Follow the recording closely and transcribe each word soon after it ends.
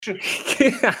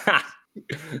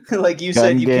Like you Gun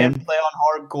said, you game. can't play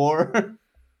on hardcore.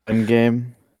 Gun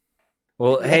game.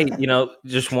 Well, hey,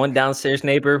 just one downstairs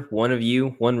neighbor, one of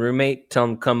you, one roommate. Tell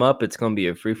them come up. It's gonna be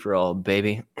a free for all,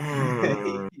 baby.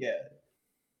 Yeah.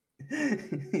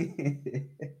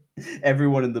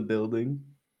 Everyone in the building.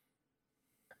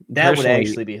 That would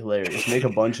actually be hilarious. Make a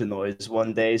bunch of noise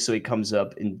one day so he comes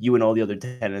up and you and all the other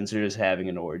tenants are just having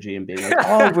an orgy and being like,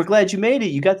 oh, we're glad you made it.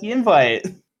 You got the invite.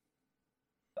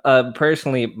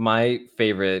 Personally, my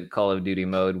favorite Call of Duty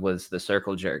mode was the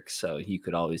circle jerk, so you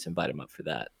could always invite him up for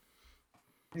that.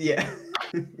 Yeah.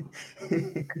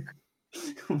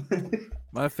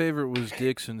 My favorite was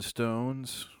Dicks and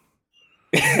Stones.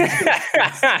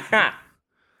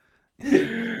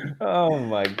 Oh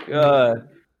my god.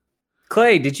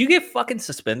 Clay, did you get fucking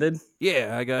suspended?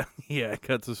 Yeah, I got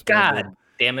suspended. God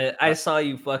damn it. I saw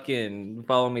you fucking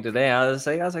follow me today. I was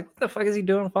like, what the fuck is he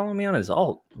doing following me on his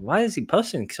alt? Why is he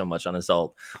posting so much on his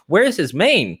alt? Where is his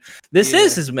main? This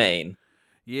is his main.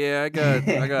 Yeah, I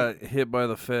got hit by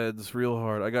the feds real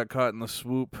hard. I got caught in the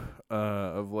swoop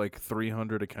of like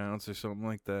 300 accounts or something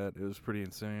like that. It was pretty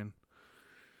insane.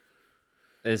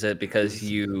 Is it because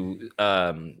you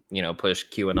push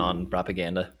QAnon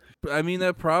propaganda? I mean,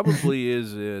 that probably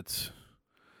is it.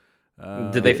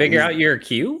 Did they figure out your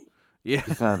Q? Yeah.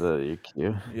 They found out your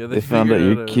Q. Yeah, they found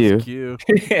out your Q.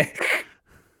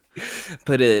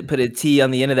 Put a T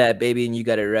on the end of that, baby, and you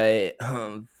got it right.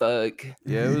 Oh, fuck.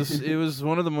 Yeah, it was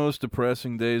one of the most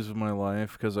depressing days of my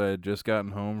life because I had just gotten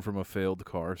home from a failed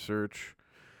car search.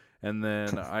 And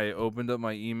then I opened up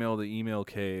my email, the email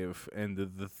cave, and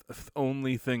the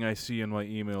only thing I see in my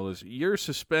email is, you're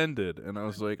suspended. And I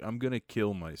was like, I'm going to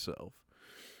kill myself.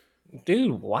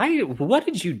 Dude, what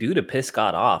did you do to piss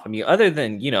God off? I mean, other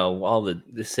than, all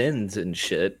the sins and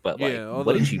shit, but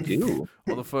what did you do?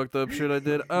 All the fucked up shit I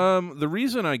did. The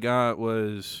reason I got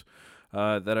was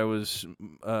that I was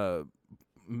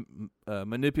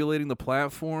manipulating the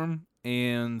platform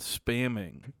and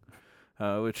spamming,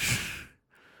 which...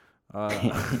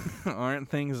 aren't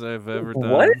things I've ever done.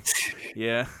 What?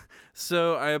 Yeah.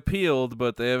 So I appealed,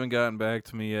 but they haven't gotten back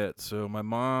to me yet. So my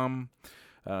mom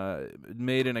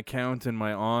made an account in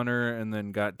my honor and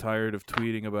then got tired of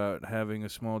tweeting about having a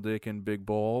small dick and big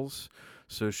balls.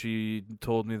 So she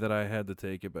told me that I had to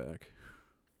take it back.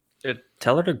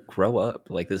 Tell her to grow up.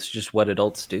 Like, this is just what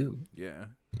adults do. Yeah.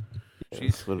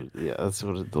 That's what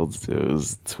adults do,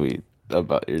 is tweet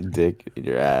about your dick,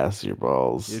 your ass, your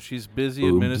balls. Yeah, she's busy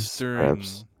boobs, administering.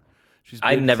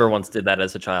 I never once did that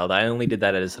as a child. I only did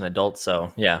that as an adult.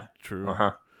 So yeah, true.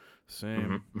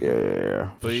 Same. Mm-hmm. Yeah,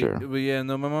 for sure. But yeah,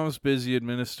 no, my mom's busy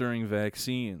administering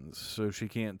vaccines, so she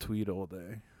can't tweet all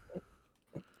day.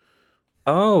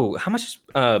 Oh, how much is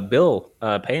Bill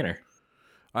paying her?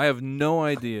 I have no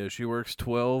idea. She works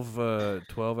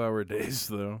 12-hour days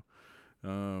though.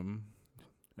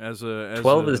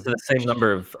 12 is the same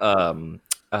number of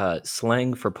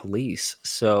slang for police.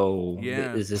 So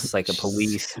is this like a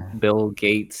police Bill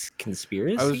Gates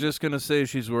conspiracy? I was just gonna say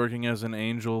she's working as an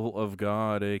angel of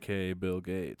God, aka Bill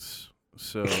Gates.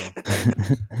 So,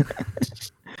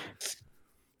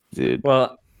 dude.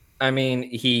 Well, I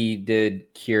mean, he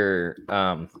did cure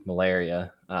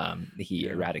malaria. He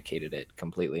eradicated it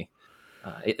completely.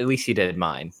 At least he did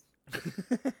mine.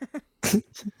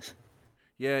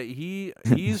 Yeah,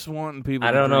 he's wanting people.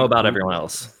 I don't know about everyone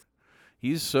else.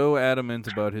 He's so adamant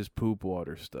about his poop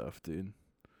water stuff, dude.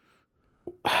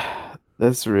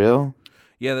 That's real?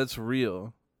 Yeah, that's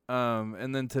real.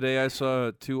 And then today I saw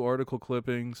 2 article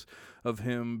clippings of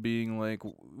him being like,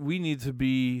 we need to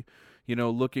be,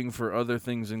 looking for other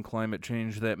things in climate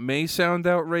change that may sound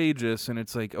outrageous. And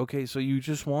it's like, okay, so you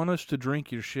just want us to drink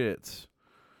your shits.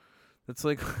 That's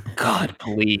like, God,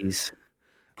 please.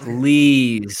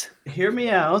 Please. Hear me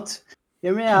out.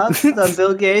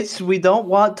 Bill Gates. We don't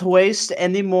want to waste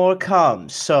any more cum.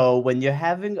 So when you're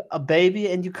having a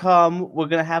baby and you cum, we're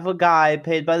going to have a guy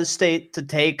paid by the state to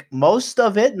take most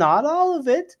of it, not all of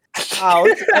it, out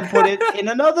and put it in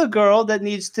another girl that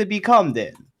needs to be cummed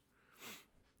in.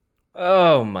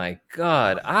 Oh my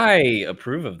God. I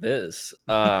approve of this.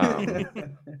 Wow.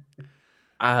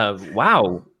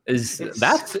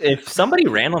 If somebody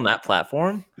ran on that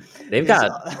platform, they've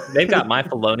got my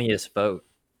felonious vote.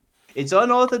 It's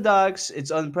unorthodox.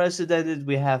 It's unprecedented.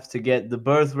 We have to get the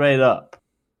birth rate up.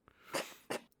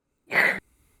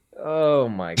 Oh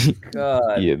my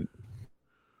God. Yeah.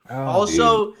 Oh,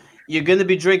 also, you're gonna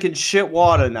be drinking shit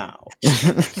water now.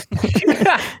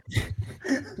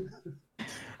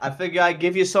 I figure I'd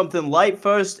give you something light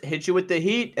first, hit you with the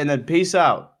heat, and then peace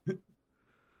out.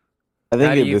 I think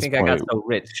How do you think I got so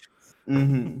rich?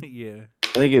 Mm-hmm. yeah.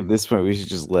 think at this point we should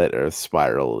just let Earth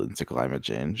spiral into climate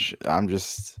change. I'm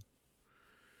just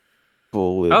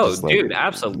full. Oh, just dude,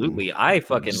 absolutely. I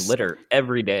fucking just- litter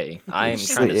every day. I am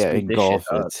just, trying to yeah, speed this engulf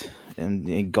shit up. it and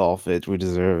engulf it. We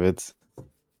deserve it.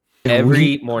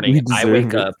 Every We morning I deserve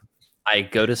wake it. up, I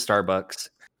go to Starbucks,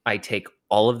 I take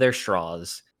all of their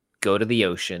straws, go to the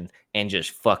ocean, and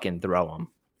just fucking throw them.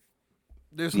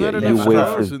 There's Yeah, not you enough wait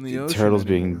straws for in the ocean turtles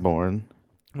being anymore. born.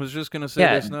 I was just gonna say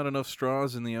Yeah. there's not enough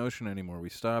straws in the ocean anymore. We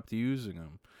stopped using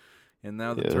them, and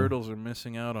now the Yeah. turtles are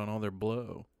missing out on all their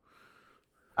blow.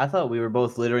 I thought we were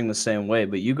both littering the same way,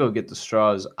 but you go get the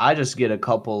straws. I just get a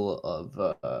couple of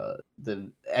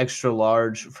the extra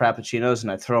large frappuccinos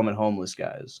and I throw them at homeless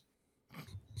guys.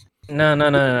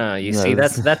 No. You see,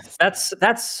 Yes.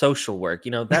 that's social work.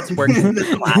 You know, that's working with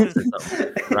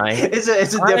classism, right? It's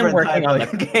a I'm different working type on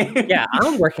of game. Yeah,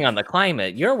 I'm working on the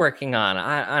climate. You're working on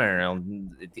I don't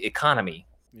know, the economy.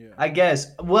 Yeah. I guess.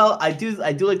 Well, I do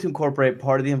like to incorporate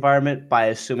part of the environment by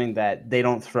assuming that they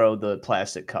don't throw the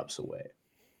plastic cups away.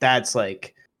 That's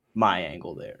like my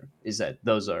angle there, is that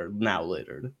those are now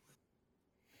littered.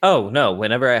 Oh no!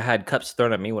 Whenever I had cups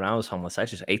thrown at me when I was homeless, I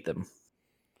just ate them.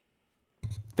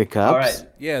 The cups. All right.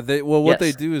 Yeah, what they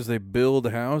Yes. do is they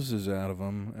build houses out of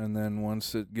them, and then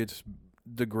once it gets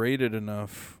degraded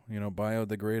enough,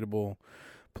 biodegradable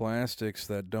plastics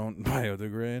that don't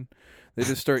biodegrade, they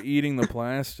just start eating the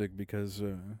plastic because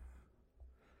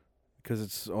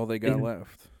it's all they got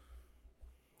left.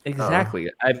 Exactly.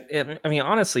 I mean,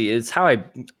 honestly, it's how I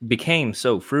became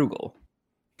so frugal.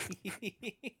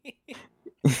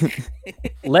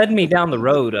 Led me down the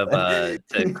road of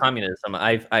to communism.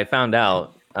 I found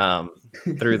out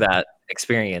through that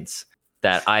experience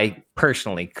that I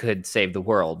personally could save the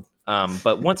world.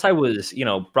 But once I was,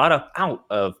 brought up out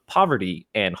of poverty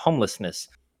and homelessness,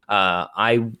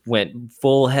 I went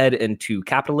full head into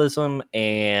capitalism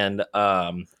and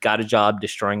got a job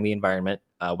destroying the environment,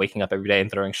 waking up every day and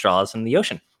throwing straws in the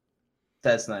ocean.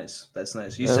 That's nice. That's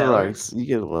nice. You That sound rocks.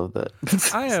 You gotta love that.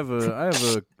 I have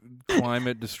a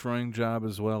climate destroying job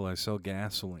as well. I sell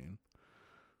gasoline.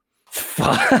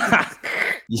 Fuck.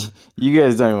 You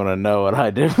guys don't even want to know what I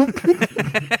do.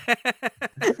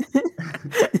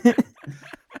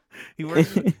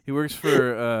 He works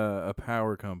for a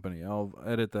power company. I'll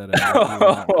edit that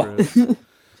out. if you want,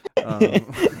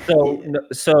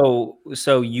 Chris.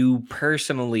 So you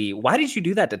personally, why did you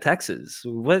do that to Texas?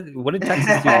 What did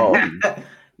Texas do?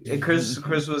 Oh.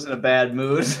 Chris was in a bad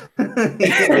mood. He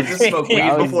had to smoke weed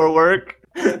I was- before work.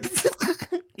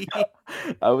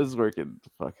 I was working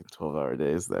fucking 12-hour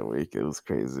days that week. It was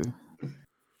crazy.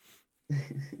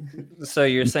 So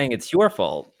you're saying it's your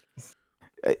fault?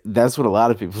 That's what a lot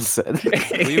of people said.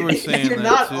 We were saying You're that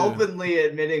not too. openly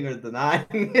admitting or denying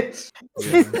it.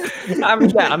 I'm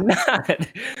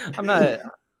not.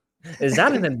 Is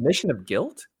that an admission of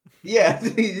guilt? Yeah,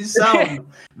 you sound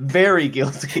very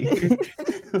guilty.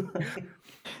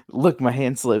 Look, my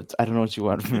hand slipped. I don't know what you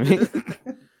want from me.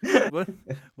 What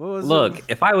was Look, it?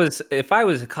 if I was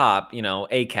a cop,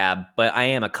 a cab, but I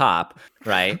am a cop,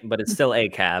 right? But it's still a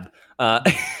cab. I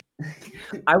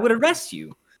would arrest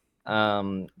you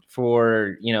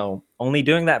for only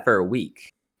doing that for a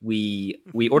week. We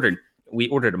ordered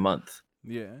a month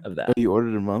Yeah. of that. You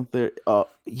ordered a month there. Are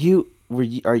you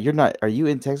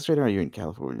in Texas right now? Or are you in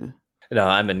California? No,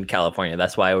 I'm in California.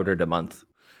 That's why I ordered a month.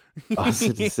 I was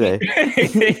going to say.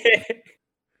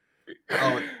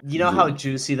 Oh, you know how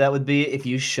juicy that would be if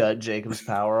you shut Jacob's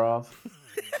power off?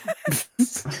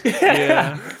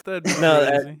 Yeah. That'd be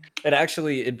No,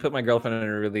 crazy. It put my girlfriend in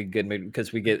a really good mood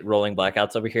because we get rolling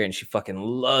blackouts over here, and she fucking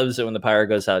loves it when the power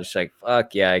goes out. She's like,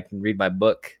 "Fuck yeah, I can read my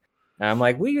book." And I'm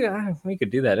like, "We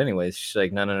could do that anyways." She's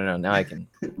like, "No. Now I can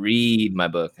read my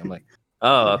book." I'm like,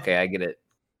 "Oh, okay, I get it.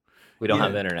 We don't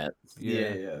have Yeah. internet."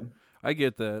 Yeah. I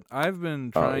get that. I've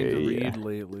been Oh, trying to yeah. read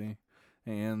lately,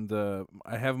 and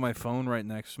I have my phone right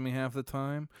next to me half the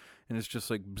time, and it's just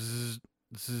like bzz,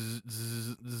 zzz,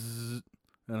 zzz, zzz.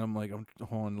 And I'm like,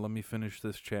 hold on, let me finish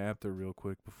this chapter real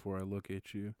quick before I look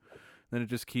at you. Then it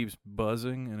just keeps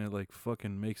buzzing, and it like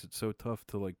fucking makes it so tough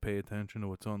to like pay attention to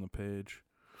what's on the page.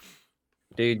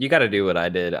 Dude, you got to do what I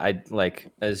did. I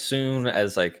like as soon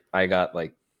as I got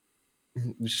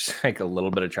just a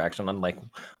little bit of traction on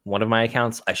one of my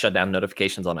accounts, I shut down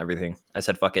notifications on everything. I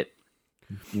said, "Fuck it,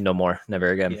 no more, never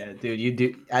again." Yeah, dude, you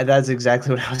do. That's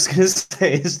exactly what I was gonna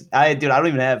say. I don't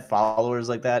even have followers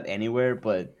like that anywhere,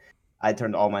 but I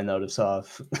turned all my notifs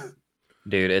off.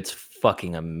 Dude, it's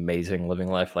fucking amazing living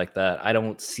life like that. I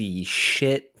don't see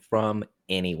shit from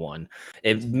anyone.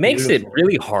 It makes beautiful. it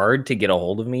really hard to get a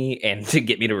hold of me and to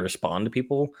get me to respond to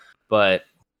people, but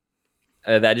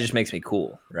that just makes me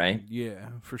cool, right? Yeah,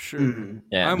 for sure. Mhm.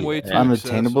 Yeah, I'm way too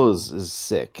Unattainable accessible. is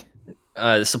sick.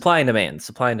 Supply and demand.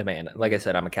 Supply and demand. Like I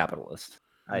said, I'm a capitalist.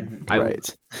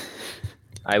 Right.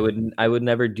 I would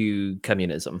never do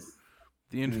communism.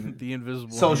 The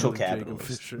invisible Social hand of Jacob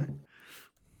capitalist. Fisher.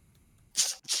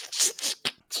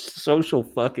 Social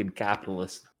fucking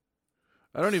capitalist.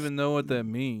 I don't even know what that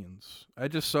means. I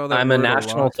just saw that. I'm a word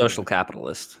national lot social today.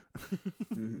 capitalist.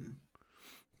 Mhm.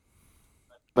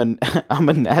 But I'm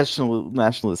a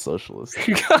nationalist socialist.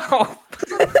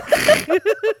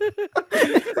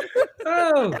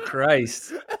 Oh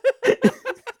Christ!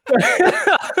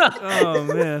 Oh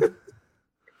man.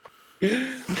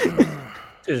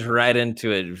 Just right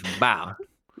into it. Bow.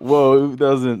 Whoa,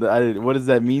 what does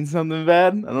that mean? Something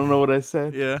bad? I don't know what I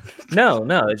said. Yeah. No,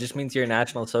 it just means you're a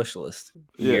national socialist.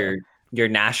 Yeah. You're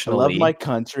I nationally. love my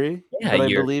country, Yeah, but I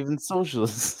you're- believe in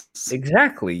socialists.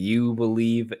 Exactly. You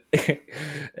believe. I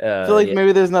feel like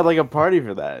maybe there's not like a party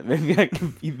for that. Maybe I can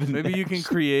be the Maybe you can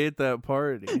create that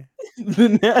party.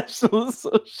 the national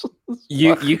socialist.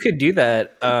 you could do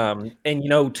that.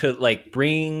 And to like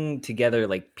bring together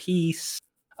like peace.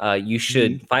 You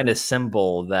should find a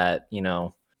symbol that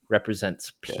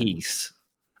represents peace.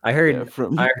 I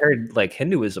heard like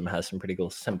Hinduism has some pretty cool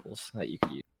symbols that you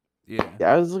could use. Yeah.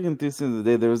 Yeah, I was looking through some the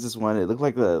day. There was this one. It looked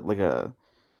like a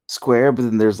square, but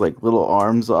then there's like little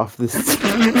arms off this.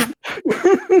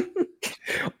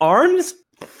 Arms?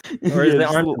 Or is Yeah, it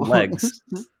just arms little and legs?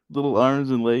 just little arms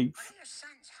and legs.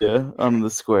 Yeah, on the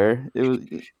square. It was.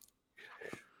 I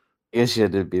guess you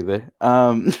had to be there.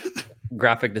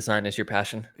 Graphic design is your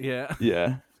passion. Yeah.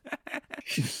 Yeah.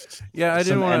 Yeah, I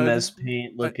Some didn't want MS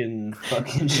Paint looking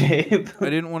fucking shape. I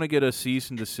didn't want to get a cease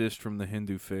and desist from the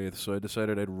Hindu faith, so I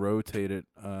decided I'd rotate it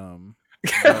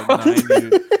about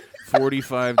 90,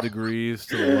 45 degrees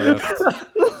to the left.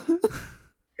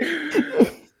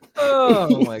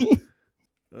 Oh my.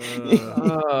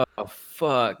 Oh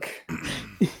fuck.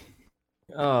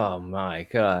 Oh my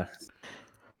god.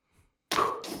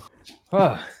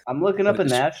 Oh. I'm looking up a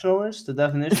nationalist, the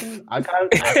definition. I kind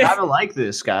of like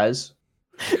this, guys.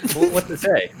 What's it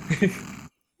say?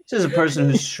 This is a person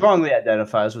who strongly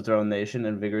identifies with their own nation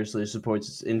and vigorously supports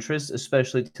its interests,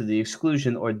 especially to the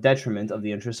exclusion or detriment of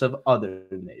the interests of other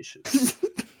nations.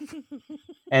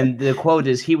 And the quote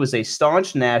is, he was a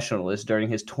staunch nationalist during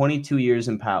his 22 years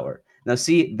in power. Now,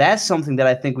 see, that's something that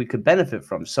I think we could benefit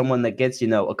from. Someone that gets,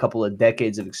 a couple of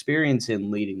decades of experience in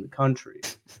leading the country.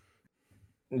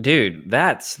 Dude,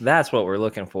 that's what we're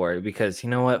looking for, because you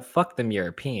know what? Fuck them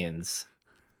Europeans.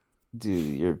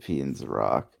 Dude, Europeans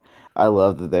rock. I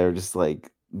love that they're just like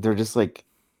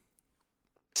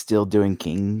still doing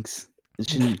kings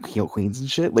and queens and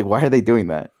shit. Like, why are they doing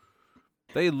that?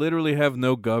 They literally have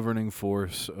no governing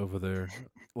force over there.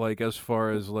 Like, as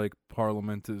far as like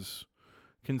Parliament is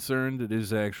concerned, it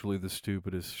is actually the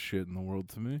stupidest shit in the world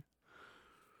to me.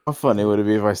 How funny would it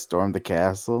be if I stormed the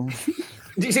castle?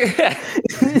 The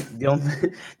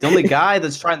only guy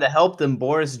that's trying to help them,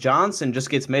 Boris Johnson, just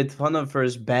gets made fun of for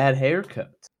his bad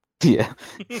haircut. Yeah.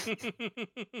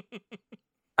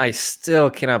 I still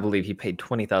cannot believe he paid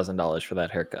 $20,000 for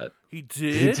that haircut. He He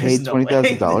did? paid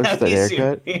 $20,000 for that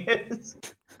haircut.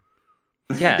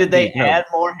 Yeah. Did they dude, no. add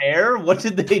more hair? What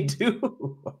did they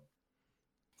do?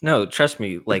 No, trust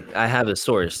me. Like, I have a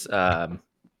source.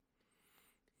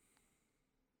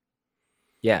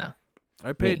 Yeah.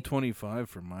 I paid $25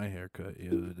 for my haircut the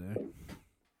other day.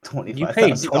 You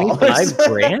paid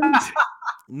 $25,000?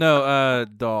 No,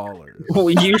 dollars. Were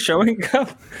you showing up?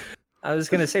 I was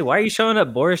gonna say, why are you showing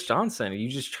up Boris Johnson? Are you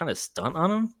just trying to stunt on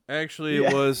him? Actually,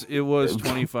 Yeah. it was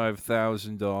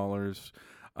 $25,000.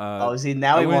 Oh, see,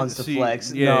 now he wants to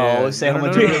flex. Yeah, No, say how no,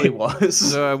 much no, it no. really was.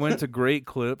 So I went to Great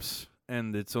Clips,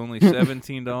 and it's only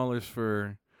 $17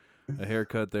 for a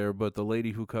haircut there. But the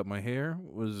lady who cut my hair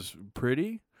was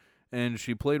pretty, and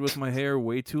she played with my hair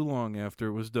way too long after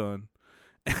it was done.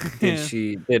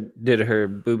 Did her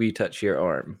booby touch your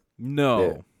arm? No,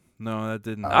 Yeah. no, that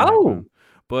didn't. Oh. happen.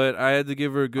 But I had to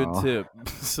give her a good Oh. tip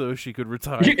so she could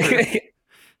retire.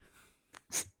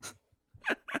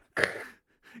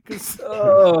 'Cause-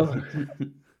 Oh.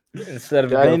 Instead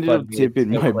of I ended up GoFundMe, tipping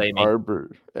my GoPlay me.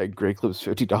 barber at Great Clips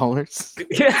 $50.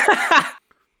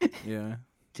 yeah.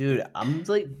 Dude, I'm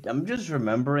just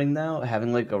remembering now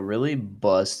having like a really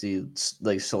busty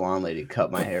like salon lady cut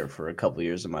my hair for a couple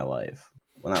years of my life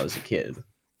when I was a kid.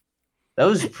 That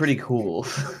was pretty cool.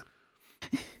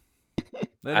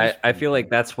 I feel like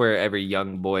that's where every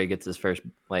young boy gets his first,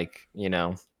 like,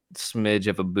 smidge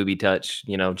of a booby touch,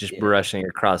 just brushing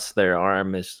across their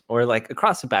arm or like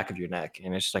across the back of your neck.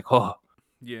 And it's just like, oh,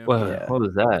 Yeah. what, Yeah. what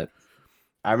was that?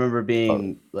 I remember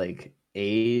being like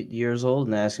 8 years old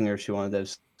and asking her if she wanted to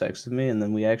have sex with me, and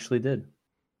then we actually did.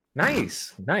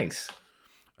 Nice.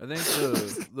 I think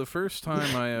the first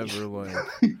time I ever like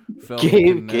felt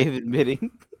Gabe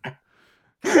admitting.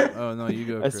 Oh no, you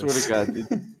go. I Chris. swear to God,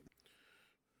 dude.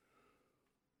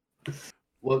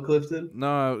 What, Clifton?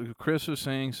 No, Chris was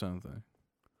saying something.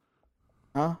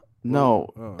 Huh? No,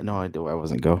 Oh, no, I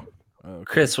wasn't go. okay.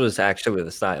 Chris was actually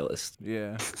the stylist.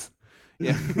 Yeah.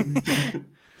 Yeah.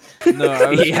 No, I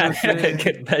was He gonna had a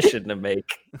say. confession to make.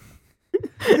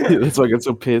 That's why I got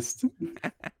so pissed.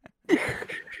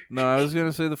 No, I was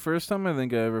gonna say the first time I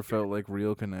think I ever felt like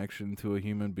real connection to a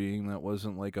human being that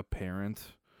wasn't like a parent,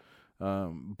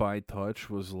 by touch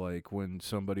was like when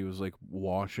somebody was like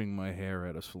washing my hair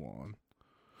at a salon.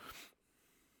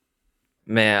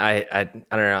 Man, I don't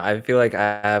know. I feel like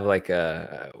I have like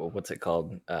a what's it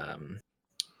called?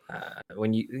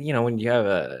 When when you have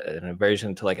an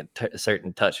aversion to like a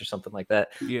certain touch or something like that,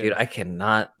 Yeah. dude, I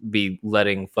cannot be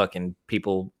letting fucking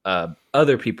people,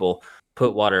 other people,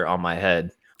 put water on my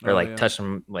head or Oh, like yeah. touch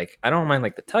them. Like I don't mind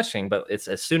like the touching, but it's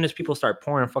as soon as people start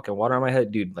pouring fucking water on my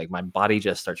head, dude, like my body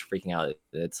just starts freaking out.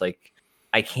 It's like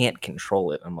I can't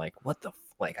control it. I'm like, what the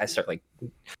like? I start like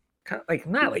kind of like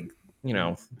not like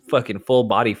fucking full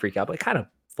body freak out, but kind of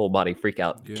full body freak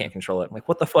out. Yeah. Can't control it. I'm like,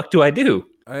 what the fuck do I do?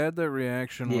 I had that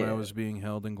reaction when I Yeah. was being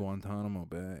held in Guantanamo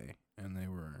Bay and they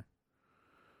were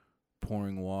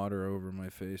pouring water over my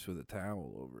face with a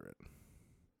towel over it.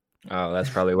 Oh, that's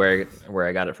probably where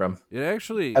I got it from. It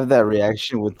actually I have that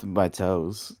reaction with my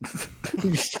toes.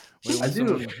 when I do-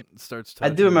 someone starts I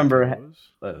touching do your remember toes.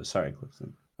 Oh, sorry,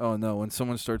 Clifton. Oh no, when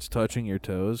someone starts touching your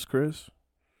toes, Chris.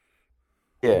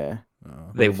 Yeah,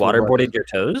 Oh. They I feel like- waterboarded your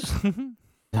toes?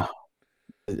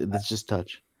 let's just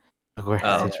touch. Like, where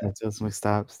Oh. touch my toes. I'm like,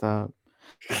 stop.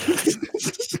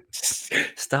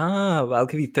 Stop. I'll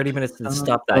give you 30 minutes to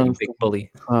stop that, you big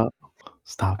bully.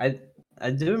 Stop. I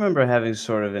do remember having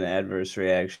sort of an adverse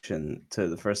reaction to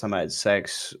the first time I had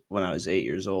sex when I was 8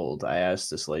 years old. I asked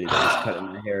this lady that was cutting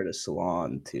my hair at a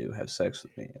salon to have sex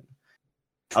with me.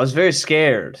 I was very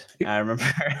scared. I remember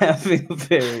having a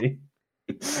very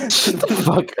Shut the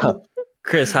fuck up.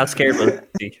 Chris, how scared was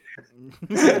he?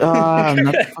 I'm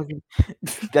not fucking.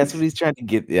 That's what he's trying to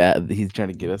get. Yeah, he's trying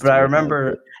to get us. But to I work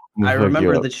remember out. I'm gonna I hook you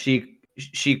remember up. that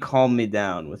she calmed me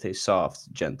down with a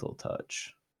soft, gentle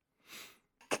touch.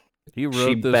 He She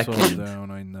wrote this all beckoned.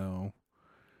 down, I know.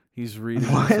 He's reading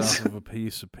What? this off of a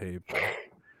piece of paper.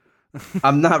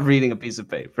 I'm not reading a piece of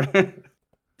paper.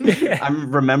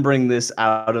 I'm remembering this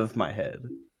out of my head.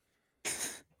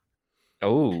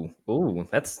 Oh,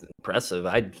 that's impressive.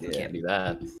 I Yeah. can't do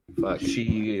that. Fuck.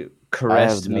 She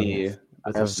caressed no- me I with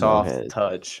have a no soft head.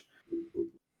 touch.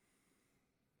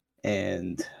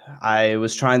 And I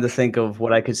was trying to think of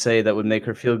what I could say that would make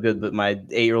her feel good, but my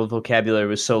 8-year-old vocabulary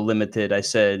was so limited. I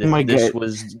said, Oh my this God.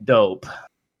 was dope.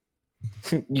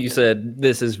 You said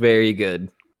this is very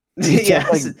good. You talk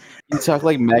Yes. You talk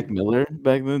like Mac Miller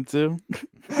back then too.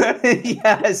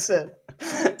 Yeah, I said.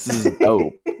 This is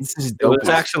dope. This is It dope. was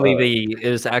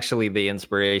as actually the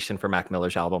inspiration for Mac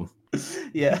Miller's album.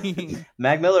 Yeah.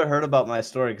 Mac Miller heard about my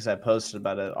story because I posted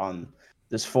about it on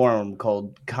this forum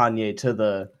called Kanye to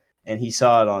the, and he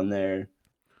saw it on there.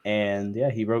 And yeah,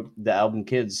 he wrote the album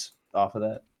Kids off of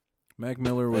that. Mac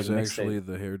Miller was Like a actually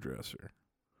the hairdresser.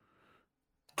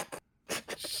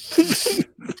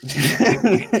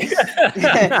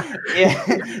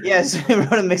 yeah, so he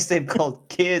wrote a mixtape called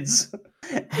Kids.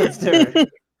 After...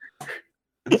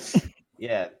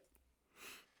 Yeah.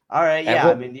 All right, At yeah.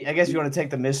 what- I mean, I guess you want to take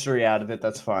the mystery out of it.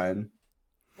 That's fine.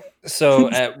 So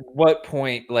at what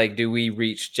point do we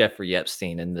reach Jeffrey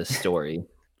Epstein in this story?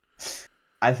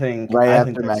 I think Right I after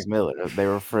think Mac that's- Miller, they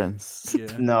were friends. Yeah.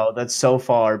 No, that's so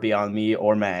far beyond me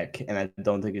or Mac, and I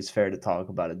don't think it's fair to talk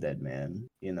about a dead man.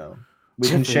 You know, we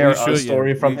can Jeffrey, share we a should, yeah.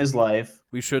 story from We- his life.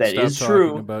 We should That stop is talking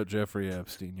true. about Jeffrey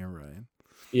Epstein. You're right.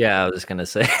 Yeah, I was gonna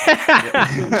say.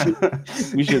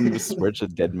 We shouldn't besmirch a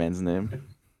dead man's name.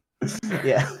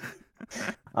 Yeah.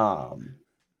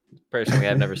 Personally,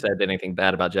 I've never said anything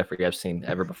bad about Jeffrey Epstein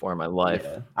ever before in my life.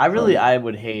 Yeah. I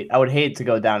would hate to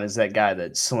go down as that guy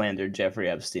that slandered Jeffrey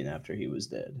Epstein after he was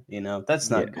dead. You know, that's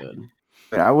not good.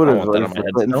 I would I have want that voted on my for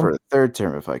head Clinton still. for a third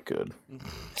term if I could.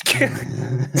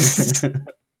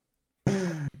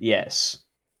 Yes.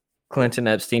 Clinton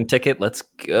Epstein ticket. Let's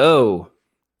go.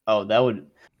 Oh, that would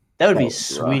That be would rock.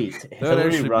 sweet. That would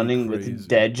actually Hillary be running crazy. with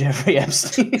dead Jeffrey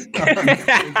Epstein.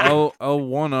 I'll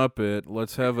one up it.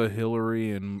 Let's have a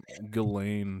Hillary and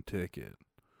Ghislaine ticket.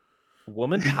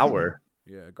 Woman power.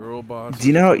 Yeah, girl boss. Do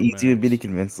you know how to the easy it would be to max.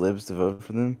 convince libs to vote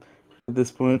for them at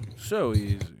this point? So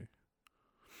easy.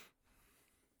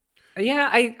 Yeah,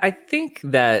 I think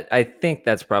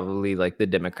that's probably like the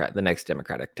next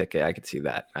Democratic ticket. I could see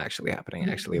that actually happening.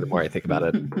 Actually, the more I think about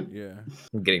it, Yeah.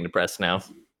 I'm getting depressed now.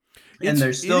 And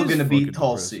they're still going to beat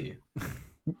Tulsi.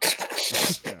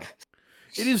 Tulsi. Yeah.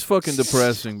 It is fucking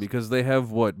depressing because they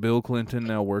have Bill Clinton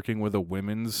now working with a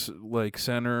women's like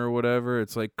center or whatever.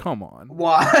 It's like, come on.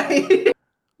 Why?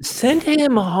 Send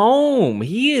him home.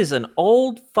 He is an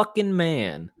old fucking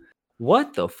man.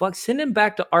 What the fuck? Send him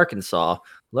back to Arkansas.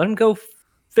 Let him go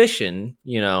fishing,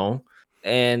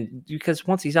 and because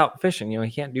once he's out fishing,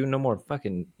 he can't do no more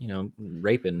fucking,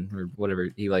 raping or whatever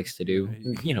he likes to do.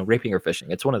 Raping or fishing.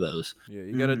 It's one of those. Yeah,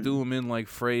 you got to do him in like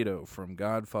Fredo from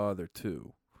Godfather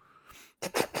 2.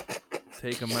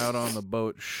 Take him out on the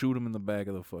boat, shoot him in the back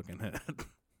of the fucking head.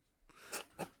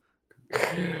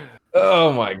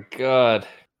 Oh my god.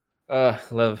 I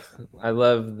love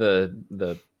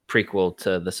the prequel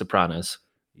to The Sopranos.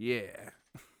 Yeah.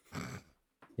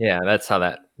 Yeah, that's how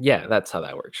that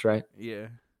works, right? Yeah.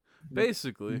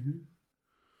 Basically. Mm-hmm.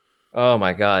 Oh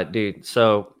my god, dude.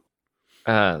 So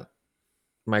my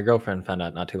girlfriend found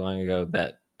out not too long ago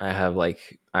that I have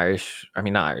like not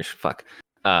Irish, fuck.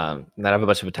 That I have a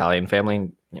bunch of Italian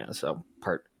family, so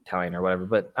part Italian or whatever,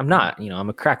 but I'm not, I'm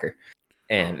a cracker.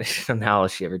 And now all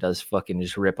she ever does fucking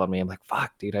just rip on me. I'm like,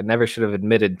 fuck, dude, I never should have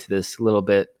admitted to this little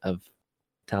bit of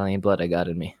Italian blood I got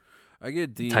in me. I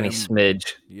get tiny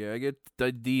smidge. Yeah, I get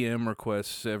the DM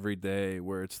requests every day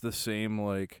where it's the same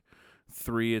like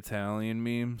 3 Italian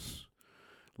memes,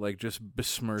 like just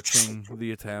besmirching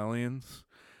the Italians.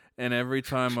 And every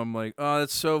time I'm like, oh,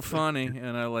 that's so funny,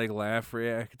 and I like laugh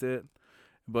react it.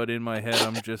 But in my head,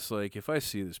 I'm just like, if I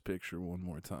see this picture one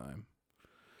more time,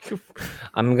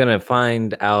 I'm gonna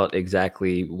find out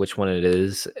exactly which one it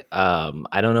is.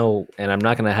 I don't know, and I'm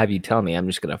not gonna have you tell me. I'm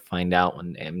just gonna find out,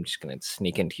 and I'm just gonna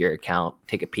sneak into your account,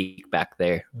 take a peek back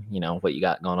there. What you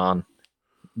got going on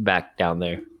back down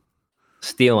there.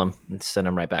 Steal them and send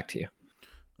them right back to you.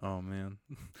 Oh man,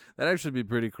 that'd actually be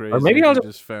pretty crazy. Or maybe I'll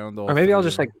just found all. Or maybe I'll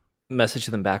just like message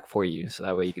them back for you, so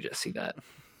that way you could just see that.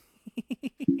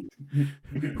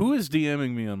 Who is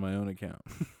DMing me on my own account?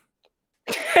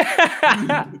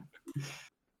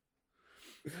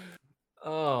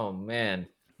 Oh man,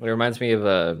 it reminds me of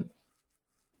a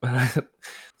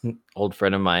old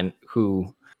friend of mine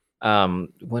who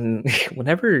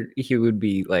whenever he would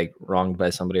be like wronged by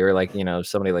somebody, or like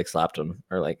somebody like slapped him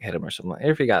or like hit him or something,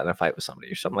 if he got in a fight with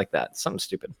somebody or something like that, something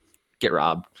stupid, get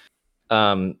robbed,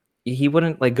 he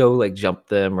wouldn't like go like jump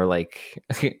them or like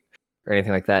or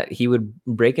anything like that. He would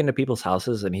break into people's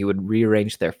houses and he would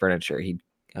rearrange their furniture.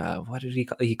 What did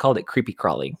he called it? Creepy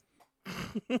crawling.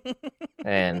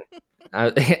 and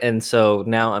so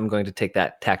now I'm going to take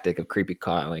that tactic of creepy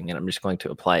crawling and I'm just going to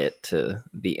apply it to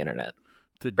the internet,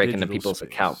 to break into people's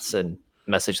accounts and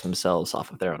message themselves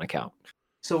off of their own account.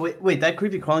 So wait, that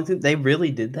creepy crawling thing, they really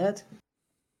did that?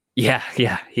 Yeah,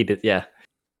 he did. Yeah,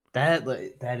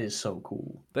 that is so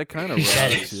cool. That kind of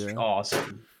that is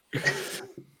awesome.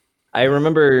 I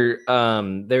remember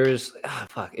there was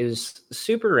it was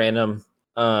super random.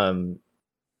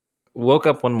 Woke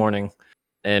up one morning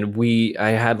and I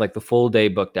had like the full day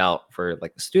booked out for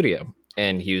like the studio,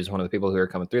 and he was one of the people who were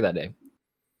coming through that day.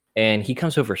 And he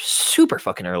comes over super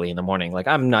fucking early in the morning, like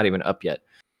I'm not even up yet.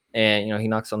 And he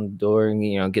knocks on the door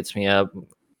and gets me up.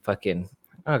 Fucking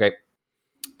okay.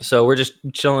 So we're just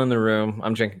chilling in the room.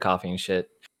 I'm drinking coffee and shit.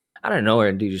 Out of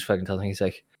nowhere, dude just fucking tells me, he's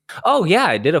like, oh yeah,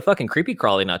 I did a fucking creepy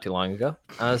crawly not too long ago.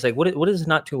 I was like, what does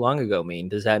not too long ago mean?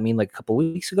 Does that mean like a couple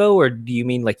weeks ago, or do you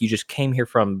mean like you just came here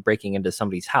from breaking into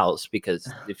somebody's house?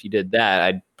 Because if you did that,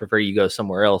 I'd prefer you go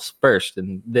somewhere else first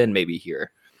and then maybe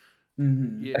here.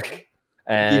 Mm-hmm. Yeah.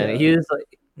 And he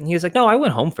was like, no, I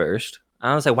went home first.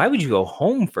 I was like, why would you go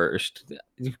home first?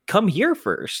 You come here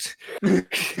first.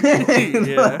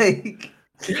 Yeah.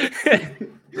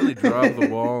 Really dropped the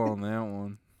ball on that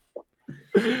one.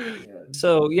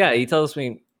 So yeah, he tells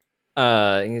me,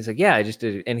 he's like, yeah, I just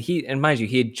did it. And mind you,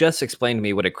 he had just explained to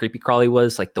me what a creepy crawly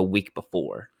was like the week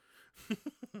before.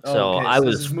 So okay, I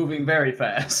was this is moving very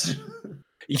fast.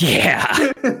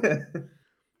 Yeah.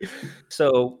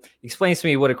 So he explains to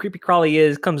me what a creepy crawly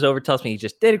is, comes over, tells me he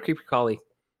just did a creepy crawly.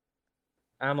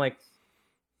 I'm like,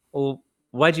 well,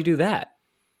 why'd you do that?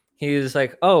 He was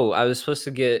like, oh, I was supposed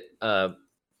to get a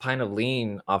pint of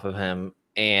lean off of him,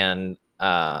 and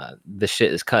the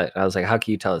shit is cut. I was like, how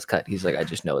can you tell it's cut? He's like, I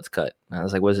just know it's cut. And I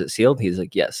was like, was it sealed? He's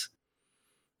like, yes.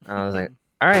 And I was like,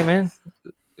 all right, man,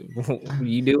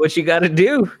 you do what you got to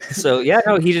do. So yeah,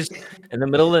 no, he just in the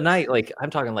middle of the night, like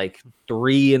I'm talking like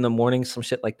 3 a.m, some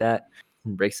shit like that,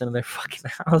 breaks into their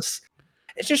fucking house.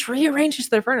 It just rearranges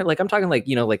their furniture. Like I'm talking like,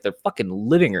 like their fucking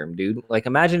living room, dude. Like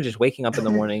imagine just waking up in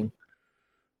the morning,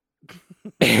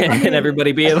 and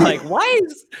everybody being like, "Why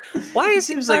is the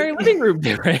seems entire like- living room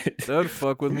different?" That would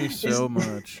fuck with me so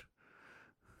much.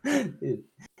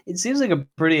 It seems like a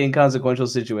pretty inconsequential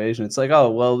situation. It's like, oh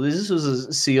well, this was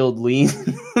a sealed lien.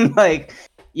 Like,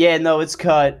 yeah, no, it's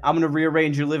cut. I'm gonna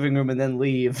rearrange your living room and then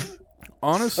leave.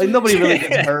 Honestly, Like nobody really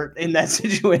gets hurt in that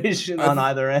situation on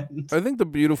either end. I think the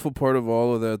beautiful part of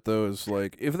all of that, though, is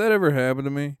like if that ever happened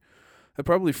to me, I'd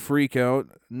probably freak out.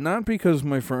 Not because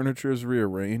my furniture is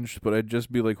rearranged, but I'd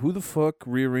just be like, "Who the fuck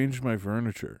rearranged my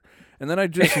furniture?" And then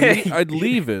I'd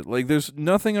leave it. Like there's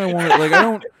nothing I want. Like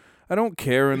I don't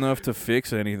care enough to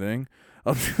fix anything.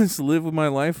 I'll just live with my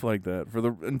life like that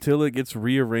until it gets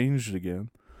rearranged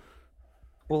again.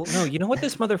 Well, no, you know what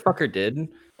this motherfucker did?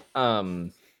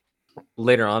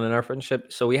 Later on in our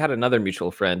friendship, so we had another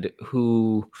mutual friend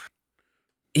who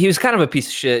he was kind of a piece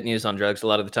of shit and he was on drugs a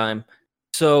lot of the time.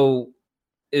 So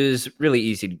it was really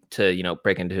easy to,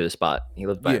 break into his spot. He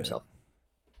lived by himself.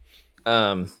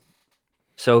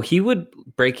 So he would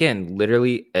break in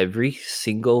literally every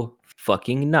single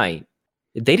fucking night.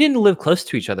 They didn't live close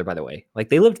to each other, by the way. Like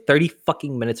they lived 30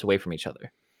 fucking minutes away from each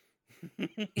other.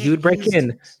 He would break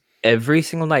in every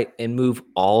single night and move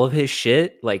all of his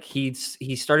shit. Like he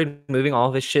started moving all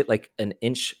of his shit like an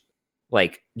inch,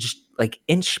 like just like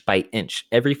inch by inch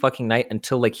every fucking night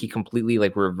until like he completely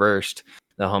like reversed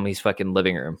the homie's fucking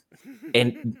living room.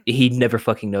 And he never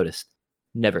fucking noticed.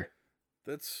 Never.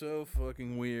 That's so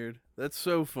fucking weird. That's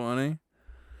so funny.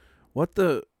 What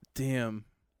the damn?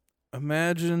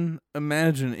 Imagine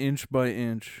inch by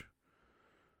inch.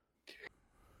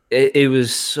 It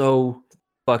was so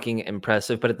fucking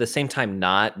impressive, but at the same time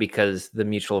not, because the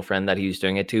mutual friend that he was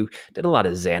doing it to did a lot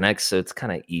of Xanax, so it's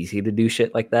kind of easy to do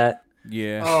shit like that.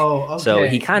 Yeah. Oh, okay. So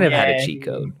he kind of had a cheat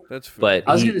code, That's fair. but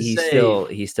I was he gonna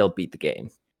say- still beat the game.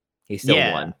 He still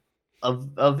won.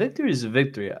 A victory is a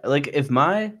victory. Like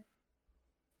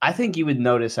I think you would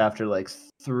notice after like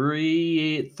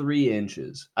three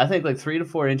inches. I think like 3 to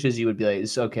 4 inches, you would be like,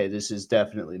 "It's okay. This is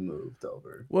definitely moved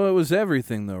over." Well, it was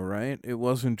everything though, right? It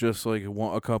wasn't just like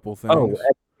a couple things. Oh,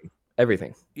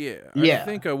 everything. Yeah. Yeah. I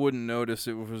think I wouldn't notice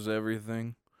it was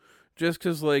everything. Just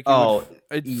because, like,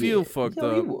 I'd feel yeah. fucked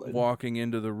No, you up would. walking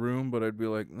into the room, but I'd be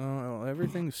like, no,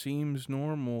 everything seems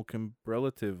normal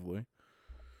relatively.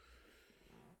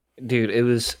 Dude, it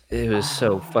was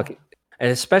so fucking,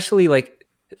 and especially like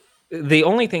the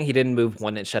only thing he didn't move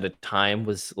 1 inch at a time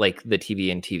was like the TV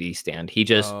and TV stand. He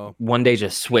just one day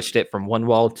just switched it from one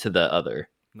wall to the other.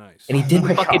 Nice. And he Oh didn't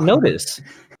my fucking God. notice.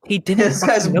 He didn't. This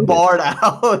guy's fucking notice. barred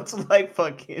out. Like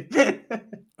fucking.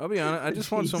 I'll be honest. I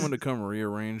just want Jesus. someone to come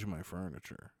rearrange my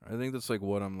furniture. I think that's like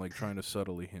what I'm like trying to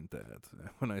subtly hint at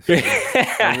when I say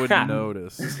I wouldn't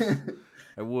notice.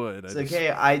 I would. It's like, hey,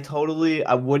 I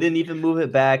wouldn't even move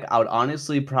it back. I would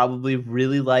honestly probably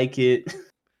really like it.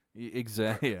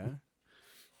 Exactly. Yeah.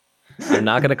 I'm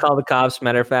not gonna call the cops.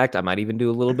 Matter of fact, I might even do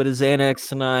a little bit of Xanax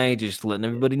tonight, just letting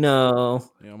everybody know.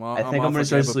 Yeah, I think I'm gonna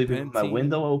start sleeping with my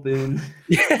window open.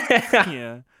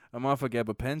 Yeah. I'm off of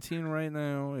gabapentin right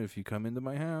now. If you come into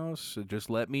my house, just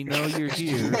let me know you're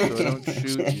here so I don't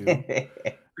shoot you.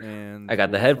 And I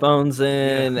got the headphones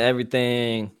in,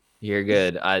 everything. You're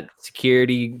good.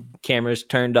 Security cameras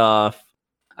turned off.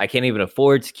 I can't even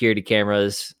afford security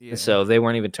cameras, so they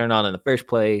weren't even turned on in the first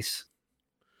place.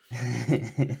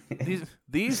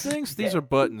 These things, these are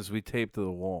buttons we tape to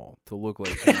the wall to look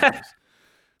like cameras.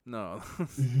 No,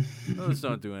 those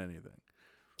don't do anything.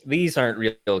 These aren't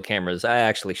real cameras. I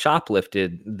actually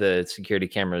shoplifted the security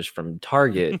cameras from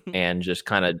Target and just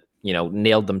kind of,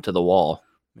 nailed them to the wall.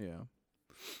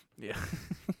 Yeah.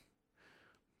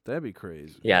 That'd be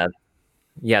crazy. Yeah,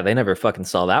 they never fucking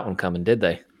saw that one coming, did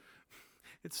they?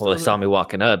 Well, they saw me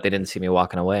walking up. They didn't see me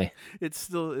walking away. It's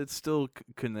still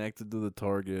connected to the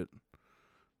Target,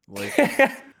 like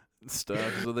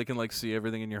stuff, so they can like see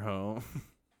everything in your home.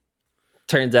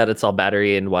 Turns out it's all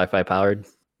battery and Wi-Fi powered.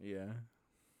 Yeah.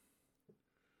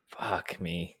 Fuck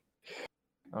me.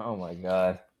 Oh my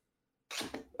god.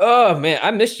 Oh man,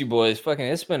 I missed you boys. Fucking,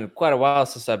 it's been quite a while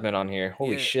since I've been on here.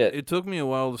 Holy shit. It took me a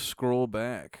while to scroll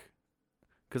back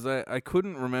because I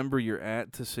couldn't remember your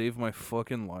to save my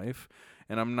fucking life.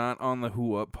 And I'm not on the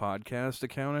Who Up podcast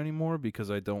account anymore because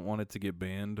I don't want it to get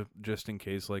banned just in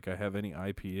case like I have any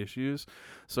IP issues.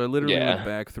 So I literally went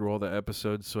back through all the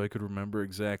episodes so I could remember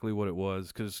exactly what it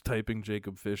was because typing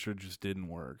Jacob Fisher just didn't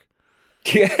work.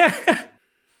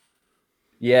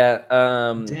 Yeah.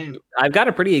 I've got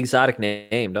a pretty exotic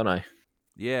name, don't I?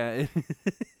 Yeah,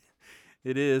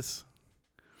 it is.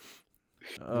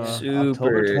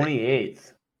 October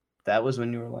 28th. That was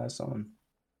when you were last on.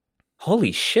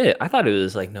 Holy shit. I thought it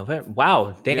was like November.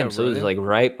 Wow. Damn. Yeah, so it was right? like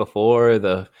right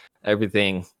before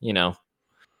everything,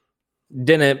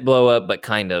 Didn't blow up, but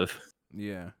kind of.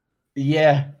 Yeah.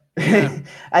 Yeah. Yeah.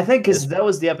 I think because that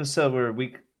was the episode where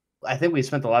I think we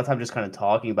spent a lot of time just kind of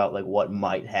talking about like what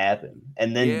might happen,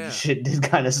 and then Yeah. shit did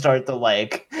kind of start to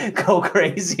like go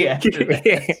crazy after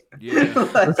that. Yeah.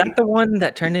 Was that the one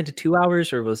that turned into 2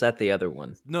 hours, or was that the other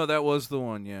one? No, that was the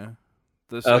one. Yeah.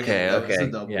 The Okay, that was the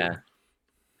okay, double. yeah.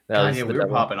 That God, was yeah, the we were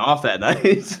double. popping off that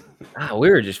night. Ah, we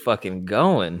were just fucking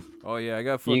going. Oh yeah, I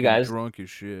got fucking guys- drunk as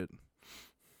shit.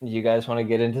 You guys want to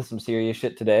get into some serious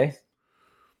shit today?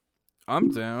 I'm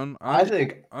down. I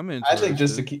think I'm interested.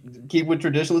 just to keep with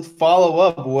tradition, let's follow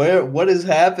up. What has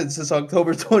happened since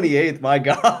October 28th? My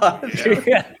God.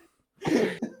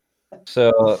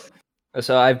 So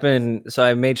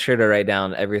I made sure to write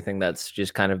down everything that's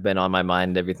just kind of been on my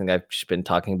mind, everything I've just been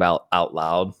talking about out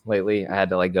loud lately. I had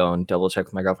to like go and double check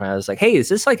with my girlfriend. I was like, "Hey, is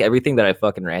this like everything that I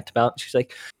fucking rant about?" She's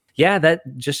like, "Yeah, that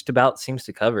just about seems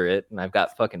to cover it." And I've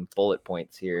got fucking bullet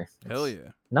points here. Hell It's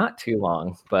yeah. not too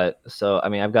long, but so I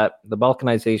mean, I've got the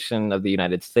balkanization of the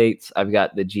United States. I've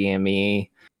got the GME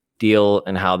deal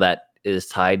and how that is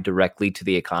tied directly to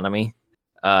the economy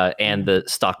and the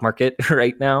stock market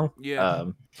right now. Yeah.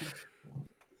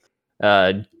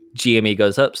 GME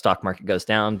goes up, stock market goes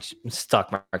down.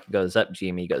 Stock market goes up,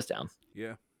 GME goes down.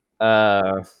 Yeah.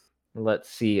 Let's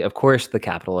see. Of course, the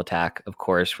Capitol attack. Of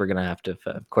course, we're gonna have to.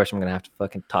 Of course, I'm gonna have to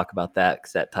fucking talk about that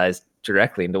because that ties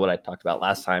directly into what I talked about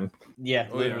last time. Yeah,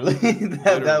 Oh, yeah. literally. that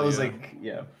Literally, was yeah. like,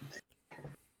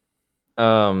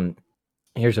 yeah.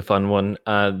 Here's a fun one.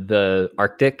 The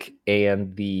Arctic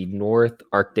and the North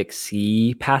Arctic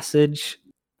Sea passage.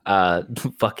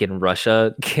 Fucking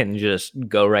Russia can just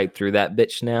go right through that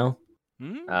bitch now.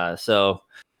 So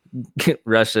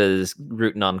Russia is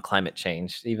rooting on climate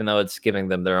change, even though it's giving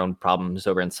them their own problems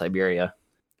over in Siberia.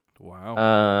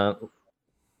 Wow.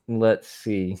 Let's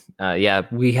see. Yeah,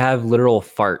 we have literal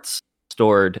farts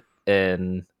stored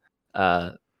in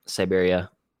Siberia.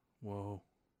 Whoa.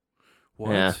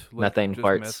 What? Yeah, methane just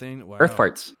farts. Methane? Wow. Earth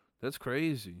farts. That's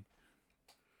crazy.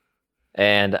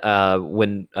 And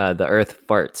when the Earth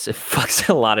farts, it fucks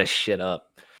a lot of shit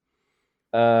up.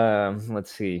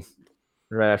 Let's see.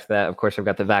 Right after that, of course, I've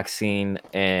got the vaccine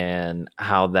and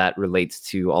how that relates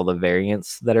to all the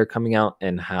variants that are coming out,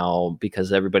 and how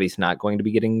because everybody's not going to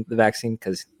be getting the vaccine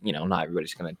because not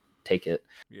everybody's going to take it.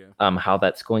 Yeah. How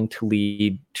that's going to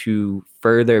lead to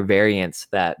further variants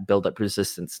that build up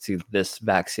resistance to this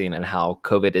vaccine, and how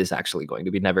COVID is actually going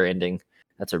to be never ending.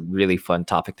 That's a really fun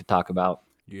topic to talk about.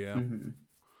 Yeah. Mhm.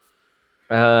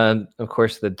 Of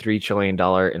course, the $3 trillion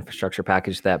infrastructure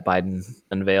package that Biden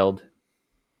unveiled.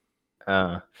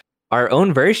 Our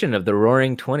own version of the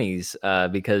Roaring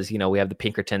 20s, because we have the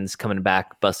Pinkertons coming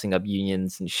back, busting up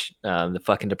unions, and the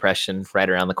fucking depression right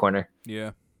around the corner.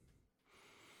 Yeah.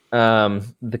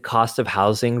 The cost of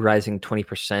housing rising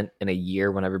 20% in a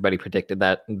year when everybody predicted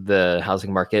that the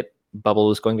housing market bubble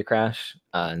was going to crash.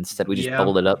 Instead, we just Yeah.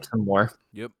 bubbled it up some more.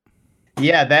 Yep.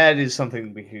 Yeah, that is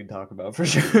something we could talk about for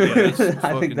sure. Yeah, that's I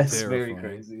fucking think that's very terrifying.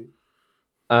 crazy.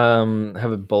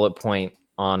 Have a bullet point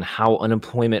on how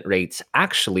unemployment rates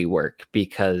actually work,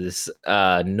 because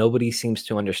nobody seems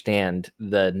to understand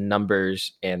the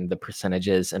numbers and the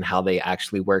percentages and how they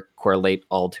actually correlate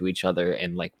all to each other,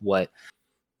 and like what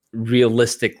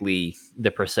realistically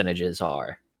the percentages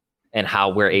are, and how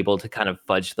we're able to kind of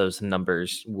fudge those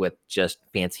numbers with just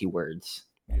fancy words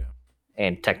Yeah.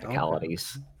 and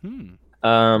technicalities.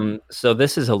 So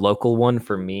this is a local one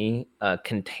for me.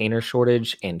 Container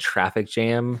shortage and traffic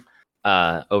jam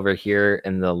over here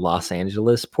in the Los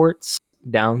Angeles ports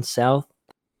down south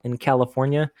in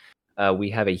California. We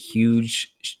have a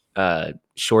huge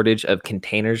shortage of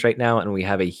containers right now, and we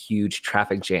have a huge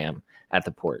traffic jam at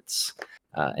the ports,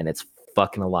 and it's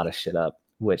fucking a lot of shit up,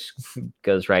 which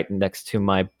goes right next to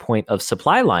my point of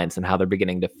supply lines and how they're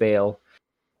beginning to fail,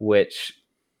 which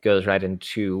goes right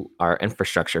into our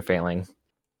infrastructure failing.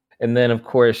 And then, of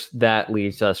course, that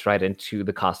leads us right into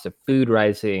the cost of food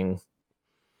rising.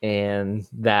 And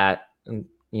that,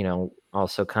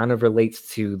 also kind of relates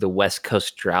to the West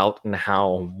Coast drought, and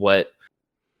how what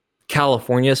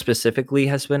California specifically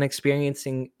has been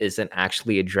experiencing isn't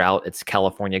actually a drought. It's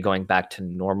California going back to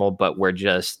normal, but we're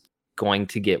just going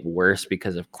to get worse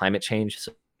because of climate change.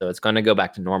 So it's going to go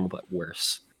back to normal, but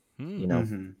worse.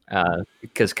 Mhm.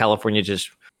 Because California just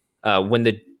when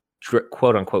the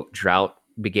quote unquote drought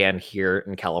began here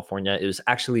in California, it was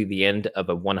actually the end of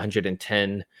a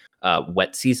 110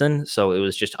 wet season. So it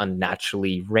was just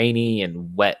unnaturally rainy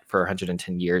and wet for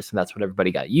 110 years, and that's what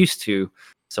everybody got used to.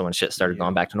 So when shit started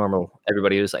going back to normal,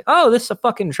 everybody was like, "Oh, this is a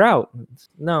fucking drought."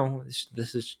 No,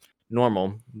 this is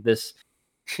normal. This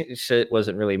shit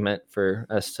wasn't really meant for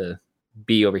us to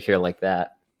be over here like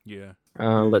that. Yeah.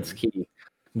 Let's keep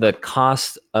the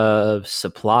cost of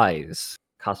supplies,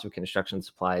 cost of construction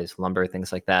supplies, lumber,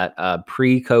 things like that.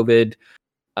 Pre-COVID,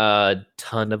 a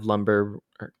ton of lumber,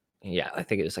 I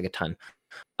think it was like a ton,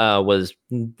 was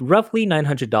roughly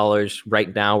 $900.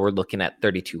 Right now, we're looking at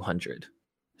 $3,200.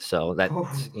 So that's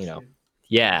shit.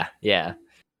 yeah.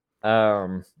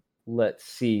 Let's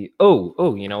see.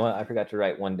 Oh, you know what? I forgot to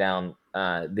write one down.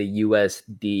 The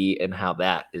USD and how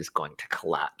that is going to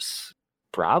collapse.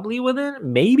 Maybe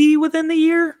within the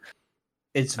year.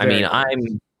 It's. I mean,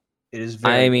 It is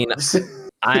very. Close.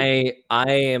 I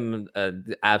am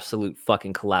the absolute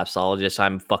fucking collapsologist.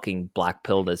 I'm fucking black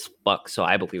pilled as fuck, so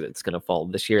I believe it's gonna fall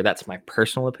this year. That's my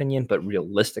personal opinion, but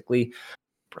realistically,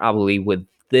 probably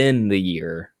within the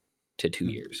year to 2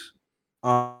 years.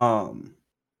 Hell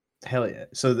yeah.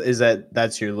 So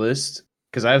that's your list?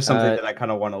 Because I have something that I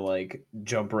kind of want to like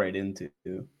jump right into.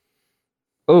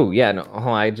 Oh yeah, no,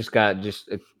 I just got that's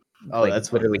literally fine, that's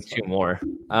two fine. more.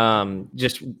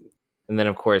 And then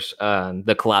of course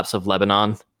the collapse of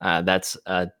Lebanon. That's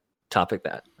a topic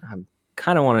that I'm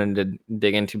kind of wanting to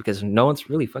dig into because no one's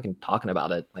really fucking talking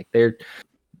about it. Like they're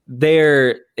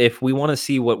if we want to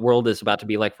see what world is about to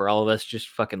be like for all of us, just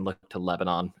fucking look to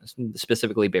Lebanon,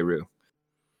 specifically Beirut.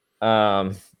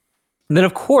 And then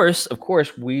of course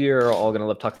we are all gonna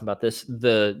love talking about this,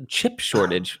 the chip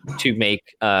shortage to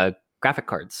make graphic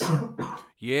cards.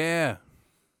 Yeah.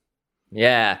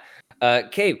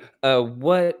 Cave,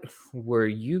 what were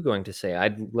you going to say?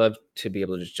 I'd love to be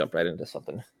able to just jump right into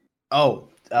something.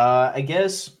 I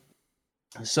guess.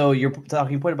 So you're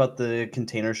talking point about the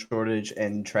container shortage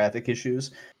and traffic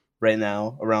issues right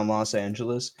now around Los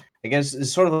Angeles. I guess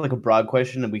it's sort of like a broad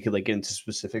question, and we could like get into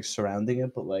specifics surrounding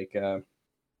it. But like,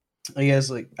 I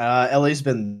guess like LA's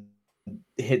been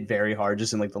hit very hard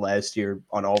just in like the last year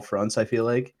on all fronts. I feel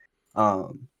like.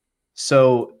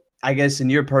 So I guess in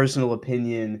your personal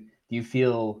opinion, do you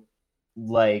feel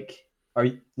like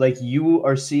you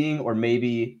are seeing or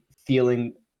maybe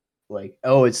feeling like,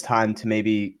 oh, it's time to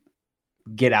maybe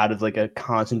get out of like a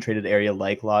concentrated area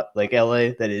like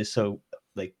LA that is so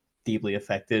like deeply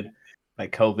affected by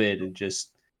COVID and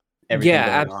just everything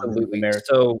going on in absolutely.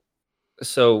 America?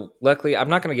 So luckily, I'm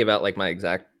not going to give out like my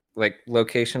exact like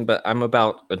location, but I'm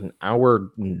about an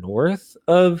hour north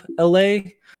of LA.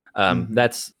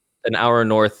 That's an hour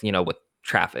north, with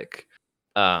traffic.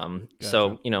 Gotcha.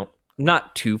 So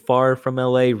not too far from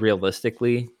LA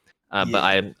realistically,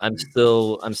 but I'm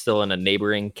still in a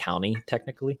neighboring county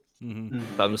technically.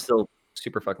 But I'm still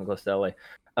super fucking close to LA.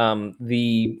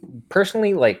 The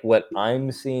personally, like what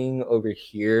I'm seeing over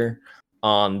here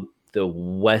on the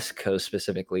West Coast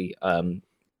specifically, I'm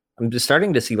just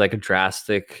starting to see like a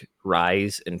drastic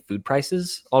rise in food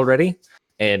prices already.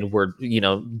 And we're,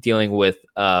 dealing with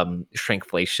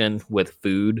shrinkflation with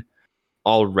food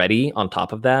already on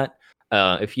top of that.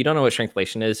 If you don't know what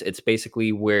shrinkflation is, it's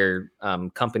basically where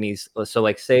companies, so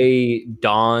like say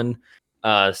Dawn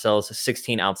sells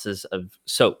 16 ounces of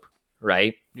soap,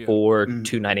 right? Yeah. For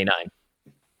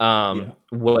 $2.99.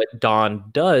 What Dawn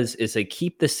does is they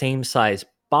keep the same size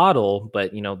bottle,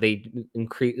 but they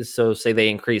increase. So say they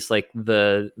increase like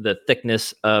the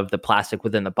thickness of the plastic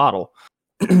within the bottle,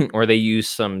 or they use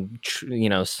some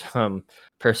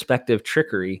perspective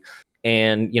trickery,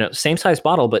 and same size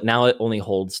bottle, but now it only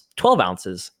holds 12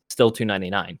 ounces, still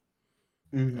 $2.99.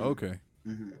 Okay.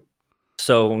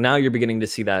 So now you're beginning to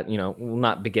see that,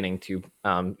 not beginning to,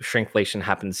 shrinkflation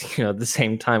happens, at the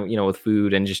same time, with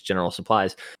food and just general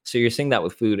supplies. So you're seeing that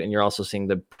with food, and you're also seeing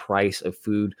the price of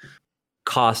food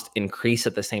cost increase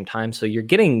at the same time. So you're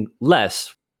getting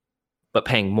less, but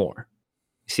paying more.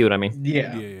 You see what I mean?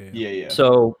 Yeah.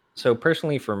 So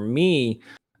personally for me,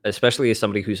 especially as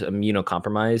somebody who's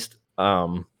immunocompromised,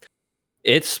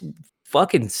 it's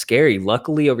fucking scary.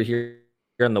 Luckily over here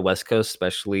on the West Coast,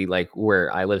 especially like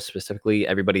where I live specifically,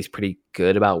 everybody's pretty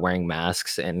good about wearing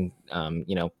masks and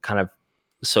kind of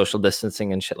social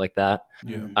distancing and shit like that.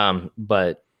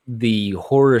 But the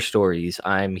horror stories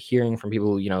I'm hearing from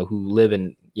people who live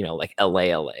in like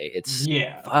LA, it's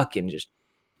fucking just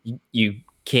you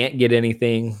can't get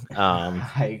anything.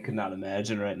 I could not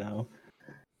imagine right now.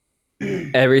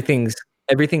 Everything's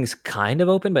kind of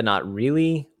open, but not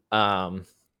really. And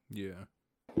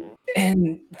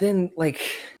then like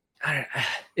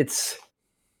it's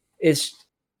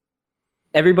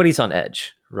everybody's on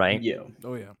edge, right?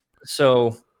 Oh yeah.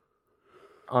 So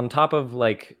on top of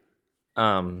like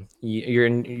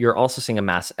you're also seeing a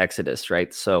mass exodus,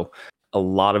 right? So a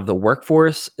lot of the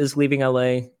workforce is leaving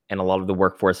LA, and a lot of the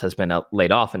workforce has been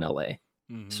laid off in LA.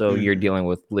 So you're Mhm. dealing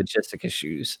with logistic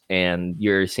issues, and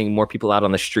you're seeing more people out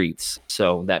on the streets.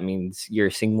 So that means you're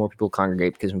seeing more people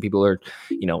congregate, because when people are,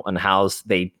 unhoused,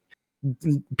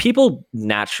 people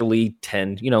naturally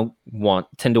tend to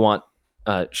want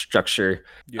structure,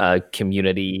 Yeah.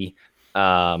 community,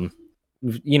 um,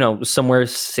 somewhere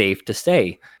safe to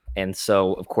stay. And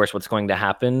so, of course, what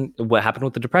happened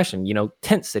with the Depression,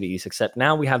 tent cities, except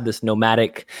now we have this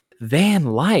nomadic van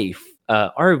life,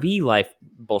 RV life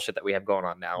bullshit that we have going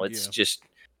on now. It's Yeah. just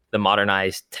the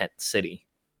modernized tent city,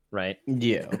 right?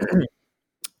 Yeah.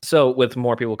 So with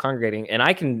more people congregating, and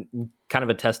I can kind of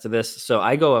attest to this. So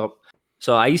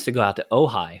I used to go out to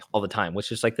Ojai all the time,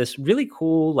 which is like this really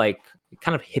cool, like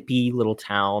kind of hippie little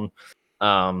town.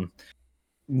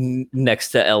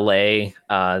 Next to LA.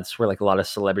 It's where like a lot of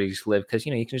celebrities live, because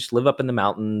you can just live up in the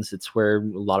mountains. It's where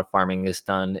a lot of farming is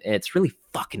done. And it's really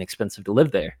fucking expensive to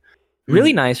live there.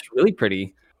 Really nice, really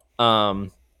pretty.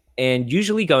 And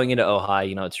usually going into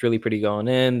Ojai, it's really pretty going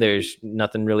in. There's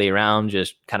nothing really around,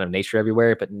 just kind of nature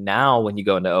everywhere. But now when you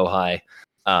go into Ojai,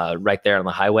 right there on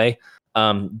the highway,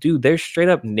 dude, there's straight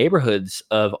up neighborhoods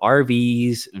of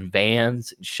RVs,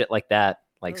 vans, and shit like that,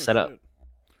 like set up.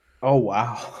 Oh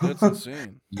wow. That's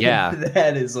insane. Yeah.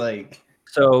 That is like.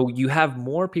 So you have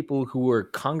more people who are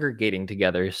congregating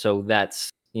together. So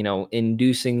that's,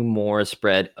 inducing more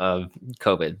spread of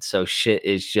COVID. So shit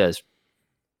is just,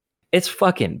 it's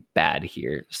fucking bad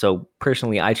here. So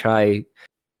personally, I try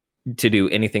to do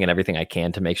anything and everything I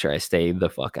can to make sure I stay the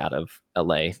fuck out of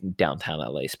LA, downtown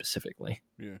LA specifically.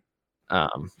 Yeah.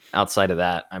 Outside of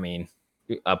that, I mean,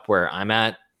 up where I'm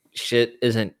at, shit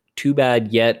isn't too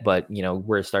bad yet, but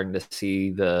we're starting to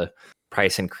see the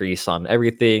price increase on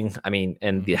everything. I mean,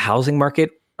 and the housing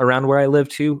market around where I live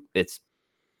too, it's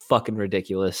fucking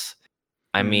ridiculous.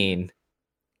 I mean,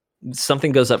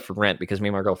 something goes up for rent, because me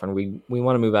and my girlfriend, we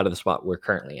want to move out of the spot we're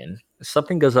currently in.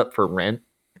 Something goes up for rent,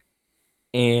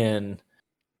 and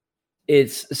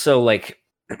it's so like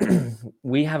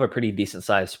we have a pretty decent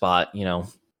sized spot,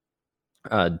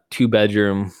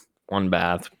 2-bedroom, 1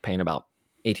 bath, paying about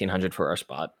 $1,800 for our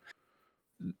spot.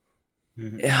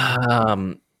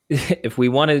 If we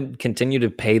want to continue to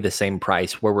pay the same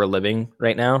price where we're living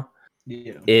right now,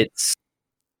 it's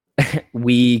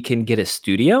we can get a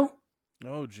studio.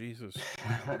 Oh Jesus.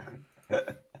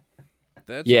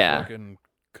 That's Yeah. a fucking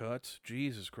cut.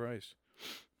 Jesus Christ.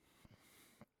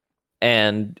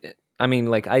 And I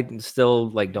mean, like, I still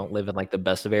like don't live in like the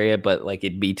best of area, but like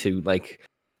it'd be to like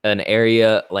an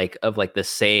area like of like the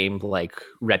same like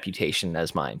reputation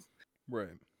as mine.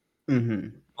 Right.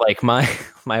 Like my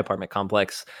apartment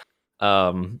complex,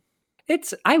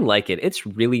 I like it. It's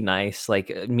really nice.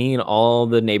 Like me and all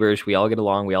the neighbors, we all get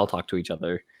along. We all talk to each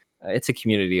other. It's a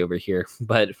community over here.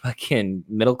 But fucking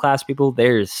middle class people,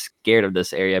 they're scared of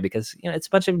this area, because it's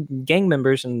a bunch of gang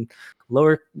members and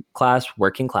lower class,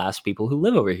 working class people who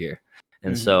live over here.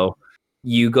 And so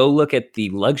you go look at the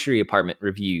luxury apartment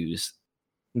reviews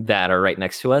that are right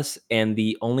next to us, and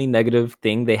the only negative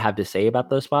thing they have to say about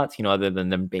those spots, other than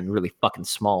them being really fucking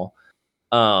small,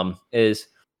 is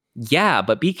yeah,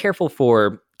 but be careful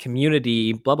for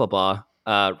community blah blah blah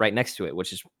right next to it,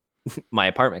 which is my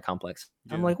apartment complex.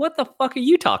 Yeah. I'm like, what the fuck are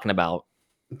you talking about?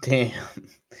 Damn.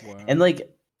 Wow. And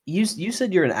like you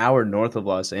said you're an hour north of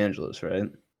Los Angeles, right?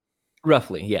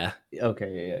 Roughly, yeah.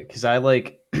 Okay, yeah. Because I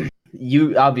like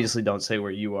you obviously don't say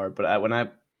where you are, but when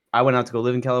I went out to go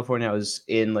live in California, I was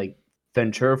in like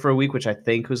Ventura for a week, which I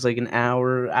think was like an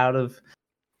hour out of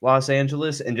Los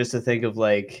Angeles. And just to think of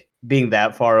like being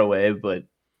that far away, but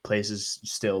places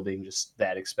still being just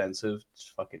that expensive,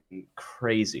 it's fucking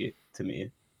crazy to me.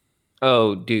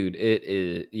 Oh, dude, it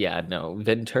is. Yeah, no,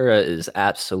 Ventura is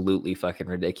absolutely fucking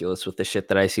ridiculous with the shit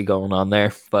that I see going on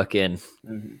there. Fucking,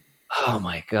 oh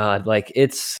my god, like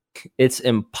it's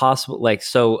impossible. Like,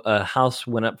 so a house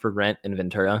went up for rent in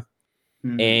Ventura,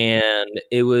 and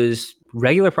it was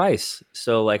regular price.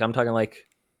 So like I'm talking like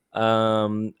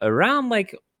around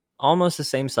like almost the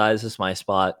same size as my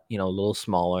spot, a little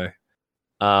smaller,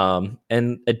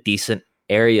 and a decent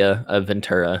area of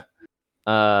Ventura.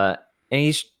 And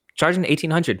he's charging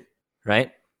 $1,800,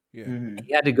 right? Yeah.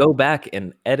 He had to go back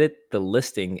and edit the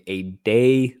listing one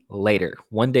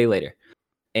day later,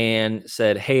 and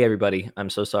said, "Hey, everybody, I'm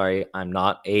so sorry. I'm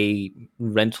not a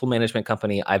rental management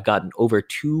company. I've gotten over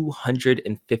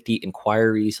 250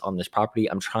 inquiries on this property.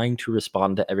 I'm trying to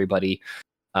respond to everybody.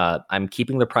 I'm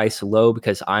keeping the price low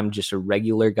because I'm just a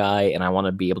regular guy, and I want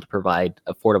to be able to provide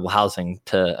affordable housing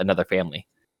to another family."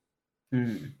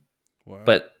 Wow.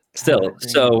 But still, God damn.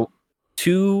 so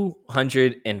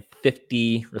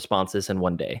 250 responses in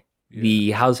one day. Yeah.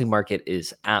 The housing market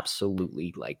is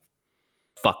absolutely like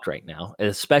fucked right now,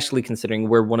 especially considering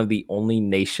we're one of the only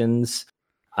nations,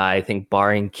 I think,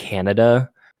 barring Canada.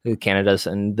 Canada's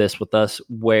in this with us,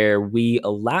 where we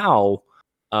allow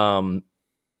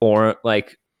foreign,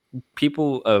 like,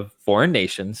 people of foreign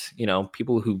nations,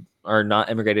 people who are not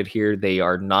immigrated here, they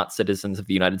are not citizens of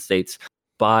the United States,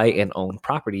 buy and own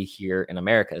property here in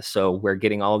America. So we're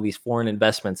getting all of these foreign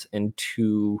investments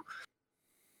into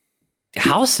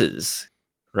houses,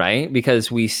 right?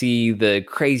 Because we see the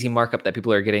crazy markup that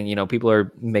people are getting. People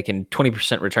are making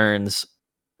 20% returns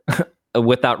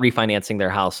without refinancing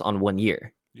their house on 1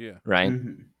 year. Yeah. Right.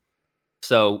 Mhm.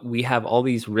 So we have all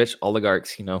these rich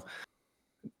oligarchs,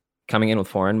 coming in with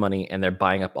foreign money, and they're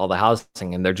buying up all the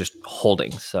housing and they're just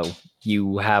holding. So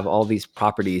you have all these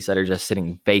properties that are just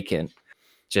sitting vacant,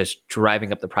 just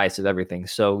driving up the price of everything.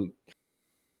 So,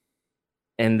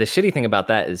 and the shitty thing about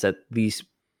that is that these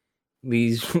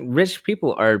rich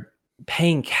people are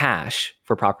paying cash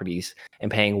for properties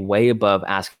and paying way above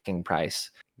asking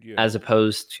price, Yeah. as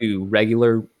opposed to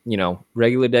regular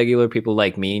people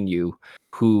like me and you,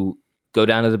 who go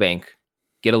down to the bank,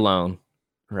 get a loan,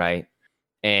 right?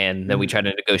 And then we try to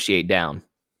negotiate down.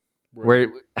 Right.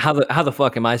 How the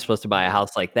fuck am I supposed to buy a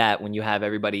house like that when you have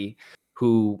everybody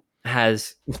who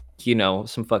has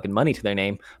some fucking money to their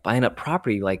name buying up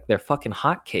property like they're fucking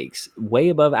hotcakes, way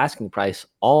above asking price,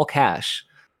 all cash?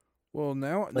 Well,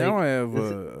 now Like, I have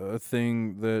this- a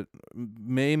thing that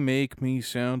may make me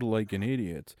sound like an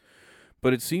idiot,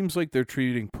 but it seems like they're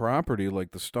treating property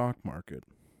like the stock market.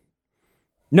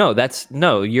 No,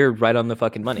 you're right on the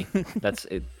fucking money. That's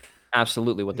it,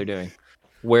 absolutely what they're doing.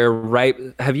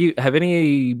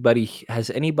 Has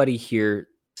anybody here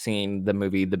seen the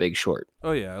movie The Big Short?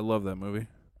 Oh yeah, I love that movie.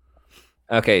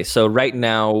 Okay, so right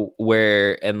now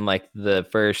we're in like the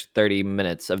first 30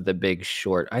 minutes of The Big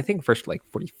Short. I think first like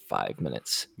 45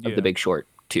 minutes of Yeah. The Big Short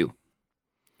 2.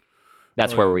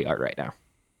 That's Oh, where yeah. we are right now.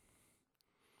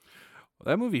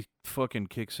 That movie fucking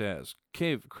kicks ass.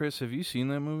 Cave, Chris, have you seen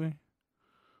that movie?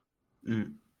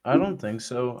 I don't think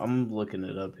so. I'm looking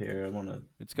it up here. I want to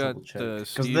It's got double check because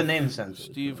Steve, the name sounds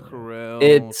really Steve familiar. Carell.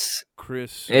 It's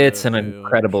Chris. an Hale,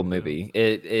 incredible yeah. movie.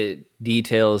 It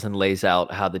details and lays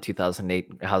out how the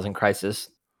 2008 housing crisis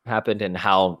happened and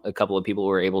how a couple of people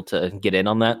were able to get in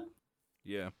on that.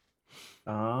 Yeah.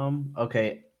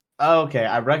 Okay. Okay.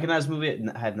 I recognize the movie.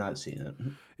 I had not seen it.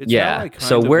 It's how I Yeah. kind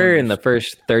So of we're in the underst-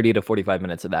 first 30 to 45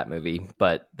 minutes of that movie,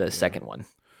 but the second one.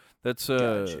 That's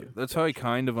Gotcha, that's how I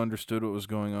kind of understood what was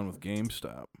going on with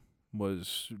GameStop,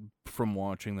 was from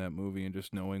watching that movie and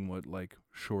just knowing what like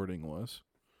shorting was.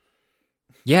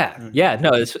 Yeah, yeah,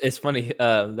 no, it's funny.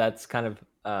 That's kind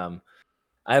of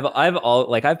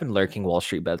I've been lurking Wall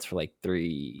Street bets for like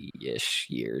 3-ish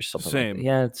years, something like Same. that.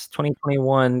 Yeah, it's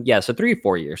 2021. Yeah, so 3 or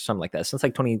 4 years, something like that. Since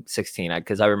like 2016,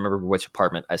 because I remember which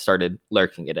apartment I started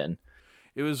lurking it in.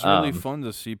 It was really fun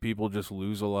to see people just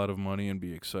lose a lot of money and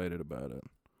be excited about it.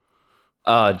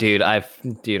 Oh, dude, I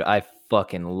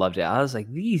fucking loved it. I was like,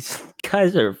 these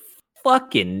guys are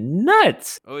fucking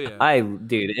nuts. Oh yeah.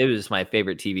 It was my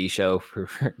favorite TV show for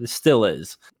it still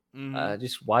is. Mhm.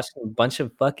 Just watching a bunch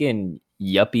of fucking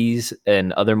yuppies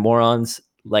and other morons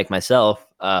like myself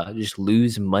just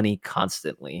lose money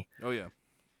constantly. Oh yeah.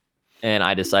 And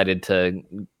I decided to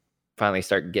finally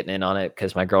start getting in on it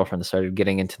because my girlfriend started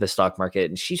getting into the stock market,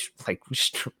 and she's like,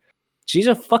 she's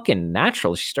a fucking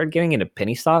natural. She started getting into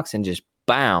penny stocks and just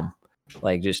bam,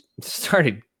 like just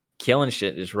started killing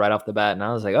shit just right off the bat. And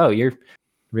I was like, oh, you're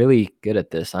really good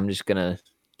at this. I'm just gonna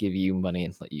give you money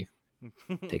and let you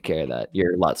take care of that.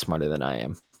 You're a lot smarter than I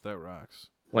am That rocks.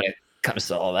 when it comes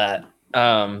to all that.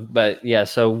 But yeah,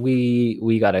 so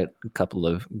we got a couple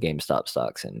of GameStop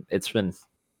stocks, and it's been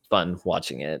fun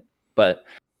watching it. But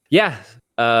yeah,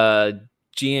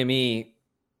 GME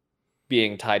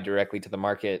being tied directly to the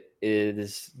market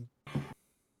is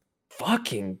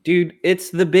fucking, dude, it's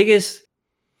the biggest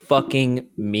fucking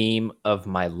meme of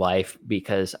my life,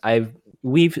 because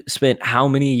we've spent how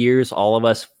many years, all of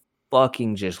us,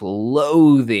 fucking just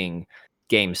loathing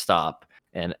GameStop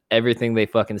and everything they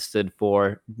fucking stood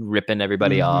for, ripping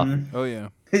everybody off. Oh yeah.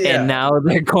 Yeah. And now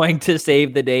they're going to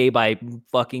save the day by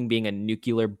fucking being a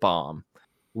nuclear bomb.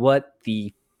 What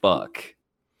the fuck?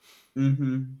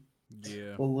 Mm-hmm.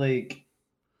 Yeah. Well, like,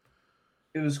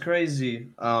 it was crazy.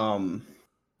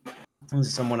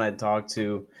 Someone I talked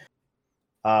to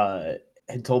had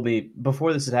told me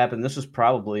before this had happened, this was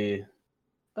probably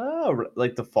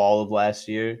like the fall of last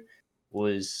year,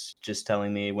 was just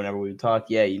telling me whenever we would talk,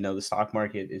 yeah, the stock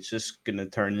market, it's just gonna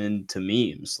turn into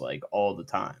memes like all the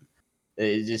time.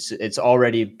 It's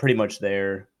already pretty much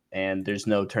there, and there's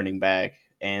no turning back.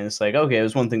 And it's like, okay, it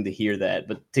was one thing to hear that,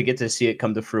 but to get to see it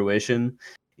come to fruition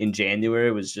in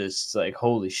January was just like,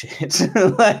 holy shit.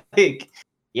 Like,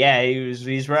 yeah,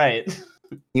 he's right.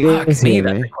 You Fuck guys me, hear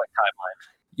that's a me? quick timeline.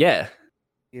 Yeah,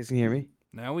 You guys can hear me?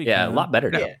 Now we yeah, can. a lot better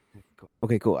now. Yeah.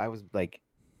 Okay, cool. I was like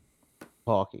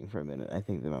talking for a minute. I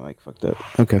think that my mic fucked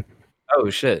up. Okay. Oh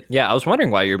shit. Yeah, I was wondering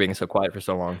why you were being so quiet for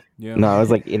so long. Yeah. No, I was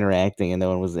like interacting and no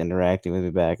one was interacting with me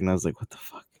back, and I was like, what the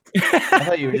fuck? I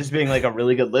thought you were just being like a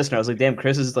really good listener. I was like, damn,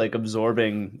 Chris is like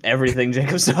absorbing everything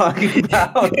Jacob's talking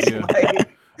about. Yeah. Like,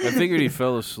 I figured he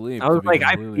fell asleep. I to was be like,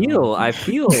 completely honest.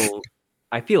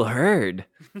 I feel heard.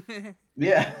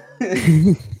 yeah.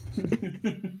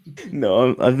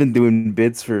 No, I've been doing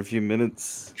bits for a few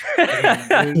minutes.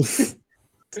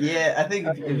 Yeah, I think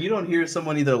if you don't hear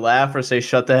someone either laugh or say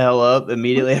 "shut the hell up"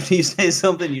 immediately after you say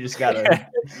something, you just gotta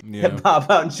Yeah. pop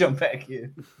out and jump back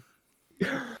in.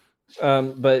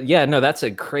 But yeah, no, that's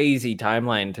a crazy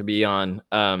timeline to be on.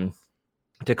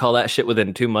 To call that shit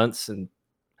within 2 months, and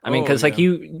I mean, Oh, because like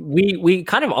yeah. we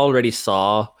kind of already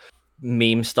saw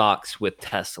meme stocks with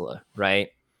Tesla, right?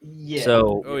 Yeah.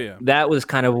 So Oh yeah. that was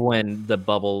kind of when the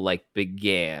bubble like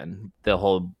began, the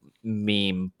whole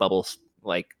meme bubble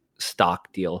like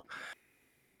stock deal.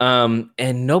 And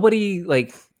nobody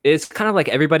like, it's kind of like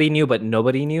everybody knew but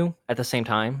nobody knew at the same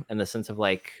time, in the sense of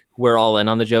like we're all in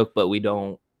on the joke but we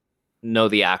don't know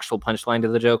the actual punchline to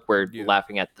the joke. We're Yeah.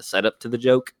 laughing at the setup to the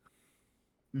joke.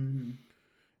 Mhm.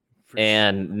 For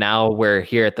And now we're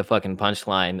here at the fucking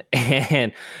punchline,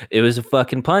 and it was a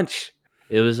fucking punch.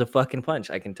 It was a fucking punch.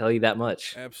 I can tell you that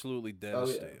much. absolutely yeah.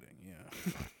 devastating.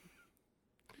 Yeah.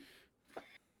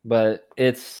 But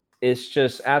it's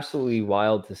just absolutely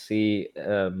wild to see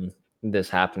this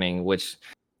happening, which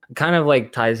kind of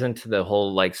like ties into the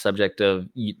whole like subject of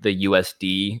the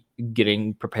USD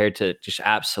getting prepared to just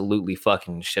absolutely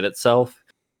fucking shit itself,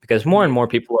 because more and more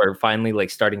people are finally like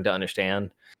starting to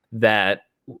understand that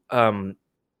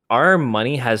our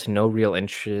money has no real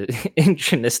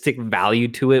intrinsic value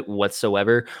to it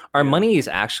whatsoever. Our Yeah. money is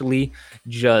actually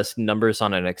just numbers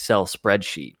on an Excel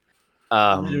spreadsheet.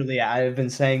 Literally, I've been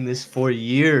saying this for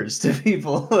years to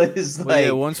people. It's Well, like,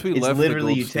 yeah. Once we it's left the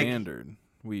literally gold you take- standard,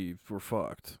 we were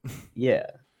fucked. Yeah.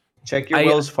 Check your I-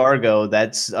 Wells Fargo.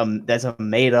 That's a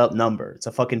made up number. It's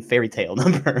a fucking fairy tale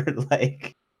number.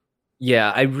 Like,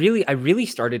 Yeah, I really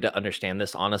started to understand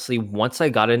this honestly once I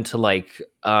got into like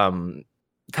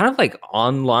kind of like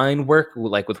online work,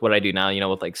 like with what I do now, you know,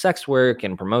 with like sex work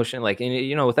and promotion, like, and,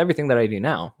 you know, with everything that I do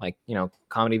now, like, you know,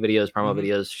 comedy videos, promo Mhm.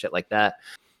 videos, shit like that.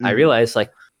 I Mhm. realized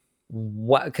like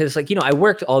what, because like, you know, I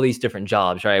worked all these different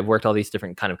jobs, right? I've worked all these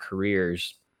different kind of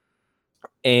careers,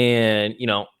 and you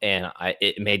know, and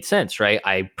it made sense, right?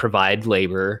 I provide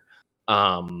labor.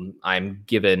 I'm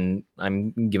given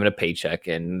a paycheck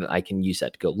and I can use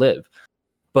that to go live.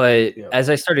 But Yeah. as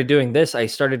I started doing this, I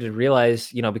started to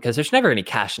realize, you know, because there's never any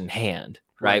cash in hand,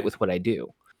 right, Right. with what I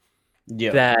do,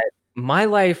 Yeah. that my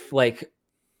life, like,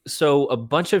 so a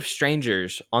bunch of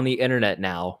strangers on the internet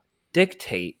now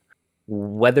dictate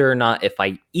whether or not if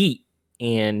I eat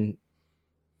and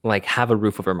like have a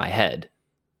roof over my head.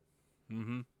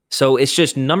 Mm-hmm. So it's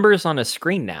just numbers on a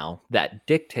screen now that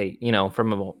dictate, you know,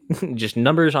 from just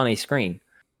numbers on a screen,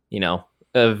 you know,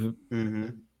 of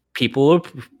Mhm. people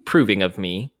approving of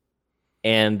me,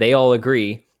 and they all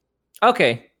agree,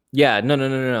 okay, yeah,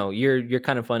 no, you're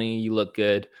kind of funny, you look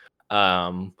good,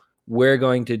 we're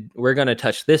going to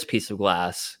touch this piece of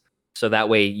glass, so that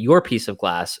way your piece of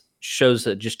glass shows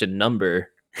just a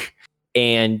number,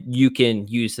 and you can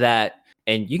use that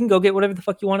and you can go get whatever the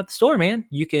fuck you want at the store, man.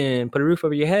 You can put a roof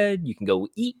over your head, you can go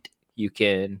eat, you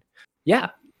can, yeah.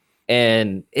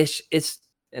 And it's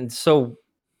and so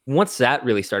once that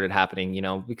really started happening, you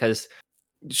know, because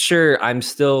sure, I'm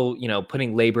still, you know,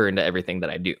 putting labor into everything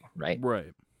that I do, right?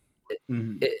 Right.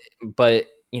 Mhm. But,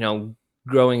 you know,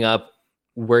 growing up,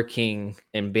 working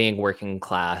and being working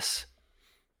class,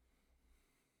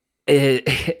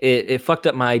 it fucked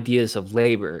up my ideas of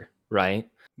labor, right?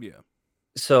 Yeah.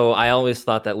 So I always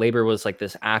thought that labor was like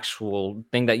this actual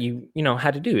thing that you know,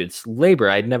 had to do. It's labor.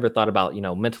 I'd never thought about, you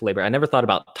know, mental labor. I never thought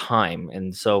about time.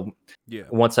 And so Yeah.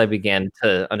 once I began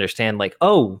to understand, like,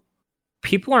 oh,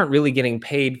 people aren't really getting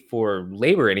paid for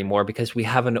labor anymore because we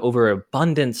have an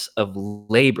overabundance of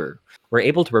labor. We're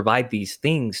able to provide these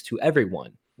things to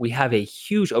everyone. We have a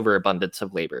huge overabundance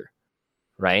of labor,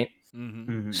 right?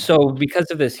 Mm-hmm. Mhm. So because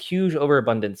of this huge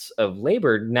overabundance of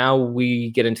labor, now we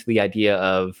get into the idea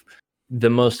of the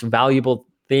most valuable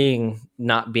thing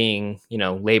not being, you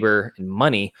know, labor and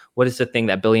money. What is the thing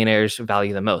that billionaires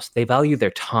value the most? They value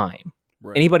their time.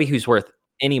 Right. Anybody who's worth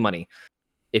any money,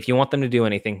 if you want them to do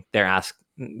anything, they're asked,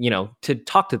 you know, to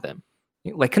talk to them,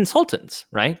 like consultants,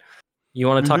 right? You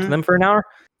want to talk to Mhm. them for an hour,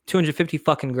 250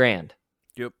 fucking grand.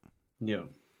 Yep. Yeah.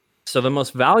 So the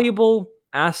most valuable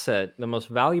asset, the most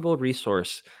valuable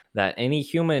resource that any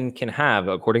human can have,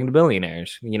 according to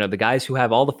billionaires, the guys who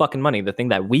have all the fucking money, the thing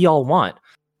that we all want,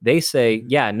 they say,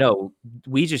 yeah, no,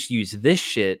 we just use this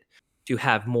shit to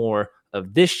have more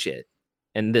of this shit.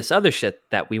 And this other shit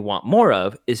that we want more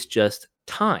of is just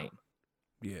time.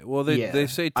 Yeah, well, they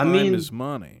say I time mean- is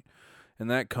money, and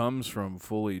that comes from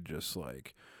fully just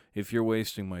like, if you're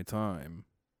wasting my time,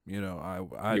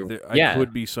 I Yeah.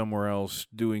 could be somewhere else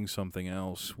doing something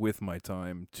else with my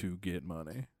time to get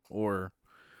money, or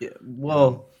Yeah,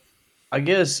 well, I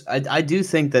guess I do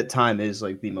think that time is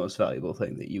like the most valuable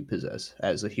thing that you possess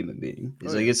as a human being.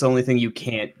 It's Oh, like yeah. it's the only thing you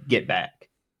can't get back.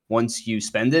 Once you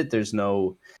spend it, there's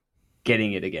no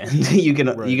getting it again. you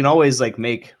Right. can always like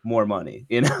make more money,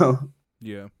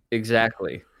 yeah,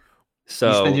 Exactly. You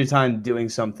spend So your time doing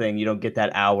something, you don't get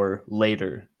that hour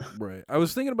later. right. I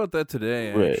was thinking about that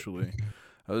today. Right. Actually,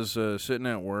 I was sitting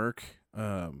at work,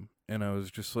 and I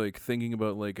was just like thinking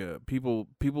about like people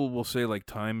will say like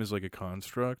time is like a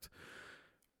construct.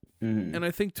 Mhm. And I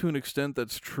think to an extent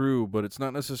that's true, but it's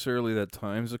not necessarily that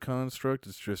time's a construct.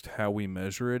 It's just how we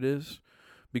measure it is.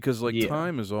 Because, like, Yeah.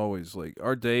 time is always, like,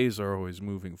 our days are always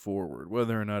moving forward,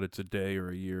 whether or not it's a day or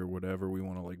a year, whatever we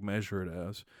want to, like, measure it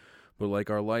as. But, like,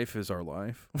 our life is our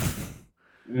life.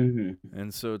 Mhm.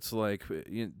 And so it's like,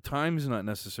 time's not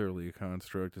necessarily a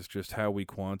construct. It's just how we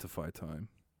quantify time.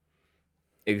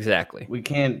 exactly. We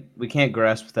can't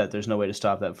grasp that there's no way to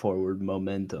stop that forward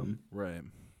momentum. Right.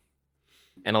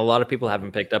 And a lot of people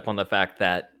haven't picked up on the fact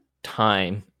that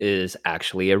time is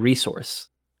actually a resource.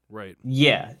 Right.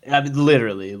 Yeah, I mean,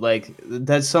 literally, like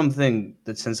that's something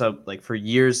that since I like for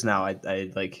years now,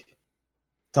 I like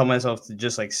tell myself to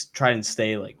just like try and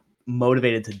stay like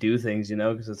motivated to do things,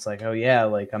 because it's like, oh yeah,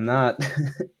 like I'm not.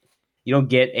 You don't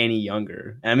get any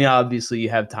younger. And I mean, obviously, you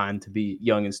have time to be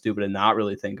young and stupid and not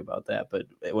really think about that. But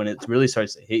when it really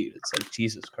starts to hit you, it's like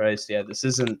Jesus Christ, yeah, this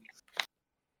isn't.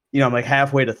 I'm like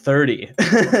halfway to 30,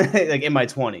 like in my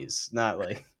 20s, not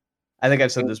like. I think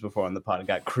I've said this before on the pod. I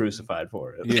got crucified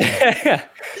for it. Yeah.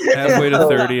 Halfway to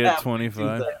 30 at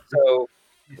 25. So,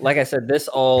 like I said, this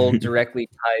all directly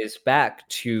ties back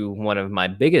to one of my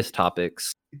biggest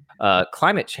topics,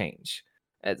 climate change.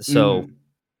 And so,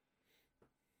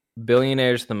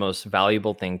 billionaires, the most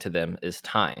valuable thing to them is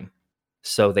time.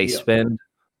 So they Yeah. spend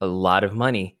a lot of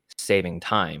money saving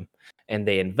time, and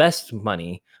they invest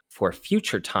money for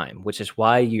future time, which is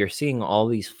why you're seeing all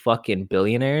these fucking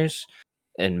billionaires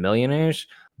and millionaires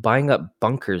buying up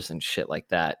bunkers and shit like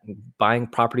that, buying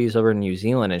properties over in New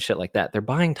Zealand and shit like that. They're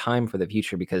buying time for the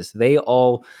future because they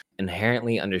all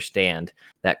inherently understand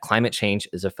that climate change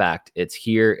is a fact. It's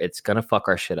here. It's gonna fuck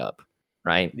our shit up,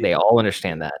 right? They Yeah. all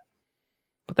understand that,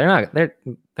 but they're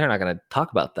not gonna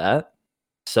talk about that.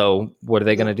 So what are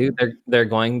they gonna do? They're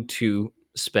going to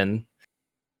spend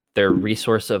their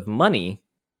resource of money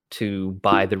to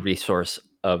buy the resource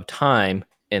of time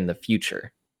in the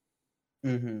future.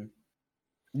 Mm-hmm.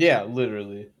 Yeah,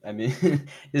 literally. I mean,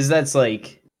 that's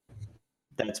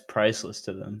priceless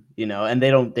to them, and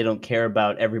they don't care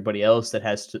about everybody else that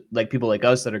has to, like people like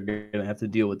us that are gonna have to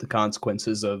deal with the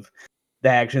consequences of the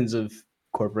actions of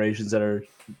corporations that are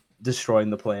destroying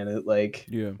the planet. Like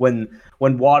Yeah. when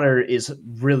water is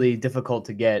really difficult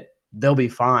to get, they'll be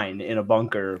fine in a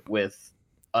bunker with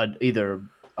either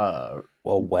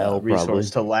Well, resource probably.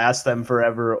 to last them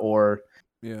forever or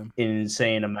Yeah. an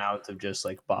insane amount of just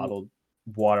like bottled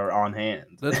water on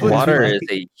hand. That's what- Water Like- is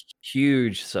a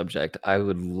huge subject I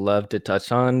would love to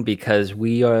touch on because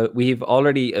we've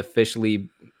already officially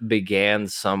began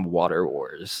some water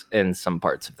wars in some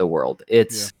parts of the world.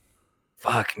 It's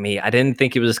fuck me. I didn't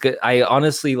think it was good. I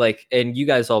honestly and you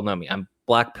guys all know me. I'm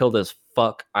black pilled as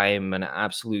fuck. I'm an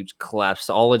absolute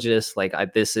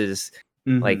collapsologist. This is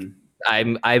like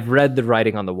Mhm. I've read the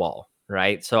writing on the wall,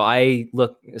 right? So I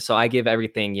give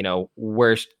everything,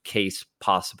 worst case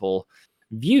possible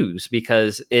views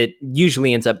because it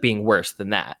usually ends up being worse than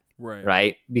that,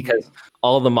 right? Because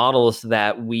all the models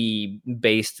that we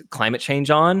based climate change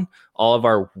on, all of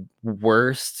our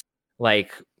worst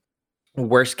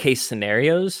case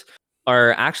scenarios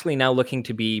are actually now looking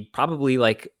to be probably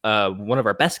one of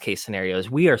our best case scenarios.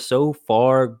 We are so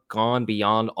far gone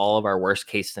beyond all of our worst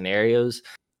case scenarios.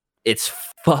 It's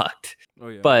fucked. Oh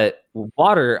yeah. But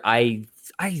water, I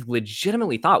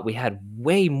legitimately thought we had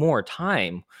way more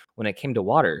time when it came to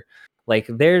water. Like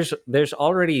there's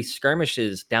already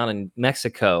skirmishes down in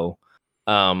Mexico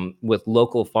with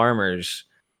local farmers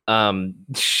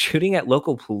shooting at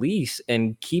local police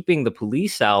and keeping the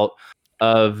police out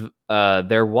of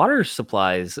their water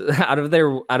supplies, out of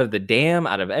the dam,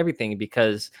 out of everything,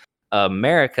 because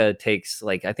America takes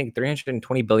like I think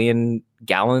 320 billion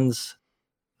gallons.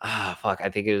 I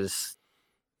think it was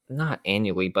not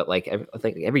annually, but like I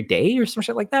think every day or some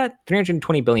shit like that.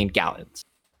 320 billion gallons,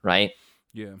 right?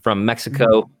 Yeah. From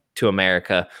Mexico to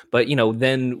America. But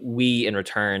then we in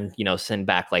return, send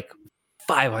back like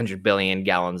 500 billion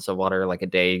gallons of water like a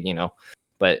day,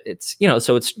 but it's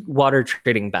so it's water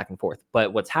trading back and forth.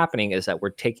 But what's happening is that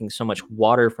we're taking so much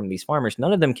water from these farmers,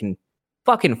 none of them can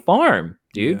fucking farm,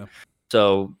 dude. Yeah.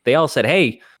 So they all said,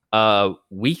 hey,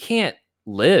 we can't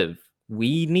live,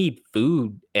 we need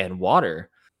food and water.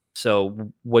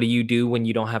 So what do you do when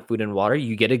you don't have food and water?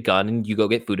 You get a gun and you go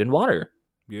get food and water.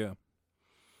 Yeah.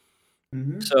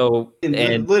 So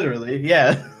and literally,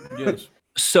 yeah. Yes.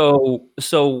 So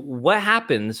what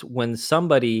happens when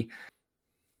somebody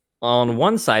on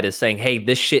one side is saying, hey,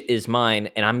 this shit is mine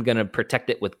and I'm going to protect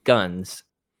it with guns,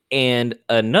 and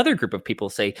another group of people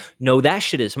say, no, that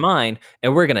shit is mine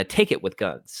and we're going to take it with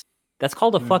guns? That's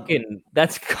called a fucking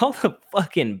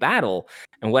battle.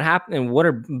 And what happened? And what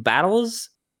are battles?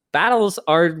 Battles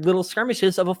are little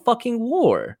skirmishes of a fucking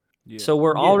war. Yeah. So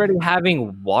we're already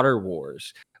having water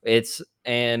wars.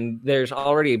 And there's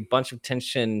already a bunch of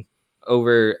tension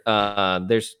over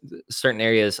there's certain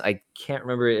areas. I can't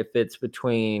remember if it's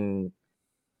between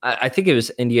I think it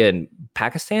was India and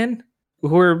Pakistan who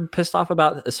were pissed off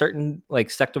about a certain like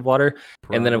sect of water.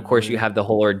 Probably. And then of course you have the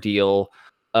whole ordeal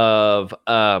of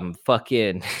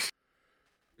fucking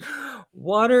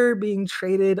water being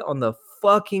traded on the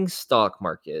fucking stock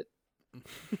market.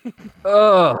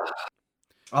 Oh,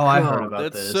 I heard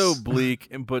about this. this. That's so bleak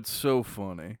but so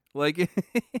funny. Like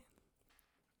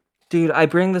dude, I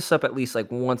bring this up at least like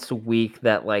once a week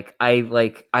that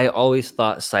I always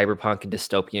thought cyberpunk and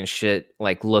dystopian shit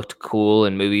like looked cool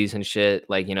in movies and shit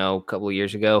like, a couple of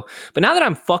years ago. But now that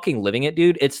I'm fucking living it,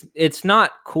 dude, it's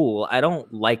not cool. I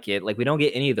don't like it. Like we don't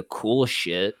get any of the cool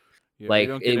shit.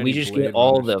 Yeah, we just get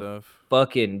all the stuff.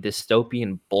 Fucking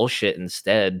dystopian bullshit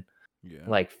instead. Yeah.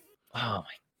 Like, oh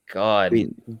my god.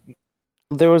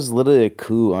 There was literally a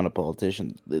coup on a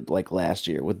politician like last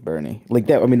year with Bernie. Like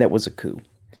that. I mean, that was a coup.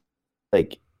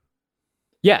 Like,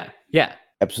 yeah,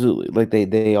 absolutely. Like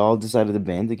they all decided to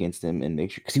band against him and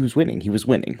make sure because he was winning. He was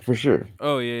winning for sure.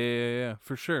 Oh yeah,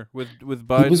 for sure. With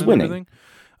Biden, he was winning. And everything.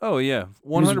 Oh yeah, 100%.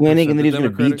 He was winning, and then he was going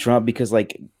to beat Trump because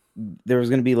like there was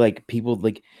going to be like people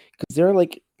like because they're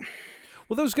like.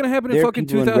 Well, that was going to happen in fucking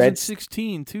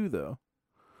 2016 too, though.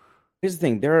 Here's the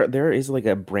thing: there is like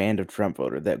a brand of Trump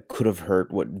voter that could have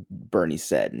heard what Bernie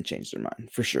said and changed their mind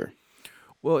for sure.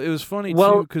 Well, it was funny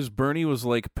too because Bernie was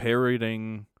like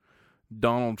parroting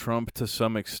Donald Trump to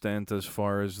some extent as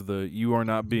far as the "you are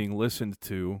not being listened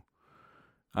to,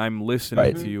 I'm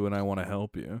listening to you and I want to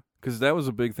help you." Because that was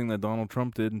a big thing that Donald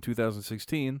Trump did in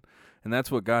 2016, and that's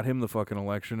what got him the fucking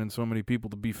election and so many people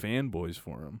to be fanboys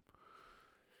for him.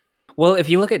 Well, if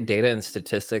you look at data and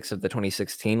statistics of the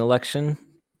 2016 election,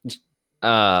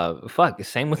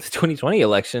 same with the 2020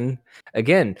 election.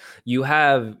 Again, you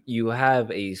have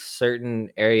a certain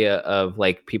area of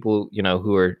like people,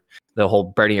 who are the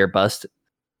whole Bernie or bust.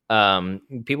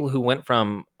 People who went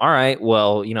from, all right,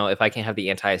 well, if I can't have the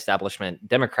anti-establishment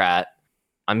Democrat,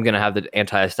 I'm gonna have the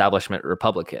anti-establishment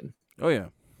Republican. Oh yeah.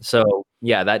 So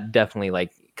yeah, that definitely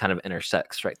like kind of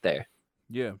intersects right there.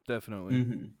 Yeah, definitely.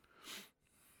 Mm-hmm.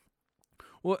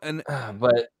 Well, and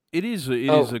but. It is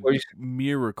a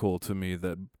miracle to me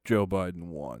that Joe Biden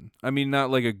won. I mean, not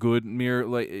like a good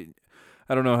miracle. Like,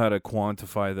 I don't know how to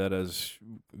quantify that as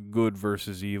good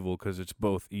versus evil because it's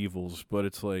both evils. But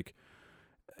it's like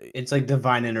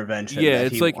divine intervention. Yeah,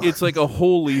 it's like a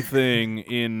holy thing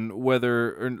in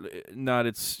whether or not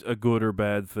it's a good or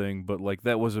bad thing. But like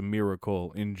that was a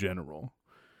miracle in general,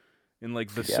 in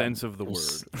like the sense of the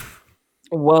word.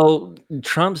 Well,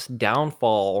 Trump's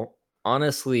downfall,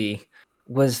 honestly,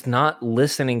 was not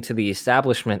listening to the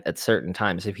establishment at certain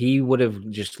times. If he would have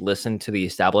just listened to the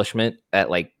establishment at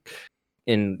like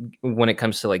when it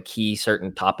comes to like key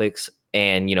certain topics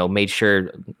and made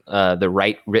sure the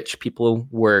right rich people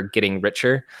were getting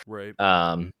richer, right?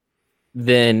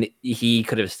 Then he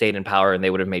could have stayed in power and they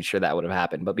would have made sure that would have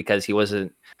happened. But because he was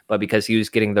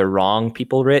getting the wrong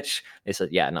people rich, they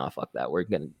said, yeah, no, fuck that. We're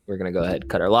gonna go ahead,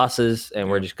 cut our losses, and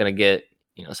we're just gonna get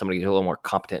somebody who's a little more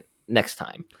competent next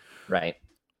time. Right,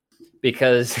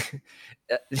 because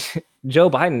Joe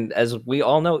Biden, as we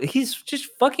all know, he's just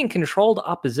fucking controlled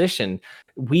opposition.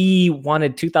 We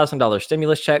wanted $2,000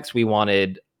 stimulus checks. We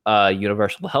wanted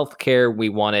universal health care. We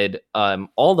wanted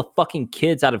all the fucking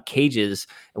kids out of cages.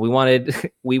 And we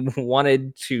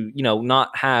wanted to,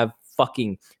 not have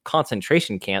fucking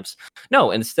concentration camps.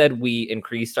 No, instead we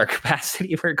increased our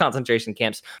capacity for concentration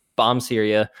camps, bombed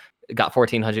Syria, got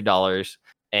 $1,400,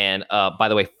 and by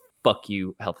the way, fuck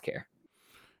you, healthcare.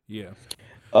 Yeah.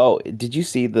 Oh, did you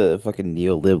see the fucking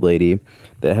neo-lib lady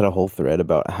that had a whole thread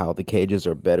about how the cages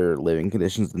are better living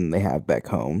conditions than they have back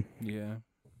home? Yeah.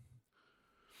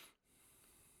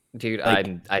 Dude, Like-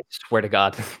 I swear to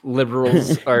God,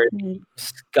 liberals are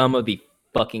scum of the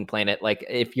fucking planet. Like,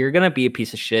 if you're gonna be a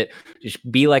piece of shit, just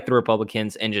be like the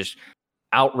Republicans and just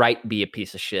outright be a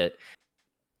piece of shit.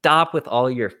 Stop with all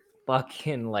your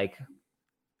fucking like,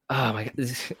 oh my God,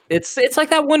 it's like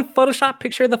that one Photoshop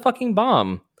picture of the fucking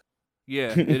bomb.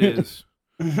 Yeah, it is.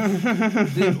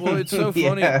 Well, it's so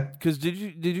funny Yeah. because did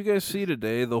you guys see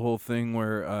today the whole thing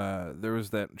where there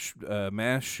was that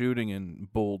mass shooting in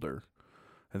Boulder,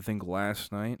 I think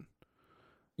last night.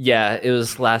 Yeah, it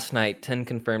was last night. 10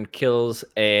 confirmed kills,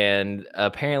 and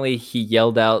apparently he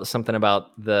yelled out something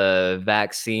about the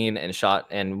vaccine and shot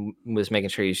and was making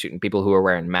sure he's shooting people who were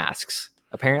wearing masks.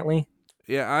 Apparently,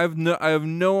 Yeah, I have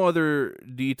no other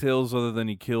details other than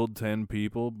he killed 10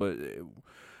 people, but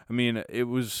I mean, it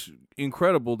was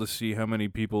incredible to see how many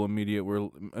people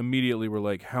immediately were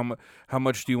like, how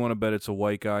much do you want to bet it's a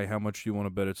white guy? How much do you want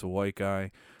to bet it's a white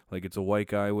guy? Like it's a white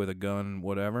guy with a gun,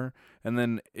 whatever. And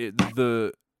then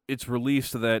it's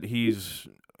released that he's,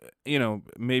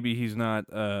 maybe he's not,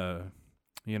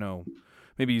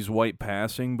 maybe he's white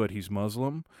passing, but he's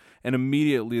Muslim. And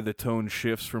immediately the tone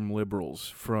shifts from liberals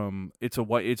from it's a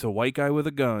white guy with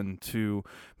a gun to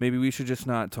maybe we should just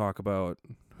not talk about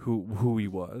who he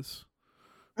was.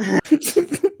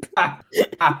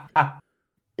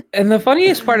 and the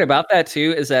funniest part about that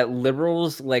too is that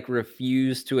liberals like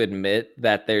refuse to admit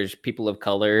that there's people of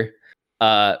color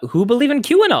who believe in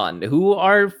QAnon, who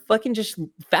are fucking just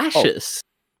fascists.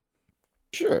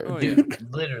 Sure. Oh, yeah. Dude,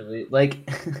 literally, like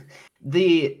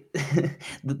the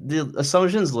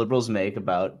assumptions liberals make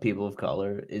about people of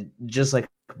color, it just like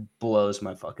blows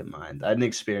my fucking mind. I had an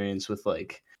experience with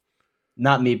like,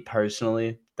 not me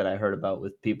personally, that I heard about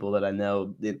with people that I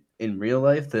know in real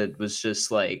life that was just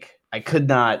like, I could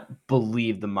not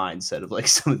believe the mindset of like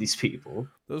some of these people.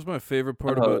 That was my favorite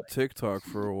part Oh. about TikTok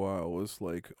for a while was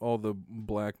like all the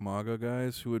black MAGA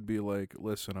guys who would be like,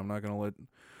 "Listen, I'm not gonna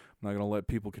let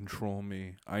people control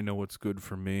me. I know what's good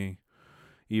for me,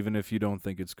 even if you don't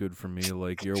think it's good for me.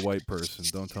 Like you're a white person,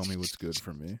 don't tell me what's good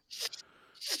for me."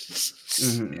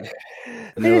 Mhm.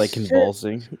 And they're like It's just-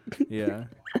 convulsing. Yeah,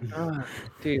 Ah,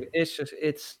 dude, it's just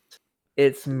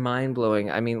it's mind blowing.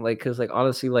 I mean, like, cause like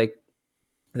honestly, like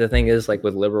the thing is, like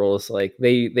with liberals, like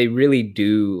they really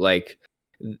do like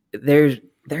they're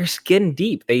skin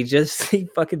deep. They just see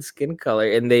fucking skin color,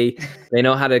 and they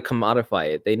know how to commodify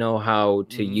it. They know how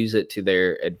to Mhm. use it to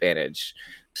their advantage.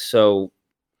 So,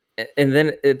 and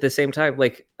then at the same time,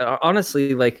 like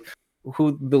honestly, like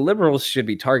who the liberals should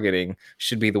be targeting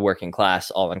should be the working class,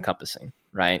 all encompassing,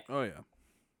 right? oh yeah,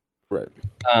 Right.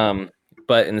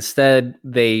 But instead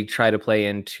they try to play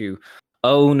into,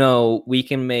 oh no, we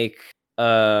can make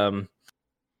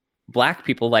black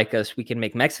people like us, we can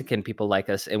make Mexican people like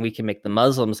us, and we can make the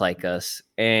Muslims like us,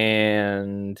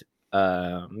 and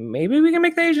maybe we can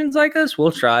make the Asians like us.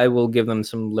 We'll try. We'll give them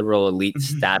some liberal elite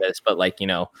status, but like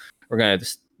we're gonna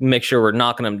just make sure we're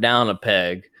knocking them down a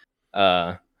peg.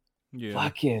 yeah.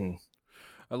 Fucking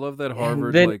I love that And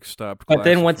Harvard then- like stopped. but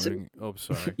then once- classifying- oh,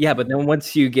 sorry. yeah, but then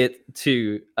once you get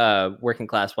to working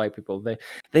class white people,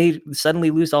 they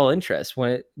suddenly lose all interest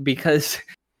because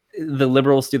the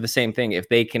liberals do the same thing. If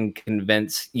they can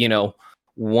convince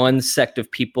one sect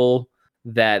of people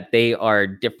that they are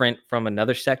different from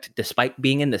another sect, despite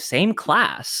being in the same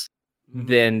class, Mhm.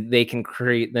 then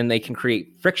they can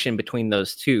create friction between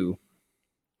those two,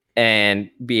 and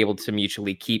be able to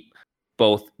mutually keep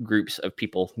both groups of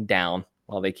people down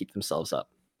while they keep themselves up.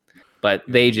 But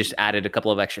they just added a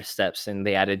couple of extra steps, and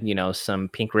they added, some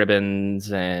pink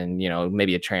ribbons and,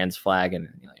 maybe a trans flag and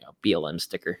BLM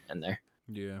sticker in there.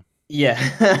 Yeah, Yeah,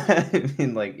 I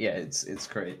mean, like, yeah, it's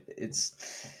great.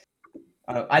 It's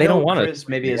I They know don't want it. Chris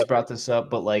maybe has brought this up,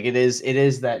 but like, it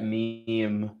is that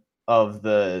meme of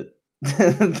the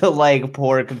the like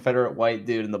poor Confederate white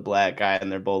dude and the black guy,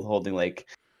 and they're both holding like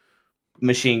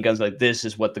machine guns. Like, this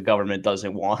is what the government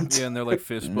doesn't want. yeah, and they're like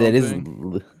fist That is,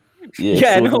 bumping.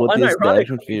 Yeah, so no, what the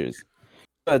establishment unironically. fears.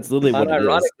 That's literally what it is.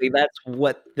 Unironically, that's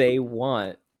what they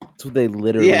want. That's what they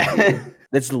literally Yeah. fear.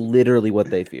 That's literally what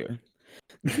they fear.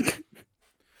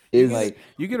 Is Like,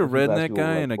 You get a If you ask redneck people,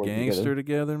 guy like, and a work gangster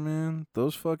together, man.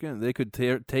 Those fucking they could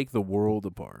take the world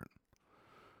apart.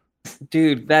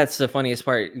 Dude, that's the funniest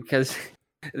part, because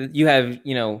you have,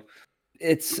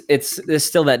 it's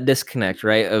still that disconnect,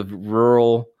 right, of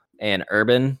rural and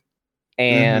urban.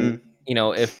 And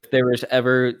if there was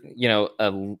ever,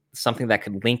 something that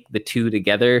could link the two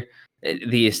together,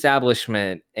 the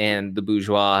establishment and the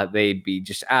bourgeois, they'd be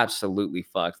just absolutely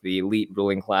fucked. The elite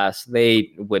ruling class,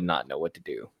 they would not know what to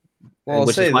do. Well,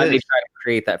 Which is why they try to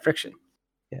create that friction.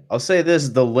 I'll say this: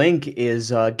 the link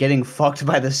is getting fucked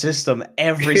by the system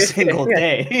every single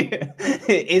day.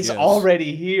 It's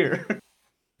already here.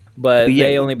 But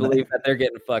they only believe that they're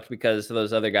getting fucked because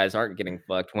those other guys aren't getting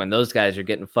fucked when those guys are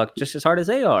getting fucked just as hard as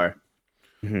they are.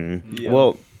 Mm-hmm. Yeah.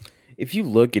 Well, if you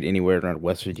look at anywhere around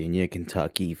West Virginia,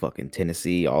 Kentucky, fucking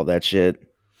Tennessee, all that shit,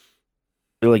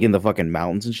 they're like in the fucking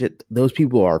mountains and shit. Those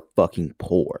people are fucking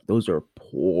poor. Those are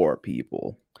poor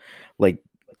people. Like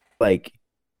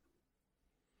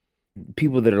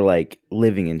people that are like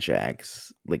living in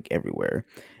shacks like everywhere.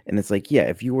 And it's like, yeah,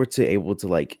 if you were to able to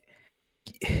like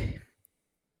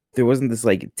there wasn't this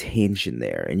like tension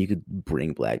there and you could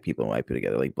bring black people and white people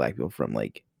together, like black people from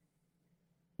like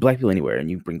black people anywhere, and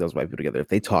you bring those white people together. If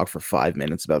they talk for 5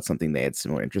 minutes about something they had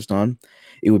similar interest on,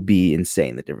 it would be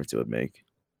insane the difference it would make.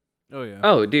 Oh yeah.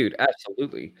 Oh, dude,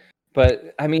 absolutely.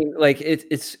 But I mean, like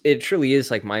it truly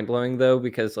is like mind blowing though,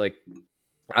 because like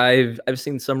I've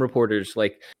seen some reporters,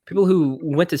 like people who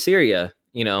went to Syria,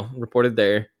 reported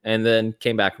there, and then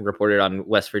came back and reported on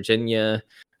West Virginia,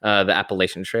 the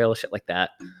Appalachian Trail, shit like that.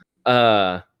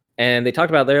 And they talked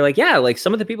about, they're like, yeah, like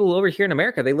some of the people over here in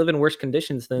America, they live in worse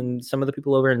conditions than some of the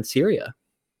people over in Syria.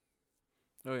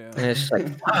 Oh yeah. And it's just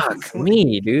like, fuck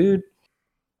me, dude.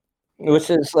 Which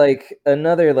is like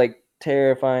another like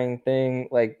terrifying thing.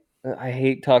 Like I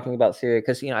hate talking about Syria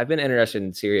because I've been interested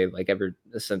in Syria like ever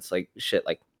since like shit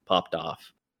like popped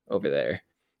off over there.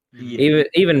 Yeah.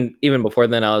 Even before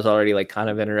then, I was already like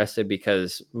kind of interested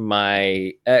because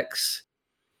my ex,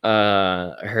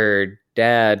 her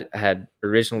dad had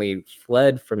originally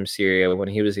fled from Syria when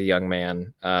he was a young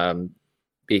man,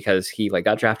 because he like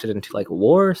got drafted into like a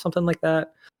war or something like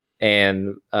that,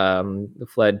 and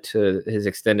fled to his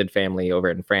extended family over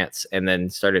in France, and then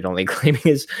started only claiming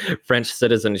his French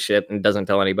citizenship and doesn't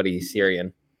tell anybody he's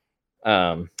Syrian.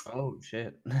 Oh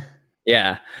shit.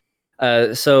 Yeah.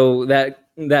 So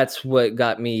that's what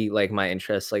got me like my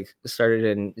interest like started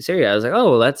in Syria. I was like,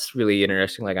 oh, well, that's really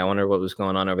interesting. Like, I wonder what was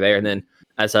going on over there. And then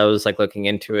as I was like looking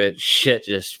into it, shit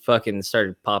just fucking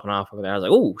started popping off over there. I was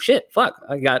like, oh shit, fuck,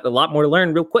 I got a lot more to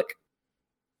learn real quick.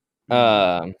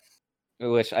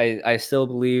 Which I still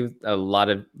believe a lot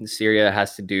of Syria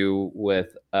has to do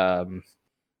with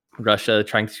Russia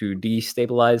trying to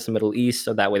destabilize the Middle East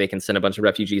so that way they can send a bunch of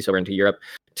refugees over into Europe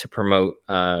to promote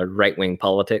right-wing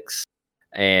politics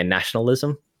and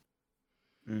nationalism,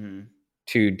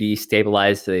 to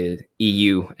destabilize the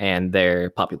EU and their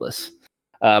populace.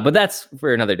 But that's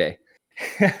for another day.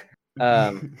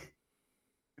 But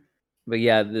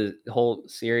yeah, the whole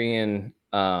Syrian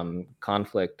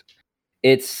conflict,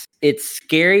 it's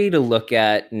scary to look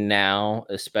at now,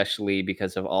 especially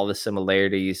because of all the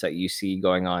similarities that you see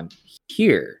going on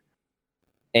here,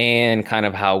 and kind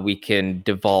of how we can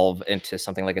devolve into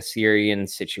something like a Syrian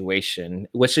situation,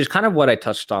 which is kind of what I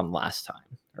touched on last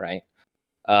time, right?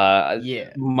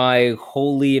 My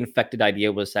wholly infected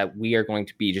idea was that we are going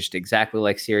to be just exactly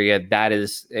like Syria. That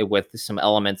is with some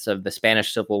elements of the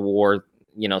Spanish Civil War,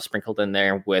 sprinkled in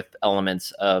there with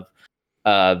elements of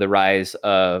the rise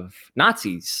of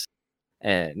Nazis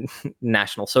and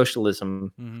National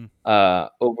Socialism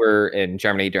over in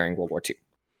Germany during World War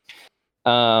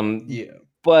II.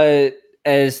 But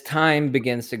as time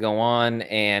begins to go on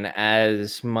and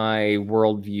as my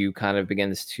worldview kind of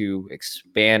begins to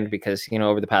expand, because,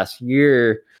 over the past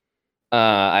year,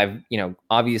 I've,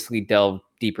 obviously delved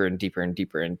deeper and deeper and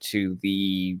deeper into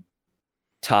the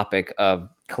topic of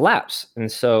collapse.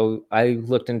 And so I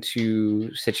looked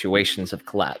into situations of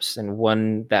collapse. And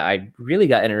one that I really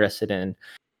got interested in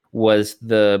was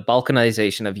the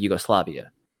Balkanization of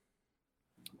Yugoslavia.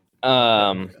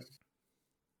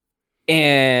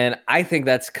 And I think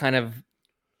that's kind of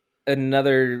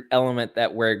another element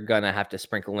that we're going to have to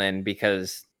sprinkle in,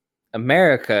 because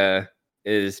America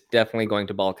is definitely going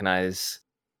to Balkanize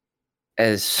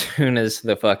as soon as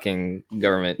the fucking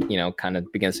government, kind of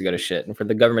begins to go to shit. And for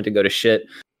the government to go to shit,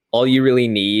 all you really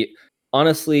need,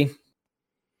 honestly,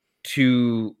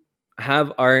 to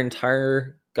have our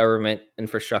entire government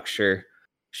infrastructure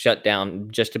shut down,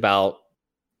 just about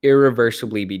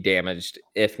irreversibly be damaged,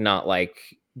 if not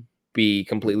like be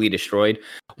completely destroyed,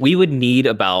 we would need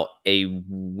about a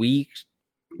week,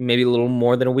 maybe a little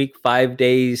more than a week, 5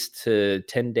 days to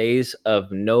 10 days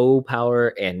of no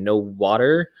power and no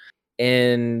water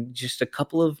in just a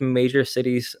couple of major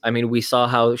cities. I mean, we saw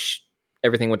how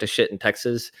everything went to shit in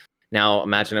Texas. Now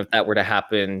imagine if that were to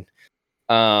happen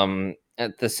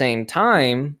at the same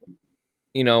time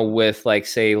with like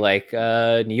say like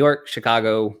New York,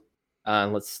 Chicago,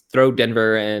 let's throw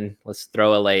Denver in, let's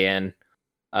throw LA in.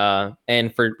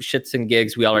 And for shits and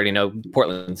gigs, we already know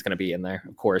Portland's going to be in there,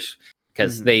 of course,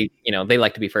 because they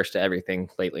like to be first to everything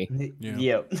lately.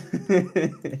 Yep.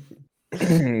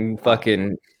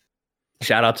 Fucking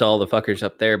shout out to all the fuckers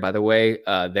up there, by the way.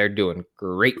 They're doing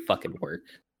great fucking work.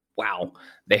 Wow.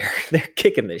 They're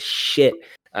kicking the shit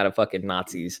out of fucking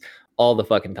Nazis all the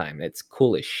fucking time. It's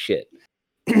cool as shit.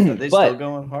 Are they still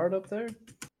going hard up there?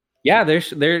 Yeah,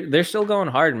 they're still going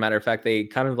hard. Matter of fact, they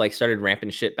kind of like started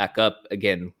ramping shit back up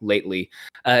again lately,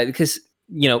 because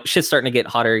shit's starting to get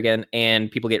hotter again,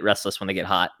 and people get restless when they get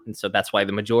hot, and so that's why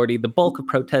the bulk of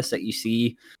protests that you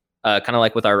see, kind of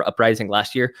like with our uprising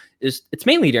last year, it's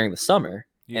mainly during the summer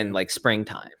and like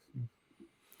springtime.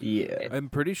 Yeah, I'm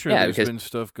pretty sure there's been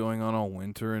stuff going on all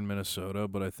winter in Minnesota,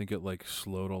 but I think it like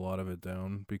slowed a lot of it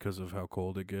down because of how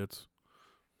cold it gets.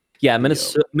 Yeah,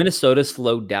 Minnesota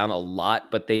slowed down a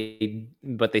lot, but they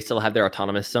still have their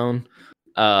autonomous zone,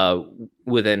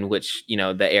 within which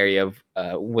the area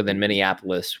of within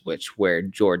Minneapolis, where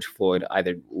George Floyd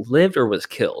either lived or was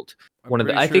killed.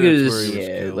 I think it was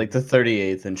like the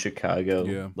 38th in Chicago,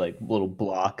 Yeah. like little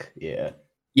block. Yeah.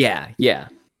 Yeah.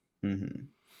 Mm-hmm.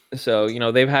 So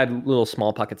they've had little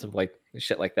small pockets of like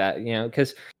shit like that,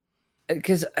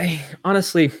 because I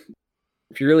honestly,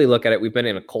 if you really look at it, we've been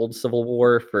in a cold civil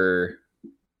war for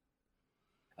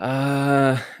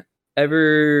ever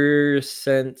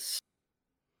since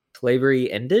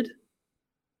slavery ended.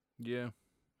 Yeah,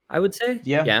 I would say.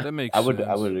 Yeah. that makes I would.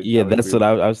 sense. Yeah, that's what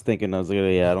I was thinking. I was like,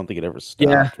 yeah, I don't think it ever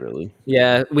stopped, really.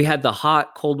 Yeah, we had the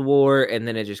hot Cold War, and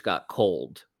then it just got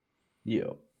cold. Yeah.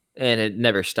 And it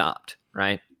never stopped,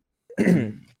 right?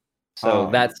 So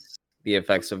that's the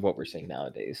effects of what we're seeing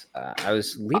nowadays. I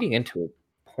was leading into a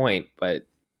point, but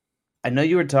I know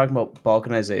you were talking about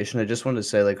balkanization. I just wanted to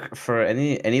say, like, for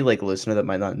any like listener that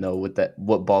might not know what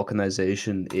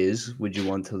balkanization is, would you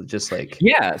want to just like?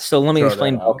 Yeah. So let me throw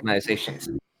explain that out?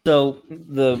 balkanization. So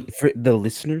For the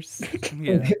listeners,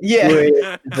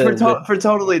 Yeah, for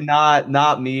totally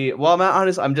not me. Well, I'm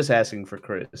honest. I'm just asking for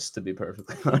Chris, to be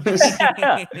perfectly honest.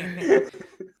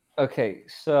 Okay,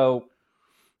 so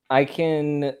I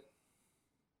can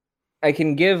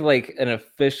give like an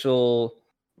official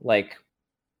the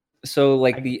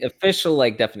official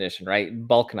like definition, right?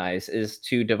 Balkanize is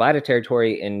to divide a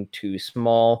territory into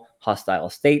small hostile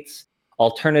states.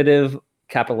 Alternative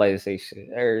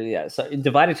capitalization, so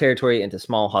divide a territory into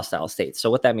small hostile states. So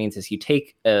what that means is you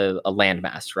take a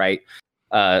landmass, right?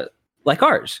 Like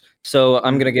ours. So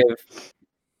I'm gonna give.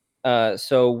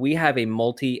 So we have a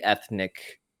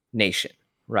multi-ethnic nation,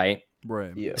 right?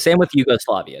 Right. Yeah. Same with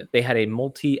Yugoslavia. They had a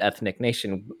multi-ethnic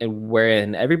nation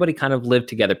wherein everybody kind of lived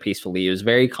together peacefully. It was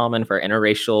very common for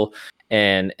interracial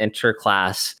and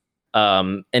interclass,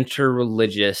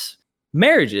 interreligious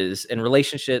marriages and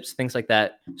relationships, things like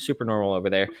that. Super normal over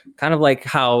there. Kind of like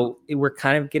how we're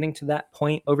kind of getting to that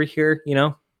point over here,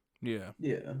 Yeah. Yeah.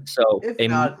 So If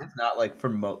not like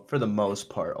for the most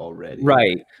part already.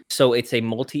 right. So it's a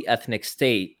multi-ethnic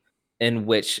state in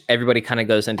which everybody kind of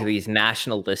goes into these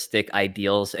nationalistic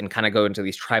ideals and kind of go into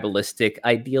these tribalistic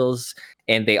ideals,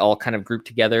 and they all kind of group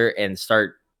together and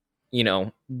start,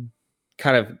 kind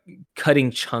of cutting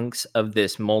chunks of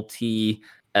this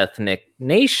multi-ethnic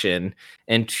nation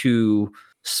into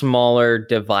smaller,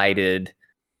 divided,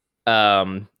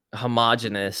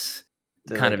 homogenous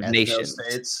kind of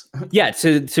nations. Yeah,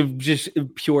 to just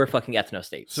pure fucking ethno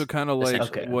states. So kind of like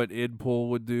Okay. what Idpol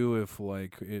would do if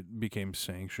like it became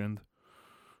sanctioned.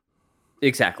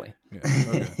 Exactly. Yeah.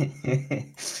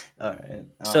 Okay. All right.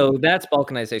 So that's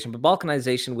balkanization, but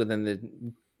balkanization within the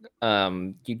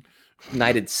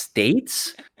United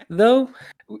States, though,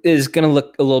 is going to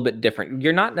look a little bit different.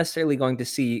 You're not necessarily going to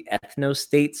see ethno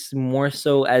states, more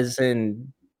so as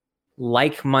in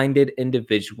like-minded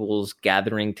individuals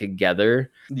gathering together.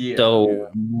 Yeah.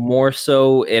 So more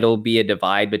so it'll be a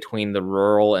divide between the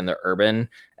rural and the urban,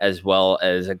 as well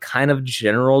as a kind of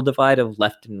general divide of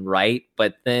left and right.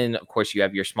 But then of course you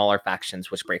have your smaller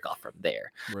factions which break off from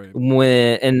there. Right.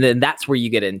 And then that's where you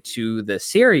get into the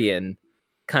Syrian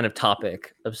kind of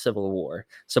topic of civil war.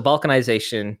 So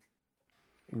balkanization,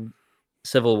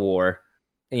 civil war,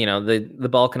 the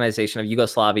balkanization of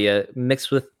Yugoslavia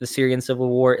mixed with the Syrian civil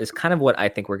war is kind of what I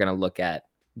think we're going to look at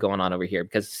going on over here,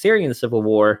 because Syrian civil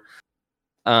war,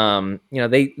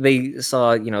 they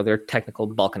saw, their technical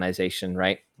balkanization,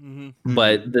 right? Mm-hmm.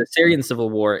 But the Syrian civil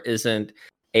war isn't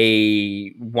a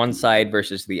one side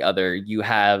versus the other. You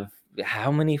have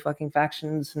how many fucking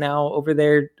factions now over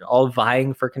there all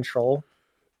vying for control?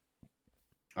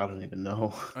 I don't even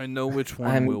know. I know which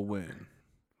one will win.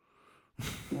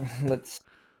 let's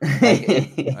like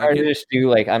I I can- just do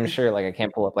like I'm sure like I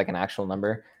can't pull up like an actual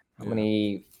number. How Yeah.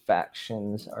 many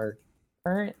factions are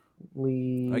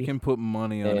currently? I can put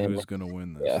money on And- who's gonna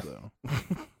win this yeah. though.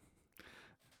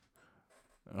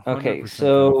 Okay, 100%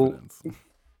 so- confidence.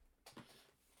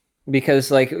 Because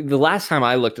like the last time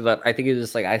I looked it up, I think it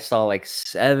was like I saw like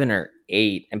 7 or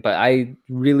 8, but I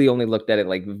really only looked at it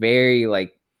like very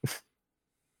like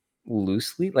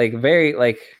loosely, like very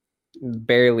like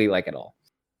barely like at all.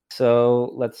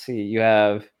 So let's see, you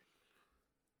have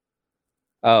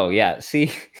oh yeah,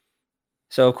 see,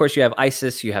 so of course you have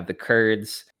ISIS, you have the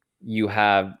Kurds, you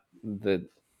have the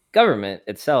government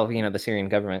itself, you know, the Syrian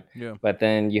government. Yeah. But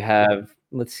then you have,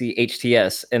 let's see,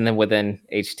 HTS, and then within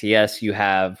HTS you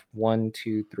have 1,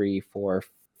 2, 3, 4,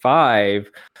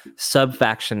 5 sub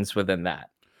factions within that.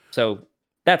 So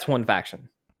that's one faction.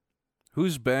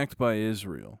 Who's backed by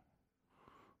Israel?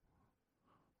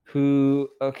 Who?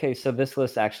 Okay, so this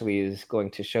list actually is going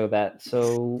to show that.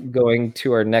 So going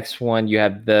to our next one, you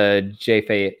have the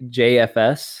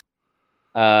JFS.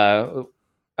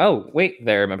 Oh, wait,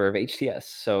 they're a member of HTS,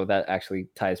 so that actually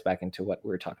ties back into what we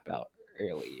were talking about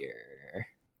earlier.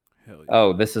 Hell yeah.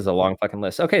 Oh, this is a long fucking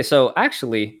list. Okay, so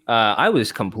actually, I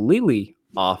was completely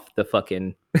off the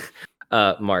fucking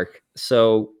mark.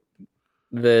 So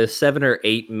the 7 or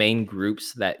 8 main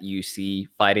groups that you see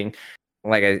fighting,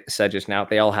 like I said just now,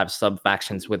 they all have sub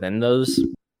factions within those.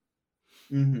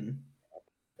 Mm-hmm.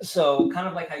 So kind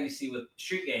of like how you see with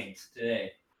street gangs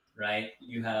today, right?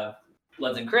 You have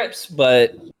Bloods and Crips,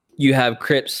 but you have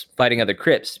Crips fighting other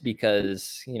Crips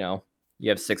because, you know, you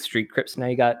have 6th Street Crips. Now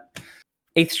you got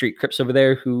 8th Street Crips over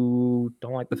there who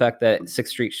don't like the fact that 6th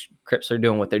Street Crips are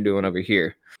doing what they're doing over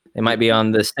here. They might be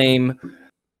on the same,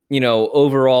 you know,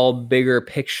 overall bigger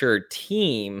picture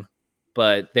team,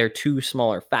 but they're 2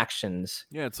 smaller factions.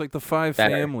 Yeah, it's like the 5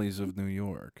 Better. families of New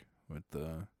York with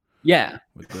the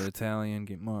Italian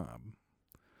mob.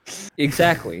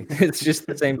 Exactly. It's just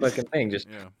the same fucking thing, just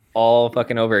Yeah. all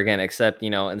fucking over again, except, you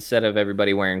know, instead of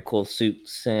everybody wearing cool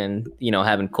suits and, you know,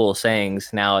 having cool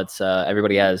sayings, now it's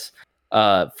everybody has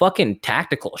fucking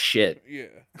tactical shit Yeah.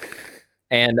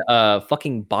 and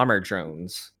fucking bomber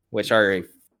drones, which are a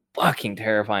fucking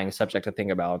terrifying subject to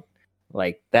think about.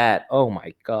 Like that, oh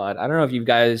my god. I don't know if you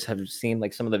guys have seen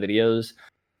like some of the videos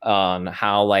on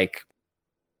how like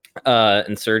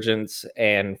insurgents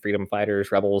and freedom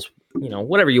fighters, rebels, you know,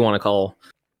 whatever you want to call,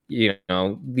 you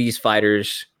know, these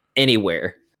fighters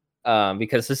anywhere,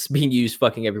 because this is being used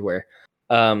fucking everywhere.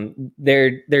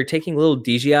 They're taking little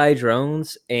DJI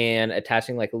drones and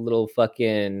attaching like a little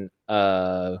fucking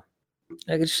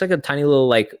like it's just like a tiny little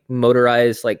like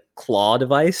motorized like claw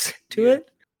device to it,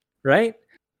 right?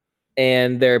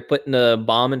 And they're putting a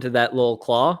bomb into that little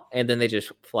claw, and then they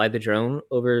just fly the drone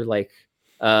over like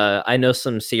I know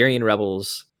some Syrian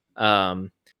rebels.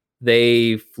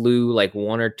 They flew like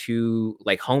 1 or 2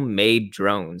 like homemade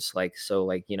drones. Like so,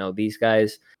 like you know, these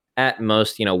guys at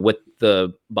most, you know, with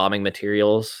the bombing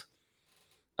materials,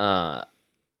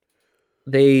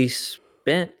 they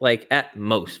spent like at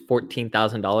most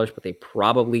 $14,000, but they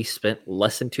probably spent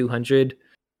less than 200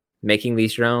 making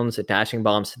these drones, attaching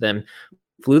bombs to them.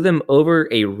 Flew them over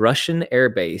a Russian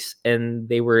airbase, and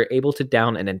they were able to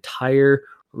down an entire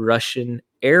Russian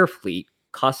air fleet,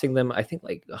 costing them, I think,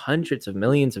 like hundreds of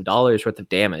millions of dollars worth of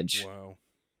damage. Wow.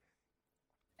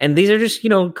 And these are just, you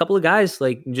know, a couple of guys,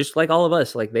 like just like all of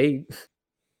us, like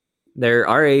they're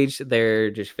our age,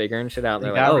 they're just figuring shit out.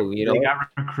 They're like, oh, you know, they got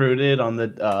recruited on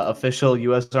the official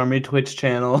U.S. Army Twitch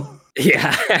channel.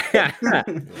 yeah.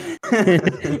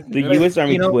 The U.S.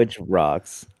 Army you know- Twitch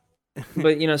rocks.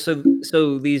 But you know,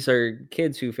 so these are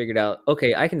kids who figured out,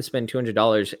 okay, I can spend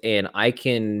 $200 and I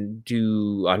can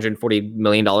do $140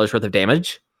 million worth of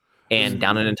damage and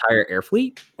down an entire air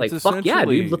fleet. Like, It's fuck yeah,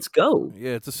 essentially- dude, let's go.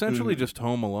 Yeah, it's essentially just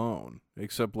Home Alone,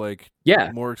 except like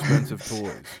Yeah. more expensive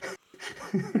toys.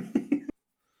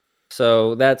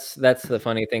 So that's the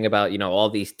funny thing about, you know, all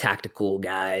these tactical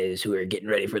guys who are getting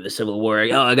ready for the Civil War.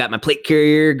 Oh, I got my plate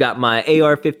carrier, got my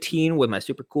AR-15 with my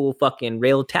super cool fucking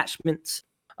rail attachments.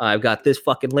 I've got this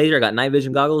fucking laser. I got night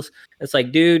vision goggles. It's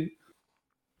like, dude,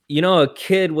 you know, a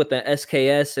kid with an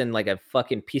SKS and like a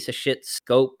fucking piece of shit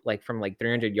scope, like from like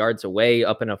 300 yards away,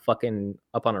 up on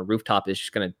a rooftop, is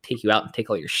just gonna take you out and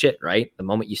take all your shit, right? The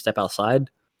moment you step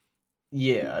outside.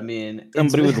 Yeah, I mean,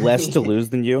 Somebody with less to lose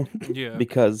than you, Yeah.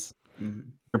 because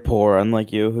you're poor,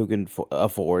 unlike you, who can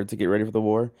afford to get ready for the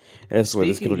war. And that's where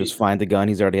this kid will just find the gun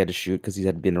he's already had to shoot because he's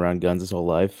had been around guns his whole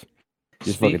life.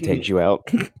 Just fucking takes you out.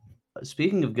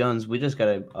 Speaking of guns, we just got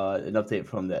an update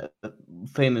from the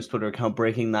famous Twitter account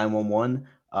Breaking 911.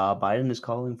 Biden is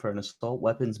calling for an assault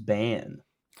weapons ban.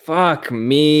 Fuck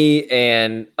me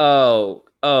and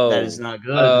That is not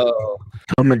good. oh.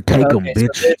 Come and take them, Okay,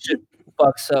 bitch. so this just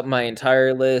fucks up my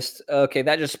entire list. Okay,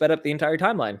 that just sped up the entire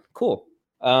timeline. Cool.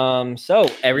 So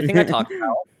everything I talked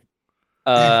about,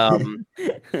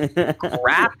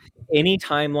 grab any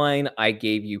timeline I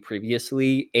gave you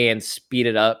previously and speed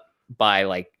it up by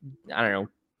like I don't know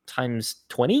times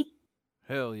 20.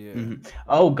 Hell yeah. Mhm.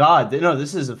 Oh God, no!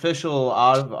 This is official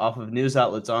off of news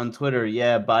outlets on Twitter.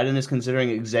 Yeah, Biden is considering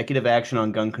executive action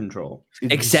on gun control.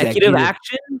 Executive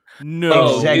action?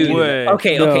 No Executive. way.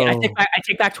 Okay. No. I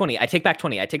take back 20. I take back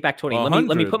 20. Let me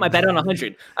 100. put my bet on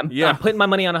 100. I'm putting my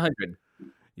money on 100.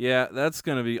 Yeah, that's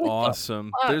gonna be What the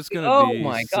awesome. fuck? There's gonna be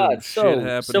my some god! shit So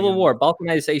happening. Civil War,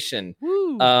 balkanization.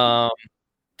 Woo.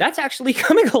 That's actually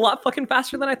coming a lot fucking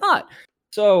faster than I thought.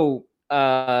 So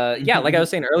yeah, like I was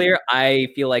saying earlier, I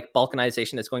feel like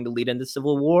balkanization is going to lead into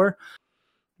civil war.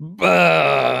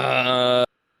 But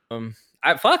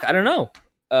I don't know.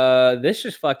 This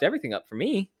just fucked everything up for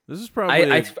me. This is probably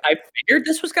I figured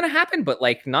this was gonna happen, but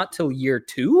like not till year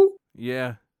 2.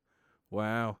 yeah.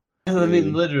 Wow. I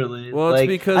mean, literally. Well, it's like,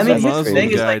 because I mean, the here's the Muslim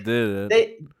thing is, guy like, did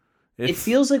it. it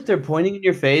feels like they're pointing in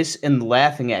your face and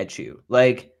laughing at you.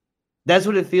 Like that's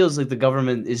what it feels like the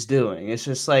government is doing. It's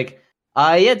just like,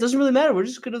 yeah, it doesn't really matter. We're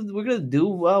gonna do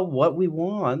what we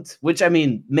want, which I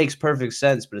mean makes perfect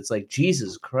sense. But it's like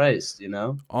Jesus Christ, you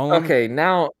know? Okay,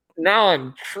 now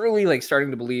I'm truly like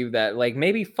starting to believe that like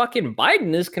maybe fucking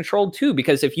Biden is controlled too,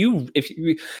 because if you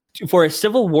for a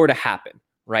civil war to happen,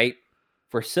 right?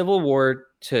 For a civil war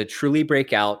to truly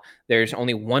break out, there's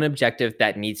only one objective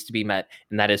that needs to be met,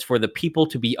 and that is for the people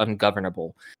to be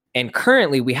ungovernable. And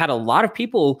currently, we had a lot of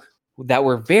people that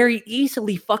were very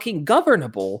easily fucking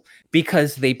governable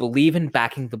because they believe in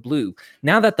backing the blue.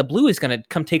 Now that the blue is gonna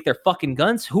come take their fucking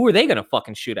guns, who are they gonna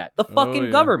fucking shoot at? The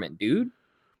fucking government, dude.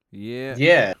 Yeah.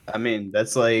 Yeah, I mean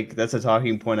that's a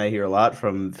talking point I hear a lot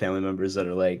from family members that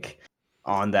are like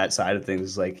on that side of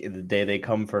things. Like the day they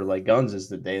come for like guns is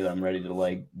the day that I'm ready to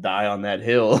like die on that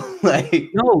hill. Like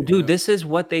no, dude, this is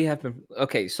what they have been.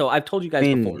 Okay, so I've told you guys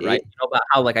before, right? You know about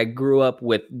how like I grew up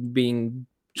with being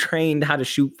trained how to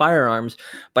shoot firearms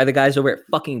by the guys over at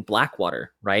fucking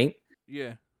Blackwater, right?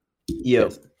 Yeah.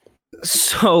 Yep.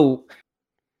 So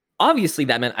obviously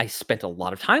that meant I spent a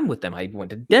lot of time with them. I went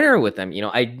to dinner with them. You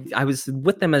know, I was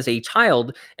with them as a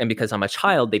child, and because I'm a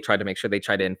child, they tried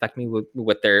to infect me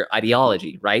with their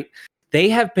ideology, right? They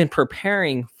have been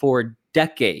preparing for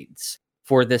decades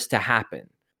for this to happen.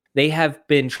 They have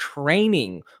been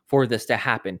training for this to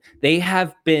happen. They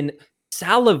have been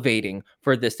salivating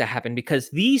for this to happen because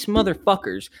these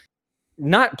motherfuckers,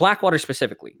 not Blackwater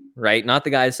specifically, right? Not the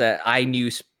guys that I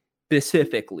knew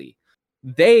specifically.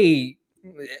 They,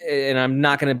 and I'm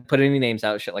not going to put any names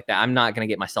out, shit like that. I'm not going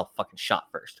to get myself fucking shot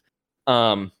first.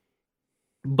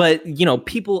 But, you know,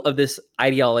 people of this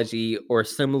ideology or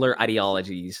similar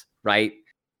ideologies, right?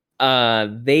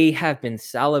 They have been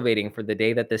salivating for the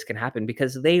day that this can happen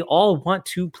because they all want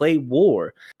to play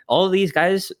war. All of these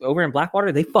guys over in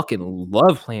Blackwater, they fucking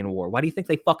love playing war. Why do you think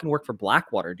they fucking work for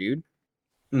Blackwater, dude?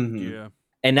 Mm-hmm. Yeah.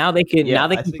 And now they can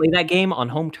play that game on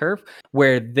home turf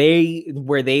where they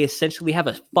essentially have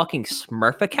a fucking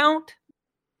Smurf account.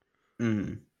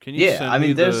 Mm-hmm. Can you send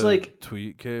me there's the like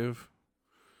tweet, Cave?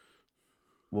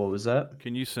 What was that?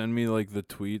 Can you send me like the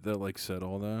tweet that like said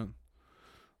all that?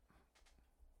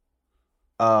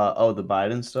 The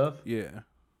Biden stuff? Yeah.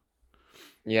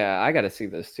 Yeah, I gotta see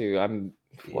this too.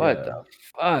 What the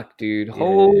fuck, dude? Yeah,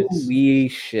 Holy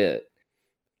shit.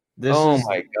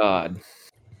 My god.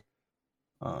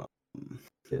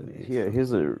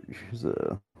 Here's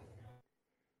a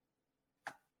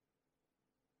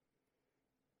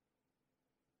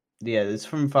Yeah, it's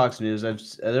from Fox News.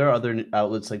 There are other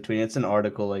outlets like tweeting. It's an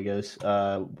article, I guess.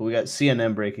 But we got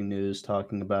CNN breaking news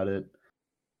talking about it.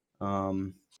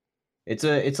 It's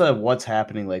a what's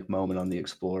happening like moment on the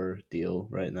Explorer deal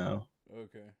right now.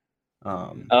 Okay.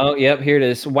 Oh, yep, here it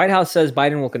is. White House says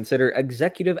Biden will consider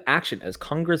executive action as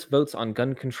Congress votes on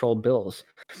gun control bills.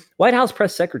 White House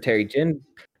Press Secretary Jen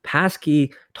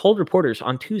Psaki told reporters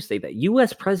on Tuesday that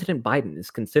U.S. President Biden is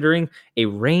considering a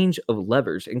range of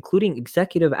levers, including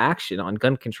executive action on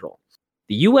gun control.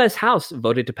 The U.S. House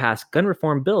voted to pass gun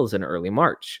reform bills in early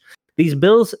March. These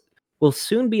bills will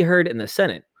soon be heard in the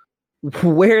Senate,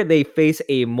 where they face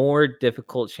a more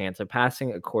difficult chance of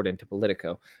passing, according to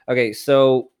Politico. Okay,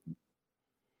 so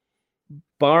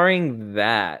barring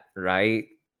that, right?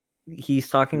 He's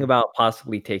talking about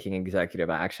possibly taking executive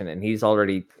action, and he's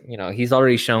already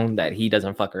shown that he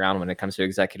doesn't fuck around when it comes to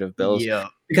executive bills. Yeah.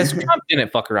 Because Trump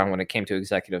didn't fuck around when it came to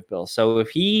executive bills. So if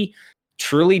he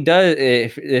truly does,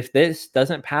 if this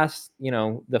doesn't pass,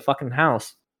 the fucking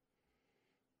House,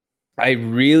 I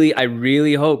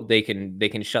really hope they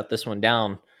can shut this one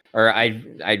down, or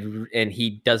and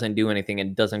he doesn't do anything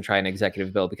and doesn't try an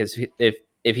executive bill, because if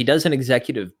he does an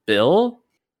executive bill,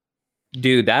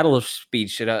 dude, that'll speed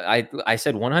shit up. I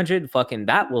said 100, fucking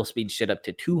that will speed shit up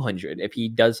to 200 if he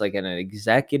does like an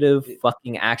executive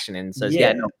fucking action and says,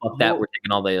 yeah, no, fuck that, we're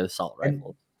taking all the assault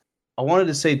rifles. I wanted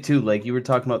to say too, like you were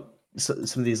talking about some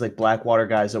of these like Blackwater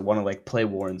guys that want to like play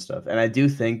war and stuff, and I do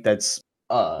think that's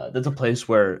a place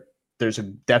where there's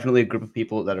definitely a group of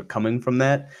people that are coming from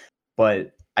that.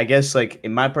 But I guess like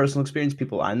in my personal experience,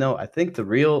 people I know, I think the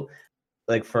real,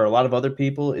 like for a lot of other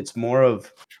people, it's more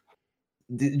of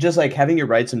just like having your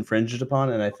rights infringed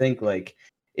upon. And I think like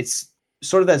it's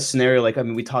sort of that scenario, like, I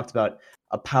mean, we talked about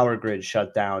a power grid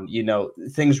shut down, you know,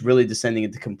 things really descending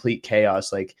into complete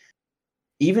chaos. Like,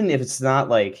 even if it's not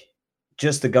like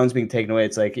just the guns being taken away,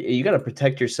 it's like you got to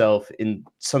protect yourself in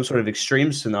some sort of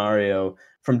extreme scenario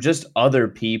from just other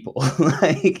people.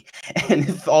 Like, and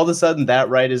if all of a sudden that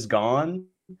right is gone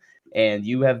and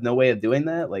you have no way of doing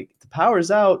that, like the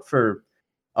power's out for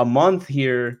a month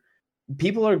here,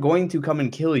 people are going to come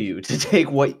and kill you to take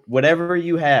whatever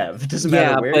you have. It doesn't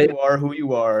matter where you are, who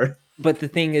you are. But the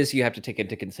thing is, you have to take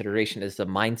into consideration is the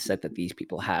mindset that these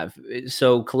people have.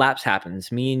 So collapse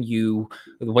happens. Me and you,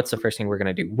 what's the first thing we're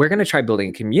going to do? We're going to try building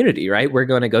a community, right? We're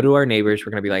going to go to our neighbors.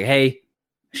 We're going to be like, hey,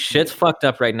 shit's fucked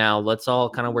up right now. Let's all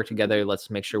kind of work together.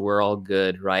 Let's make sure we're all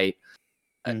good, right?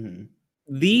 Mm-hmm.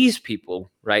 These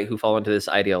people, right, who fall into this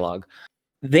ideologue,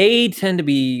 they tend to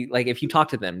be like, if you talk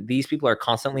to them, these people are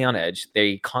constantly on edge.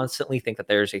 They constantly think that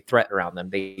there's a threat around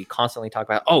them. They constantly talk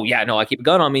about, oh yeah, no, I keep a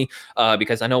gun on me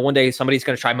because I know one day somebody's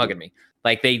going to try mugging me.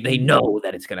 Like they know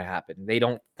that it's going to happen. They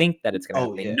don't think that it's going to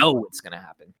happen. They know it's going to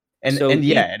happen. And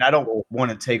and I don't want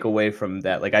to take away from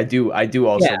that. Like I do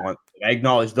also want, I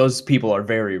acknowledge those people are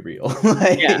very real.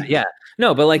 Like, yeah.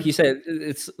 No, but like you said,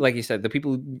 it's like you said, the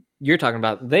people you're talking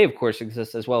about, they of course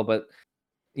exist as well, but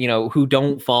you know, who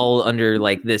don't fall under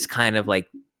like this kind of like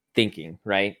thinking,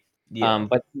 right? Yeah.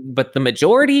 But the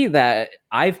majority that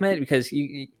I've met, because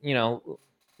you know,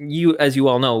 as you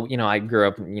all know, you know, I grew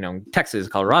up, you know, Texas,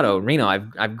 Colorado, Reno.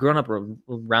 I've grown up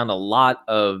around a lot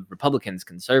of Republicans,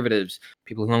 conservatives,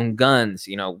 people who own guns,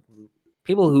 you know,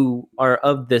 people who are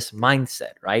of this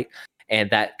mindset, right? And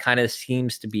that kind of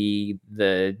seems to be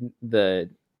the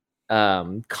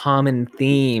common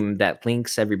theme that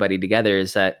links everybody together,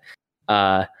 is that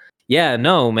yeah,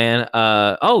 no, man.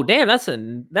 Oh, damn, that's a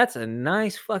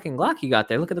nice fucking Glock you got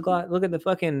there. Look at the Glock. Look at the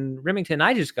fucking Remington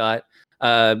I just got.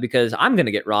 Because I'm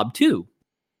gonna get robbed too.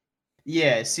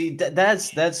 Yeah, see,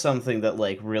 that's something that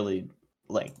like really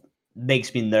like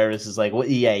makes me nervous. Is like,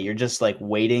 yeah, you're just like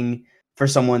waiting for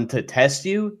someone to test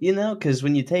you, you know? Because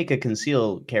when you take a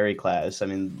concealed carry class, I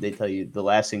mean, they tell you the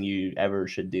last thing you ever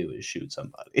should do is shoot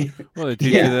somebody. Well, they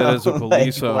teach you that as a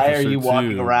police officer. Why are you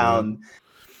walking around? But...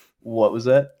 What was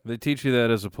that? They teach you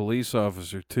that as a police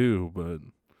officer too, but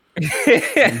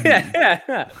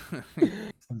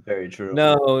very true.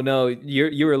 No,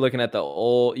 you were looking at the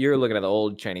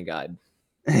old training guide.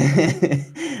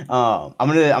 I'm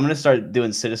gonna start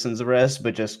doing citizens arrest,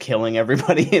 but just killing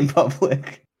everybody in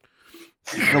public.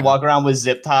 I'm gonna walk around with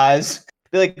zip ties.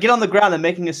 Be like, get on the ground and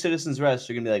making a citizen's arrest.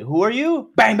 You're gonna be like, who are you?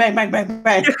 Bang, bang, bang, bang,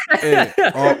 bang. Hey,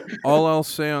 all I'll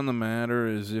say on the matter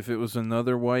is, if it was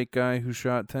another white guy who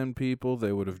shot 10 people,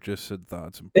 they would have just said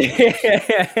thoughts and prayers.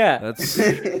 That's.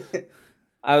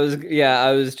 I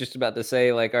was just about to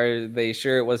say, like, are they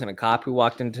sure it wasn't a cop who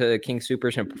walked into King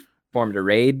Soopers and performed a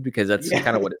raid? Because that's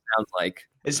kind of what it sounds like.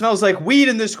 It smells like weed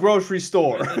in this grocery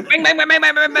store. Bang, bang, bang, bang,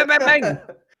 bang, bang, bang, bang.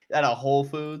 At a Whole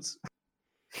Foods.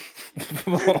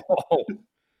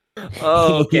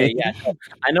 Oh, okay, yeah.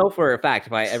 I know for a fact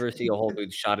if I ever see a Whole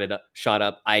Foods shot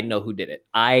up, I know who did it.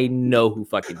 I know who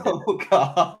fucking did it. Oh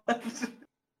god.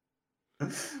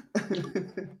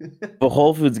 If a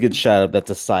Whole Foods gets shot up,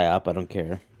 that's a psyop. I don't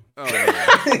care. Oh,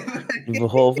 yeah. If a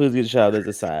Whole Foods gets shot up,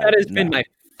 that's a psyop. That has been my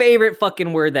favorite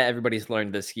fucking word that everybody's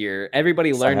learned this year.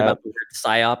 Everybody learned about the word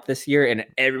psyop this year, and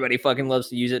everybody fucking loves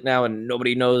to use it now, and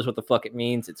nobody knows what the fuck it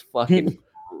means. It's fucking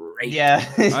great. Yeah.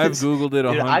 I've Googled it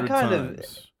 100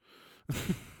 times.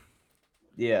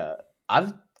 Yeah,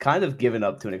 I've kind of given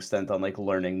up to an extent on like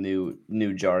learning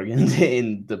new jargon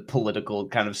in the political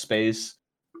kind of space,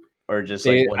 or just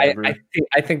like whatever.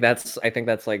 I think that's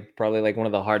like probably like one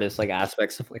of the hardest like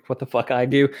aspects of like what the fuck I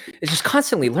do. It's just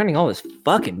constantly learning all this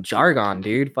fucking jargon,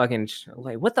 dude. Fucking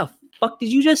like, what the fuck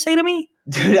did you just say to me?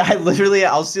 Dude,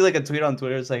 I'll see like a tweet on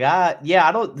Twitter. It's like,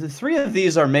 the three of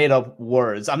these are made up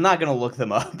words. I'm not gonna look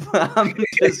them up. I'm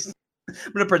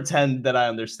gonna pretend that I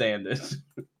understand it.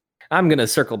 I'm gonna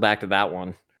circle back to that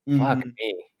one. Mm-hmm. Fuck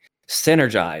me.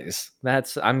 synergize.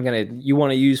 You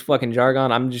want to use fucking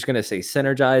jargon? I'm just gonna say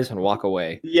synergize and walk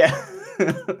away. Yeah.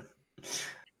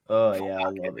 Oh yeah, I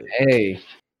love it. Hey,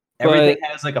 Everything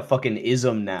has like a fucking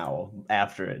ism now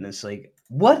after it, and it's like,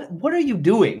 what are you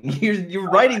doing? You're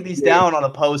writing these down on a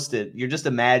post-it. You're just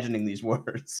imagining these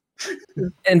words.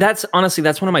 and that's one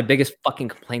of my biggest fucking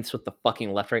complaints with the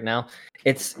fucking left right now.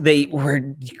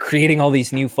 We're creating all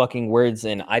these new fucking words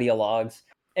and ideologues.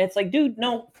 And it's like, dude,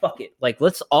 no, fuck it. Like,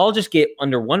 let's all just get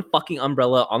under one fucking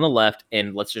umbrella on the left,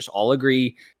 and let's just all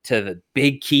agree to the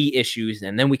big key issues,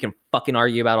 and then we can fucking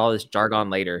argue about all this jargon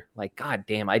later. Like, god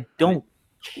damn, I don't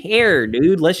care,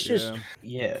 dude. Let's just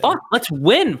let's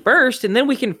win first, and then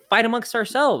we can fight amongst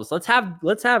ourselves. Let's have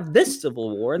this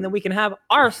civil war, and then we can have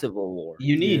our civil war.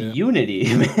 You need unity,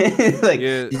 man. Like,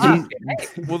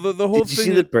 well, the whole did thing. You see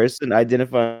the person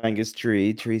identifying as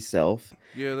tree self?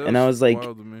 Yeah, and I was like,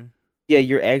 wild to me. Yeah,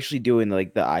 you're actually doing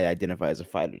like the I identify as a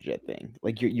fighter jet thing.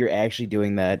 Like you're actually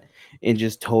doing that and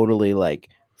just totally like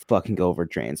fucking over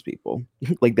trans people.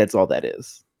 Like that's all that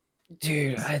is.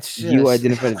 Dude, it's just... you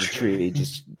identify as a tree,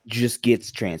 just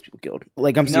gets trans people killed.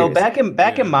 Like I'm serious. No, back in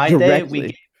my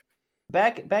day,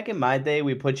 back in my day,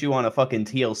 we put you on a fucking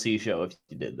TLC show if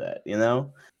you did that. You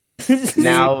know.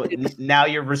 now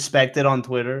you're respected on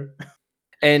Twitter.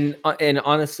 And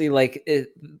honestly, like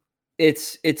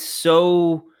it's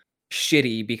so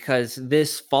shitty because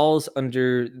this falls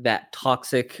under that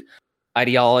toxic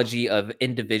ideology of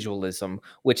individualism,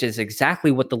 which is exactly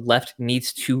what the left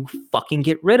needs to fucking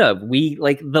get rid of.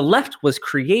 The left was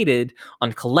created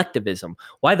on collectivism.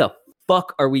 Why the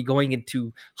fuck are we going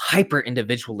into hyper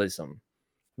individualism?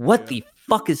 What the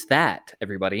fuck is that,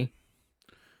 everybody?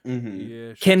 Mm-hmm.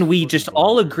 Yeah, can we just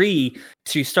all agree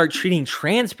to start treating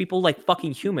trans people like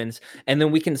fucking humans, and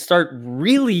then we can start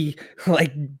really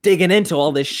like digging into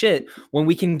all this shit when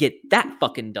we can get that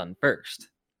fucking done first?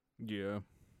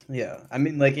 Yeah, I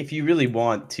mean, like, if you really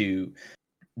want to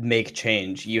make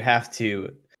change, you have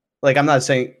to, like, I'm not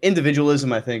saying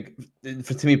individualism, I think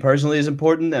to me personally is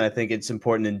important, and I think it's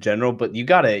important in general, but you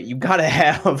gotta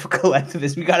have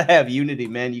collectivism, you gotta have unity,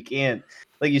 man. You can't,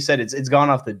 like you said, it's gone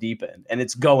off the deep end, and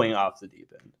it's going off the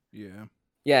deep end.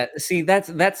 Yeah. See, that's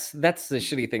the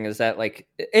shitty thing is that like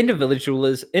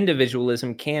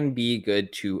individualism can be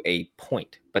good to a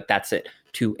point, but that's it,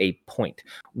 to a point.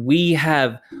 We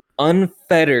have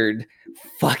unfettered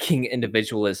fucking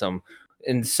individualism.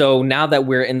 And so now that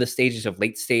we're in the stages of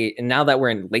late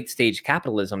stage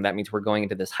capitalism, that means we're going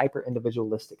into this hyper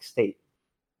individualistic state.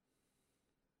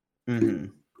 Mm-hmm.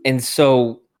 And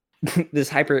so this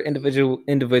hyper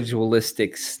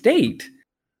individualistic state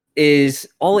is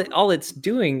all it's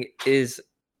doing is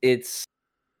it's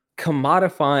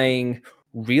commodifying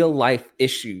real life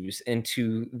issues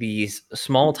into these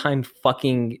small time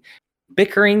fucking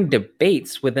bickering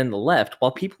debates within the left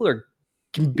while people are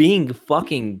being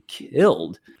fucking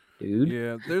killed, dude.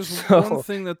 Yeah, there's one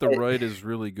thing that the right is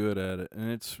really good at it,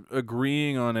 and it's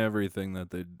agreeing on everything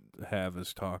that they have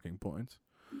as talking points.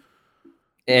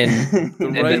 And the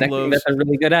next thing that they're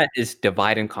really good at is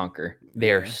divide and conquer.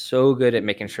 They're so good at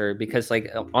making sure, because like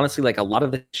honestly, like a lot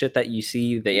of the shit that you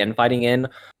see the infighting in,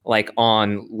 like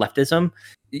on leftism,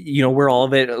 you know, where a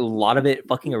lot of it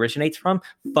fucking originates from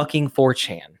fucking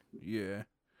 4chan. Yeah.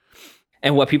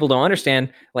 And what people don't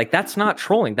understand, like that's not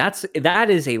trolling. That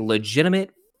is a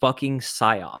legitimate fucking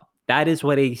psyop. That is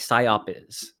what a psyop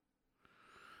is.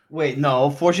 Wait, no,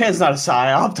 4chan's not a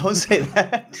psyop. Don't say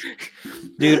that.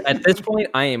 Dude, at this point,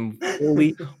 I am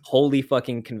wholly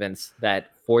fucking convinced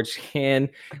that 4chan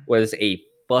was a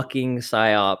fucking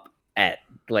psyop at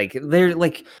like they're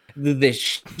like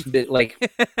like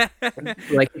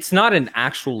it's not an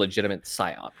actual legitimate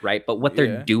psyop, right? But what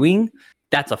they're doing,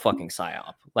 that's a fucking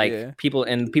psyop. Like people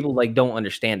like don't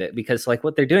understand it because like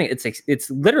what they're doing, it's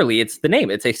literally the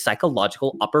name. It's a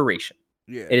psychological operation.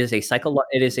 Yeah. It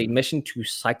is a mission to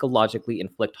psychologically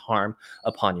inflict harm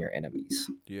upon your enemies.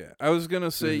 Yeah. I was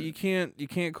gonna say you can't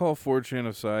call 4chan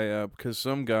a psyop because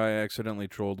some guy accidentally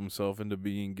trolled himself into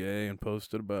being gay and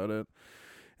posted about it.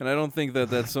 And I don't think that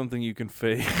that's something you can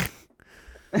fake.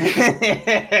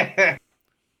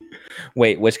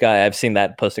 Wait, which guy? I've seen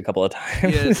that post a couple of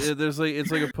times. Yeah,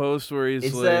 it's like a post where he's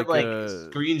it's like that like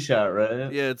screenshot,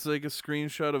 right? Yeah, it's like a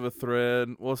screenshot of a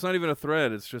thread. Well, it's not even a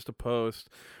thread. It's just a post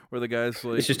where the guy's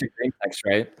like, it's just a green text,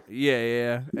 right?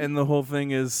 Yeah. And the whole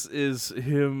thing is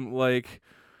him like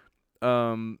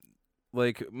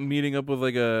meeting up with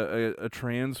like a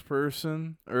trans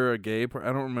person or a gay I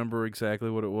don't remember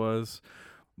exactly what it was.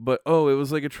 But it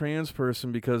was like a trans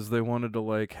person because they wanted to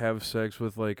like have sex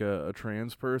with like a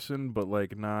trans person, but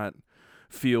like not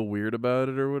feel weird about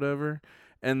it or whatever.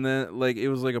 And then like it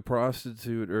was like a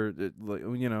prostitute or like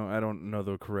I don't know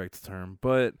the correct term,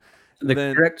 but The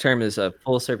then correct term is a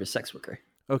full service sex worker.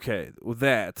 okay, well,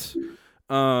 that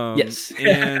Yes.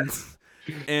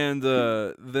 and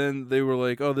then they were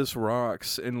like, oh, this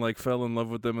rocks, and like fell in love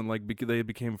with them, and like they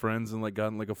became friends and like got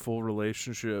in like a full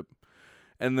relationship,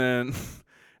 and then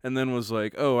and then was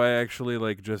like, oh, I actually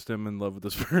like just am in love with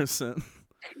this person.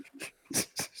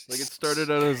 Like it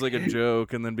started out as like a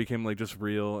joke and then became like just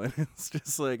real, and it's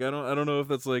just like I don't know if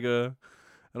that's like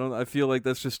I feel like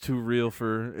that's just too real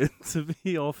for it to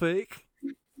be all fake.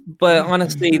 But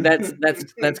honestly, that's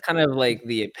kind of like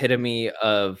the epitome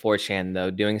of 4chan,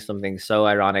 though, doing something so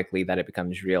ironically that it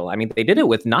becomes real. I mean, they did it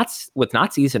with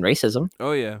Nazis and racism.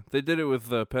 Oh yeah, they did it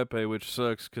with Pepe, which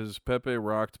sucks because Pepe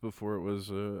rocked before it was.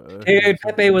 Dude,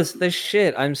 Pepe was the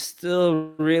shit. I'm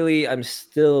still really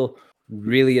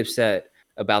upset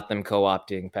about them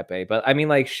co-opting Pepe. But I mean,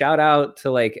 like, shout out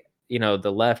to like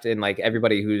the left and like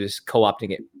everybody who's co-opting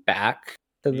it back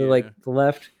to the the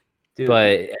left. Dude.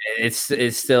 But it's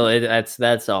still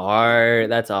that's a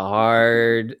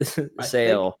hard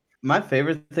sale. My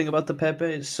favorite thing about the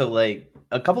Pepe, so like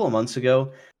a couple of months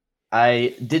ago,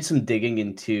 I did some digging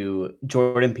into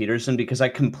Jordan Peterson because I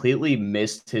completely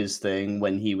missed his thing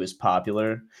when he was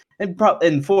popular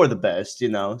and for the best,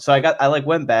 So I like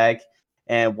went back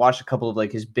and watched a couple of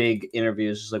like his big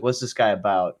interviews. Just like, what's this guy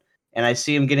about? And I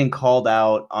see him getting called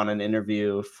out on an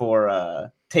interview for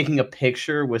taking a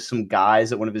picture with some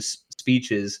guys at one of his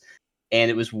speeches, and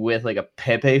it was with like a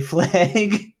Pepe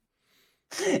flag.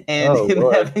 And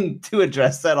having to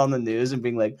address that on the news and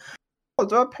being like, oh,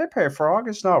 the Pepe frog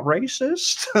is not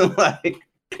racist. Like,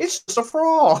 it's just a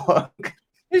frog.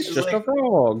 It's just like, a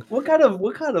frog. What kind of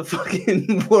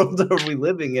fucking world are we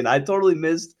living in? I totally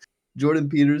missed Jordan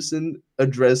Peterson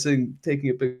taking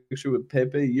a picture with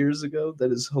Pepe years ago.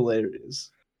 That is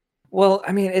hilarious. Well,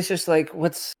 I mean, it's just like,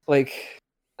 what's like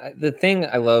the thing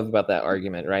I love about that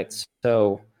argument, right?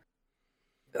 So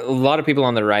a lot of people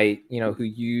on the right, who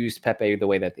used Pepe the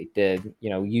way that they did,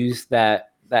 use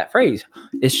that phrase.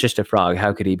 It's just a frog.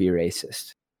 How could he be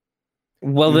racist?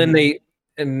 Well, then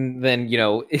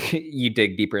you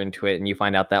dig deeper into it and you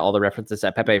find out that all the references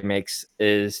that Pepe makes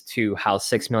is to how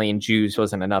 6 million Jews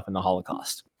wasn't enough in the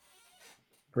Holocaust.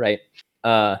 Right.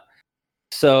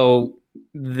 So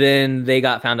then they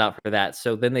got found out for that.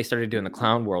 So then they started doing the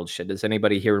Clown World shit. Does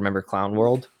anybody here remember Clown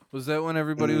World? Was that when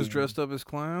everybody was dressed up as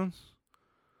clowns?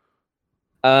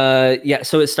 Yeah.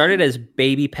 So it started as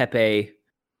Baby Pepe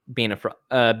being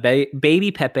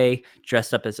Baby Pepe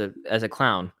dressed up as a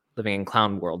clown living in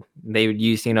Clown World. They would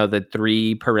use, the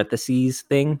 3 parentheses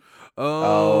thing.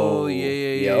 Oh,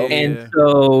 yeah. And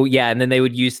so, and then they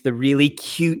would use the really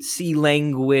cutesy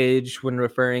language when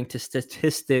referring to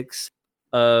statistics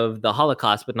of the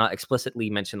Holocaust, but not explicitly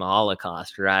mention the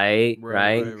Holocaust, right?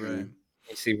 You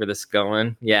see where this is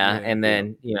going? Yeah. And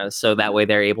then, so that way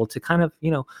they're able to kind of,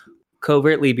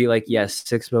 covertly be like, yes,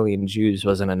 6 million Jews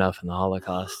wasn't enough in the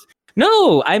Holocaust.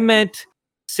 No, I meant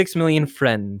 6 million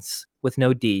friends with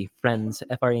no D. Friends,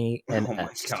 FRENS. Oh my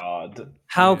god.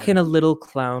 How can a little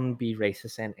clown be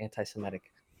racist and anti-Semitic?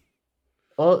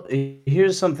 Well,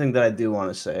 here's something that I do want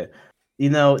to say.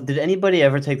 Did anybody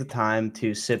ever take the time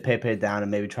to sit Pepe down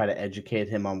and maybe try to educate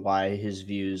him on why his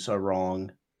views are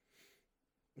wrong?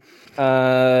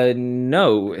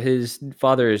 No. His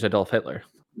father is Adolf Hitler.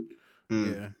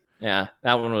 Yeah,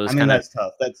 that one was. That's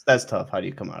tough. That's tough. How do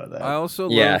you come out of that? I also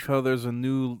love how there's a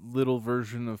new little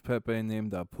version of Pepe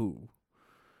named Apu.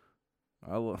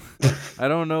 I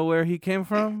don't know where he came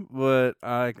from, but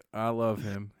I love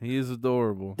him. He is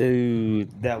adorable.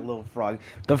 Dude, that little frog.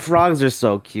 The frogs are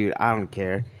so cute. I don't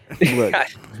care.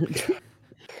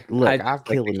 Look, I'll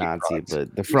kill a Nazi,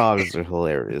 but the frogs are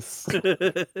hilarious.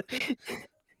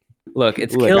 Look,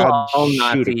 kill all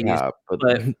Nazis,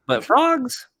 but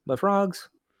frogs.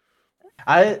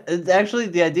 Actually,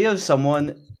 the idea of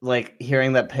someone like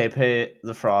hearing that Pepe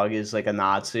the frog is like a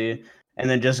Nazi and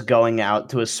then just going out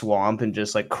to a swamp and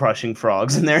just like crushing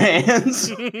frogs in their hands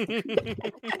and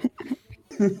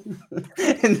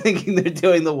thinking they're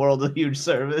doing the world a huge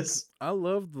service. I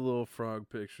love the little frog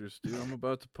pictures, dude. I'm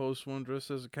about to post one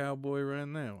dressed as a cowboy right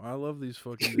now. I love these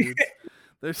fucking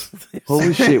dudes.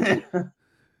 Holy shit.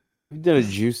 We've done a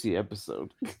juicy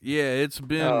episode. Yeah, it's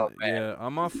been.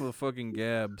 I'm off of fucking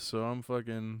Gab, so I'm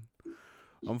fucking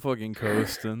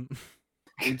coasting.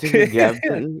 You took a Gab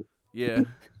pen? Yeah.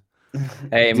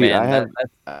 Hey, dude, man,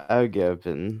 I have Gab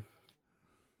pen.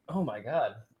 Oh my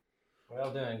god, we're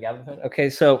all doing Gab pen. Okay,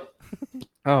 so,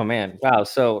 oh man, wow.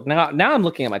 So now I'm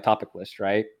looking at my topic list,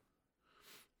 right?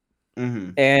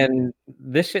 Mm-hmm. And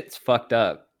this shit's fucked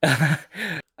up.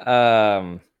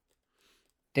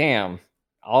 damn,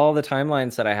 all the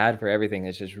timelines that I had for everything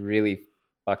is just really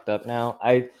fucked up now.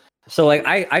 I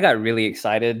got really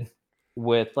excited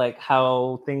with like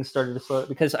how things started to slow,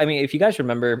 because I mean, if you guys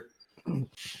remember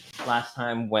last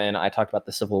time when I talked about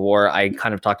the Civil War, I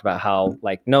kind of talked about how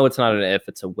like, no, it's not an if,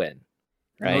 it's a when,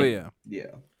 right? Oh yeah.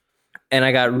 Yeah. And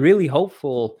I got really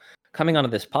hopeful coming onto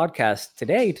this podcast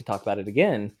today to talk about it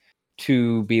again,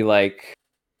 to be like,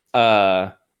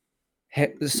 so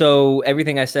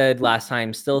everything I said last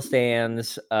time still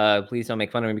stands. Please don't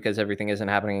make fun of me because everything isn't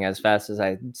happening as fast as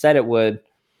I said it would.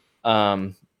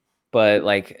 But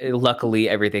like, luckily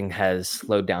everything has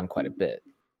slowed down quite a bit.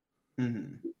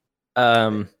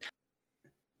 Mm-hmm.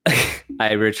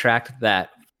 I retract that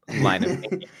line of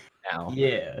thinking now.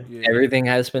 Yeah. Everything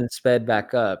has been sped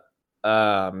back up.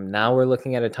 Now we're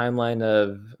looking at a timeline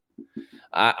of,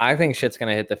 I think shit's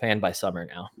gonna hit the fan by summer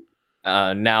now.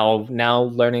 Now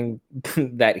learning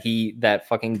that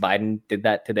fucking Biden did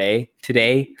that today.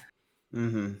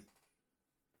 Mm-hmm.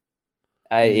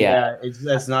 Yeah.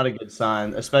 That's not a good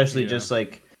sign, especially just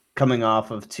like coming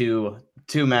off of two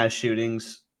mass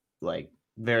shootings like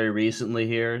very recently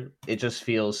here. It just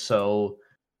feels so.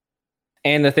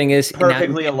 And the thing is,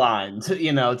 perfectly aligned,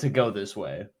 to go this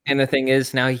way. And the thing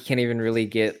is, now he can't even really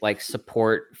get like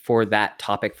support for that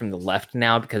topic from the left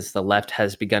now, because the left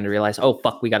has begun to realize, oh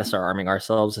fuck, we got to start arming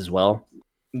ourselves as well.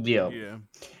 Yeah.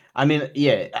 I mean,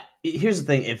 here's the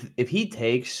thing: if he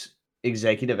takes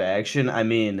executive action, I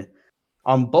mean,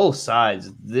 on both sides,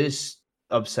 this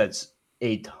upsets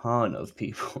a ton of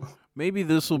people. Maybe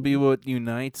this will be what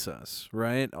unites us,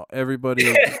 right? Everybody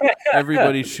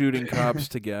shooting cops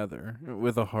together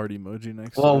with a heart emoji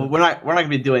next to it. Well, we're not gonna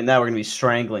be doing that. We're gonna be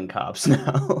strangling cops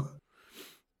now.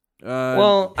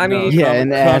 Well, I mean, hey,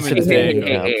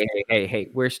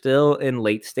 we're still in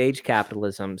late stage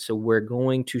capitalism, so we're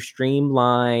going to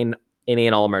streamline any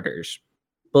and all murders.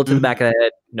 Bullet to the back of the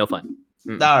head, no fun.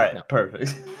 All right, no.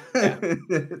 Perfect.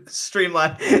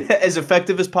 Streamline as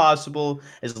effective as possible,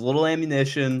 as little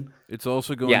ammunition. It's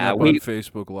also going up on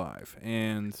Facebook Live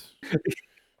and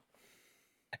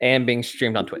being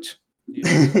streamed on Twitch.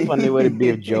 Funny would it be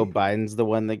if Joe Biden's the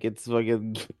one that gets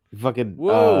fucking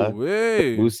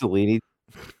Mussolini?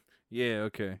 Yeah.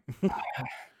 Okay.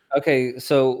 Okay.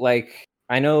 So like,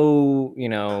 I know,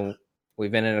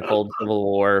 we've been in a cold civil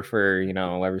war for,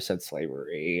 ever since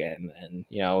slavery, and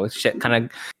shit kind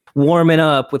of warming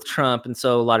up with Trump. And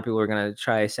so a lot of people are going to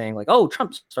try saying like, oh,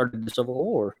 Trump started the Civil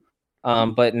War.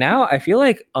 But now I feel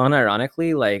like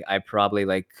unironically, like I probably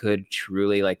like could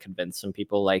truly like convince some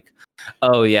people like,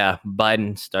 oh yeah,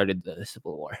 Biden started the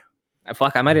Civil War.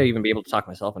 I might even be able to talk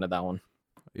myself into that one.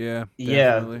 Yeah.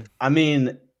 Definitely. Yeah. I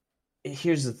mean,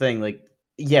 here's the thing, like,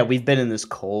 yeah, we've been in this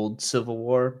cold Civil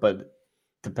War, but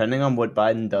depending on what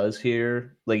Biden does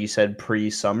here, like you said,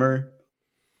 pre-summer,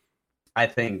 I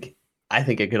think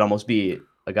it could almost be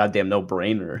a goddamn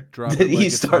no-brainer that he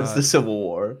starts the Civil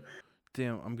War.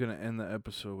 Damn, I'm gonna end the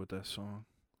episode with that song.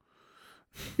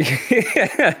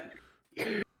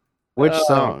 Which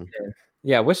song?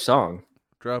 Yeah, which song?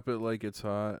 Drop it like it's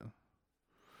hot.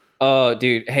 Oh,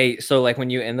 dude. Hey, so like when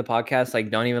you end the podcast, like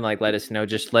don't even like let us know.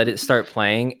 Just let it start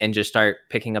playing and just start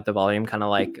picking up the volume, kind of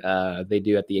like they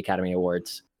do at the Academy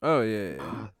Awards. Oh yeah.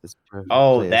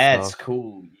 Oh, that's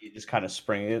cool. You just kind of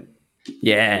spring it.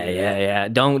 Yeah.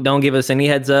 Don't give us any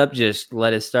heads up. Just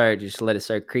let it start. Just let it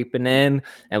start creeping in,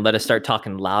 and let us start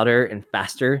talking louder and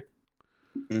faster.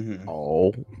 Mm-hmm.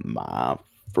 Oh my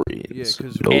friends! Yeah,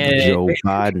 Joe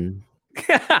Biden.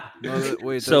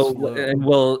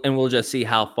 We'll just see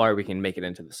how far we can make it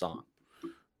into the song.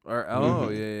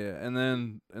 Yeah, and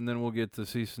then we'll get the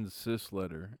cease and desist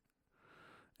letter.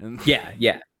 And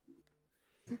yeah.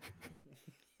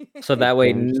 So that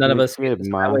way none of us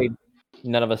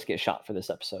get shot for this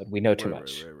episode. We know too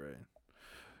much. Right.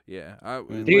 Yeah,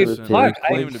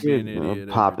 claim to be an idiot.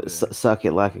 Pop it, suck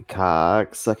it like a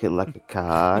cock. Suck it like a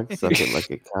cock. Suck it like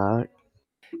a cock.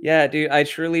 Yeah, dude, I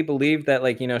truly believe that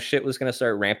like, shit was going to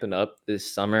start ramping up this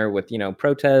summer with,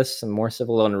 protests and more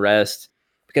civil unrest.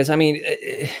 Because I mean,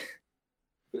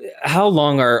 how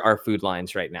long are our food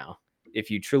lines right now? If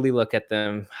you truly look at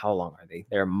them, how long are they?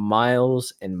 They're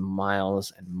miles and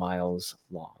miles and miles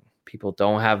long. People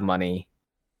don't have money.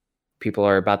 People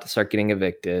are about to start getting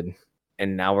evicted.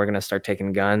 And now we're going to start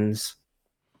taking guns.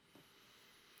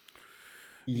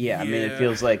 Yeah, I mean, it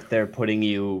feels like they're putting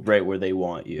you right where they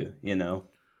want you,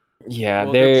 Yeah,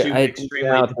 well,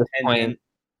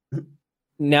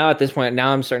 now at this point,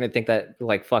 I'm starting to think that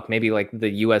like, fuck, maybe like the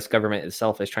U.S. government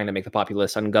itself is trying to make the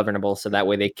populace ungovernable, so that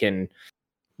way they can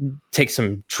take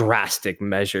some drastic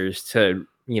measures to,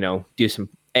 do some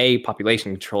A,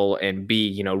 population control, and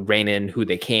B, rein in who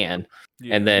they can.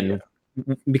 And then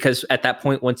because at that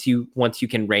point, once you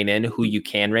can rein in who you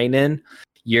can rein in,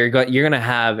 you're gonna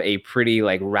have a pretty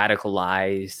like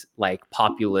radicalized like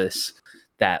populace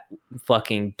that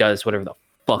fucking does whatever the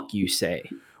fuck you say.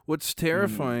 What's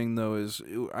terrifying though is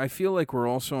I feel like we're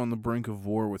also on the brink of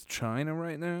war with China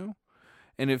right now,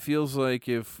 and it feels like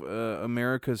if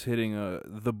America's hitting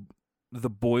the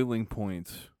boiling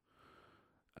point,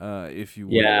 if you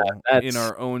will, in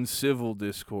our own civil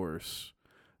discourse.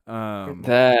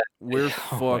 We're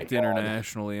fucked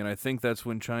internationally, and I think that's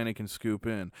when China can scoop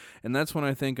in, and that's when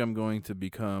I think I'm going to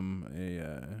become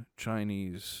a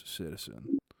Chinese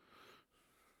citizen.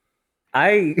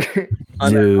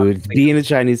 Dude, being a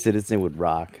Chinese citizen would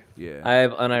rock. Yeah, I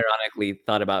have unironically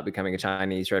thought about becoming a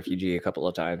Chinese refugee a couple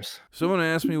of times. Someone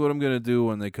asked me what I'm gonna do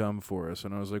when they come for us,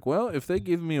 and I was like, "Well, if they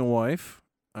give me a wife,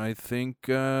 I think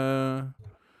I'm good."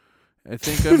 I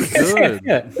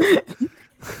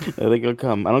think I'll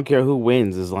come. I don't care who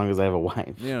wins as long as I have a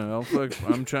wife. Yeah,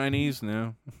 I'm Chinese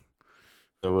now.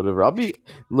 Or whatever.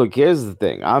 Look, here's the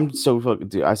thing. I'm so fucking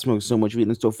dude. I smoke so much weed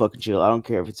and it's so fucking chill. I don't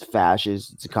care if it's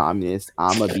fascist, it's a communist.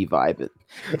 I'ma be vibing.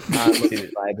 As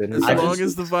long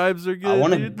as the vibes are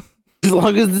good, dude. As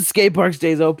long as the skate park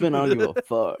stays open, I don't give a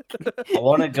fuck. I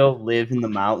want to go live in the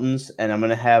mountains, and I'm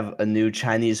gonna have a new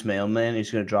Chinese mailman. He's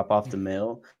gonna drop off the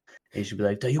mail. And he should be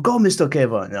like, "There you go, Mr.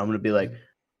 Kevin." And I'm gonna be like,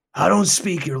 "I don't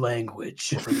speak your language.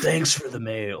 Thanks for the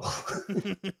mail."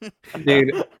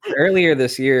 Dude, earlier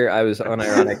this year, I was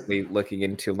unironically looking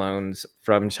into loans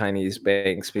from Chinese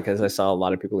banks because I saw a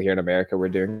lot of people here in America were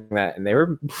doing that, and they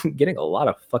were getting a lot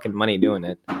of fucking money doing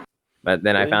it. But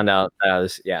then I found out that I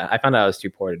was too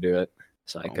poor to do it,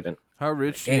 so I couldn't. How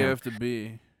rich do you have to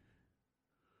be?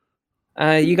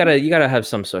 You gotta have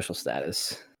some social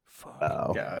status.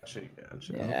 Oh, gotcha.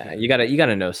 Yeah, Okay. you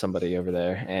gotta know somebody over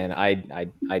there, and I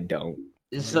don't.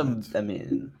 I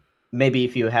mean, maybe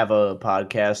if you have a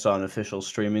podcast on official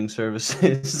streaming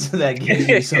services, that gives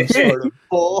you some sort of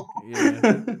pull.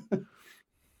 Yeah.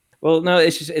 Well, no,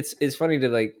 it's just it's funny to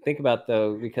like think about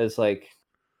though, because like,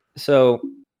 so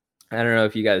I don't know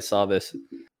if you guys saw this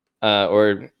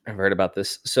or have heard about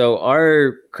this. So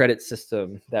our credit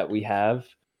system that we have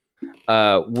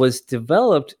was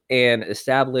developed and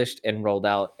established and rolled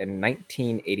out in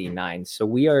 1989. So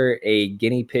we are a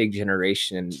guinea pig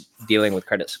generation dealing with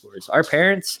credit scores. Our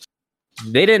parents,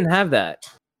 they didn't have that.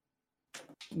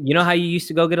 You know how you used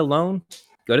to go get a loan?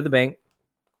 Go to the bank,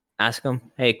 ask them,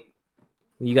 "Hey,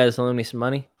 will you guys loan me some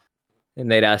money?"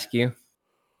 And they'd ask you,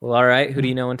 "Well, all right, who do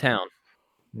you know in town?"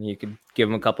 And you could give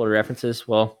them a couple of references.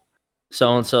 "Well,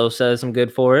 so-and-so says I'm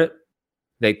good for it."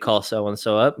 They'd call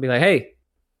so-and-so up and be like, "Hey,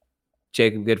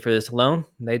 Jacob good for this loan?"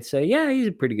 And they'd say, "Yeah, he's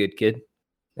a pretty good kid."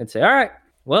 I'd say, "All right,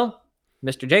 well,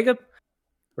 Mr. Jacob,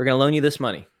 we're going to loan you this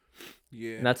money."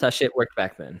 Yeah. And that's how shit worked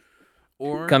back then.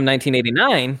 Or Come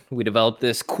 1989, we developed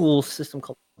this cool system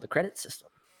called the credit system.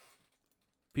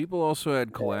 people also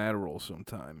had collateral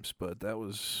sometimes, but that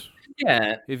was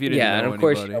Yeah. if you didn't Yeah, know and of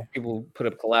course, anybody. people put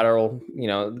up collateral,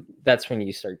 that's when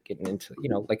you start getting into,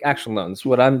 like actual loans.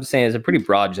 What I'm saying is a pretty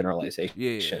broad generalization.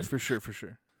 Yeah, for sure.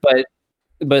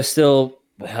 But still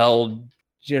held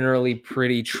generally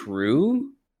pretty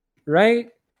true, right?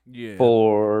 Yeah.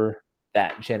 For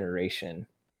that generation.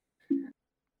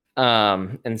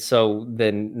 And so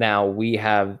then now we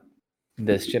have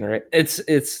this generation.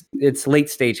 It's late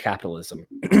stage capitalism.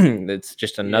 It's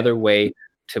just another way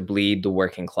to bleed the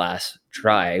working class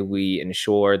dry. We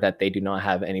ensure that they do not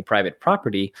have any private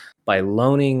property by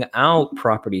loaning out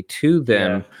property to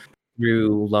them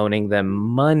through loaning them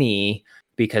money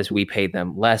because we pay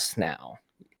them less now.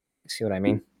 See what I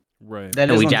mean? Right. That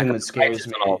And is we one jack thing up that the scares prices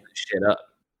me. on all this shit up.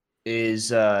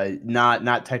 Is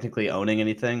not technically owning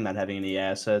anything, not having any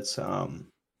assets.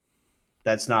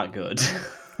 That's not good.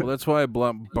 Well, that's why I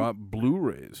bought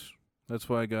Blu-rays. That's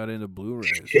why I got into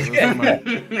Blu-rays.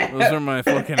 Those are my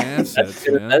fucking assets,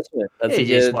 man. That's It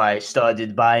is why I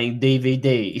started buying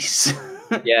DVDs.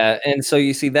 Yeah, and so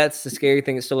you see that's the scary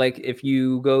thing. So like if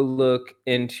you go look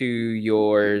into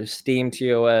your Steam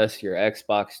TOS, your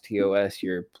Xbox TOS,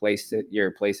 your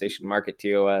PlayStation Market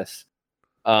TOS,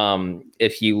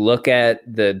 if you look at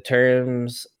the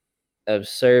terms of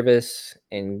service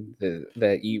and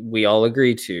we all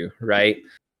agree to, right?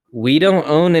 We don't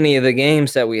own any of the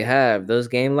games that we have. Those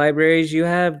game libraries you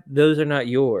have, those are not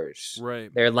yours.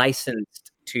 Right. They're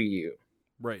licensed to you.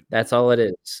 Right. That's all it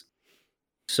is.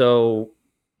 So,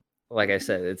 like I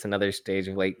said, it's another stage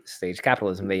of late stage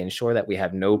capitalism. They ensure that we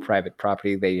have no private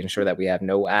property. They ensure that we have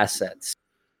no assets.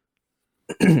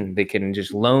 They can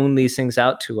just loan these things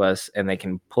out to us, and they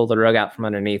can pull the rug out from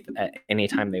underneath at any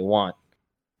time they want.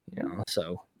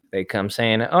 So they come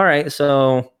saying, "All right,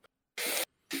 so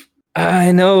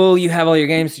I know you have all your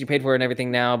games that you paid for and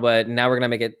everything now, but now we're gonna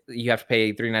make it. You have to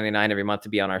pay $3.99 every month to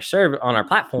be on our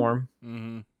platform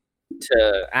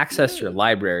to access your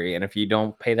library. And if you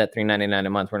don't pay that $3.99 a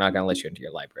month, we're not gonna let you into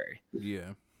your library.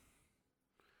 Yeah.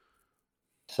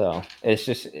 So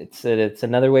it's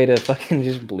another way to fucking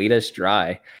just bleed us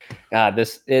dry. God,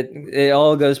 it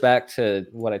all goes back to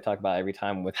what I talk about every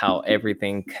time with how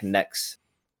everything connects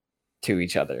to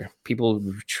each other. People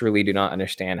truly do not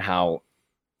understand how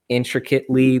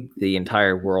intricately the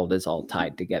entire world is all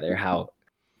tied together. How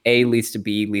A leads to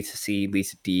B, leads to C,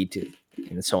 leads to D,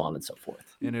 and so on and so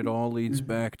forth. And it all leads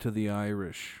back to the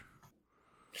Irish.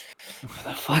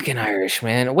 The fucking Irish,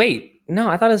 man. Wait, no,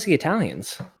 I thought it was the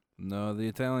Italians. No, the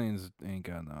Italians ain't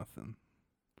got nothing.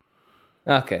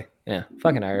 Okay, yeah,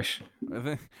 fucking Irish.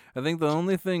 I think the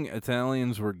only thing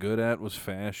Italians were good at was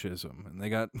fascism, and they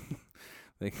got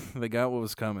they got what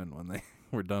was coming when they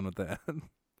were done with that.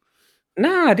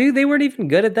 Nah, dude, they weren't even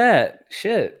good at that.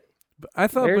 Shit. But I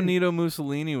thought Benito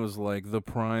Mussolini was like the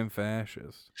prime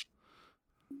fascist.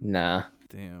 Nah.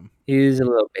 Damn. He was a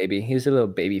little baby. He was a little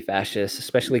baby fascist,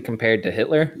 especially compared to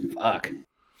Hitler. Fuck.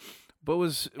 But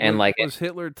was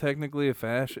Hitler technically a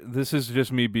fascist? This is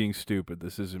just me being stupid.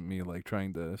 This isn't me like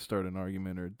trying to start an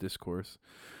argument or discourse.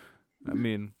 I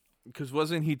mean, because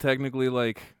wasn't he technically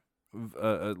like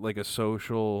a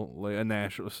social, like a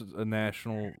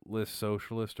nationalist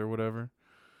socialist or whatever?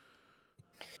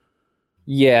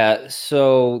 Yeah,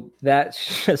 so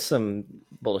that's just some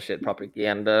bullshit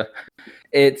propaganda.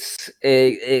 It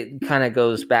kind of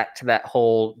goes back to that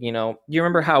whole, you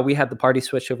remember how we had the party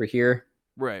switch over here?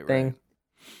 Right.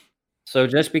 So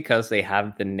just because they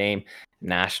have the name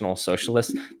National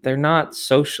Socialists, they're not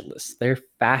socialists, they're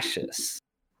fascists,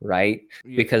 right?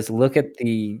 Yeah. Because they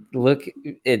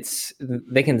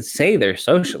can say they're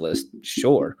socialist,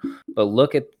 sure, but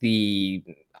look at the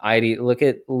look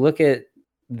at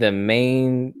the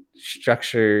main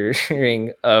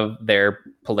structuring of their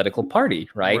political party,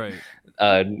 right?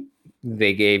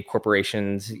 They gave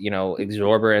corporations,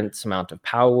 exorbitant amount of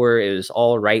power. It is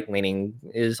all right-leaning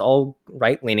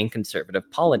conservative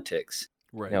politics.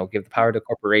 Right. Give the power to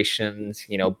corporations,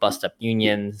 bust up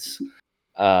unions,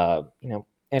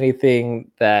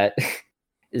 anything that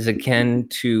is akin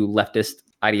to leftist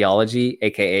ideology,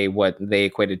 aka what they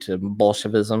equated to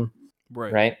Bolshevism.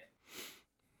 Right.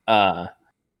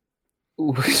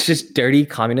 It's just dirty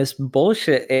communist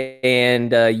bullshit,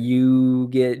 and you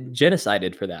get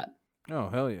genocided for that. Oh,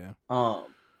 hell yeah.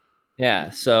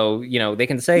 Yeah, so, they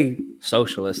can say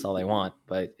socialist all they want,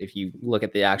 but if you look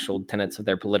at the actual tenets of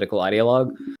their political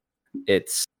ideologue,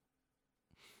 it's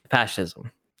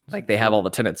fascism. Like, they have all the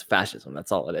tenets of fascism.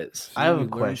 That's all it is. I have a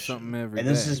question, and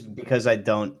this is because I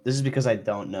don't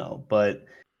know, but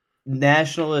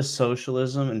nationalist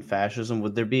socialism and fascism,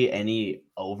 would there be any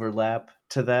overlap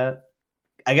to that?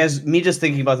 I guess me just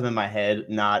thinking about them in my head,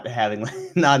 not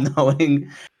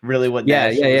knowing really what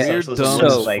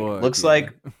socialism looks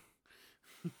like.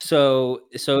 So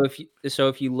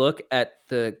if you look at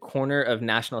the corner of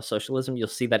National Socialism, you'll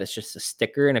see that it's just a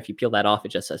sticker, and if you peel that off, it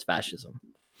just says fascism.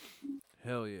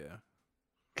 Hell yeah.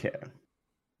 Okay.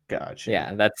 Gotcha.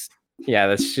 Yeah, that's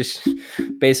just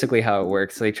basically how it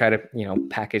works. They try to,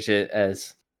 package it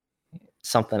as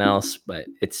something else, but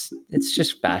it's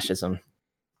just fascism.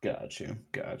 Got you.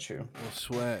 Well,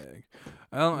 swag.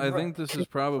 I think this is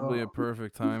probably a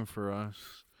perfect time for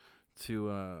us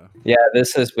to. Yeah,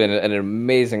 this has been an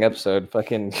amazing episode.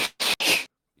 Fucking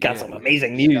got some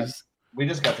amazing news. We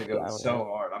just got to go so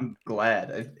hard. I'm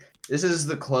glad. This is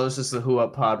the closest the Who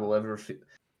Up Pod will ever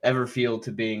feel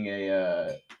to being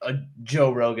a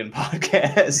Joe Rogan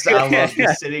podcast. I love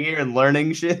just sitting here and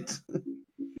learning shit.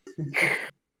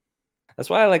 That's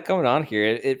why I like coming on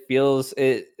here. It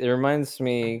reminds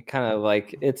me kind of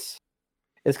like it's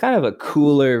kind of a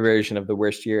cooler version of the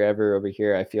worst year ever over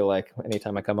here. I feel like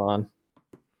anytime I come on,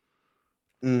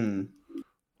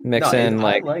 mix in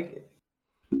I like it.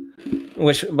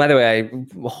 Which, by the way, I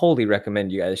wholly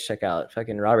recommend you guys check out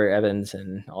fucking Robert Evans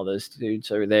and all those dudes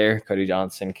over there. Cody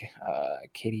Johnson,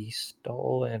 Katie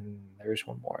Stoll, and there's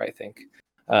one more, I think.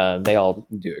 They all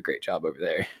do a great job over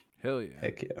there. Hell yeah.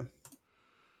 Heck yeah.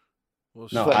 Well,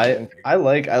 no, I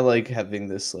like having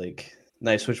this like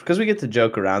nice switch because we get to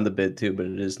joke around a bit too, but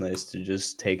it is nice to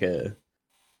just take an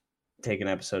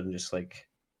episode and just like,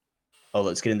 oh,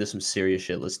 let's get into some serious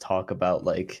shit. Let's talk about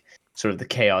like sort of the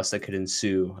chaos that could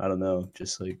ensue. I don't know,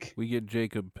 just like we get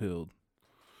Jacob pilled.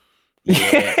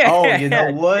 Yeah. Oh, you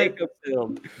know what? Jacob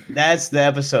pilled. That's the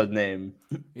episode name.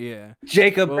 Yeah.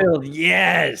 Jacob pilled.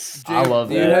 Yes. I love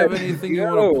that. Do you have anything you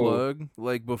want to plug?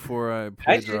 Like before I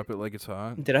drop it like it's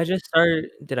hot. Did I just start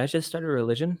a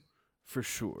religion? For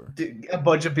sure. Dude, a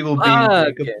bunch of people being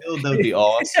Jacob Build, that would be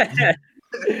awesome.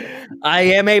 I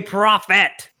am a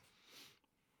prophet.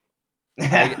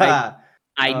 I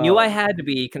knew I had to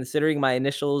be, considering my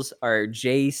initials are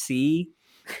JC,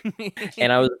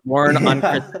 and I was born on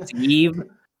Christmas Eve.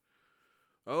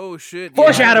 Oh shit!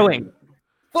 Foreshadowing. Yeah.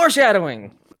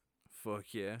 Foreshadowing.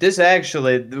 Fuck yeah! This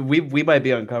actually, we might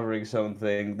be uncovering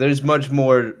something. There's much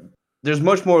more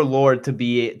lore to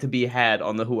be had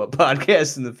on the Who Up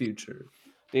podcast in the future,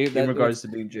 Dude, in regards to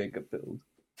being Jacob Build.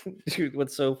 Dude,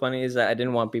 what's so funny is that I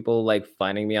didn't want people like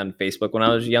finding me on Facebook when I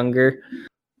was younger.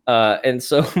 And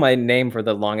so my name for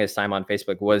the longest time on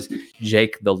Facebook was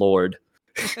Jake the Lord.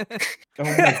 Oh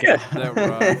my god. That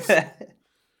rocks.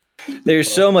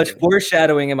 There's so much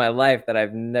foreshadowing in my life that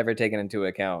I've never taken into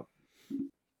account.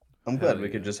 I'm glad we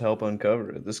could just help uncover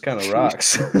it. This kind of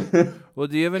rocks. Well,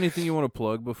 do you have anything you want to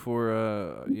plug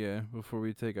before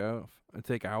we take out?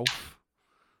 Take out.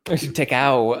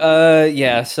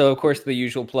 Yeah, so of course the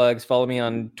usual plugs. Follow me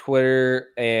on Twitter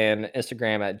and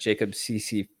Instagram at Jacob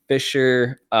CC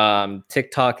Fisher.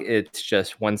 TikTok, it's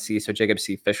just 1C, so Jacob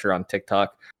C Fisher on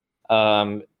TikTok.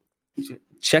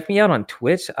 Check me out on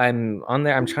Twitch. I'm on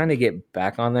there. I'm trying to get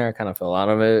back on there. I kind of fell out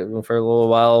of it for a little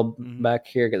while back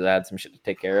here because I had some shit to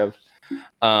take care of.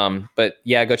 But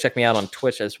yeah, go check me out on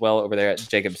Twitch as well over there at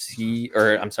Jacob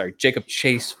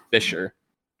Chase Fisher.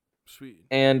 Sweet.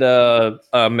 And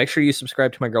make sure you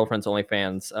subscribe to my girlfriend's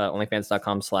OnlyFans,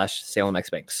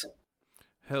 onlyfans.com/SalemXBanks.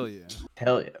 Hell yeah.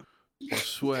 Hell yeah. Well,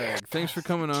 swag. Thanks for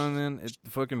coming on, man. It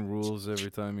fucking rules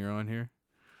every time you're on here.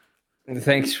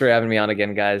 Thanks for having me on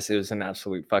again, guys. It was an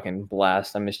absolute fucking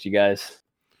blast. I missed you guys.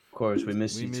 Of course, we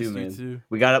missed you too, man. Too.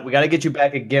 We gotta get you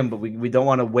back again, but we don't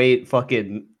want to wait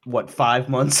fucking 5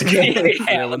 months again.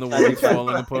 Yeah, when the world's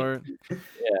falling apart.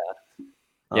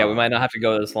 Yeah, we might not have to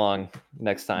go this long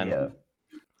next time. Yeah,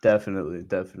 definitely.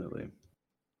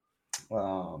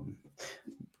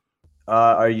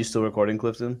 Are you still recording,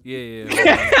 Clifton? Yeah.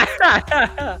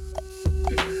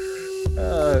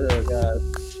 Oh god.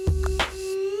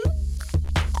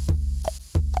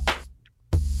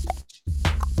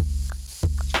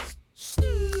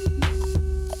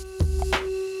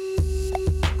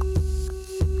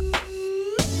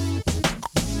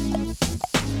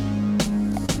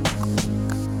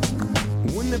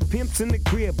 Pimps in the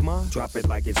crib, ma. Drop it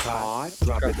like it's hot.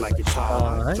 Drop it like it's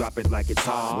hot. Drop it like it's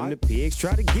hot. When the pigs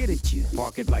try to get at you,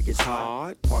 park it like it's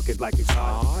hot. Park it like it's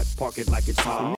hot. Park it like it's hot.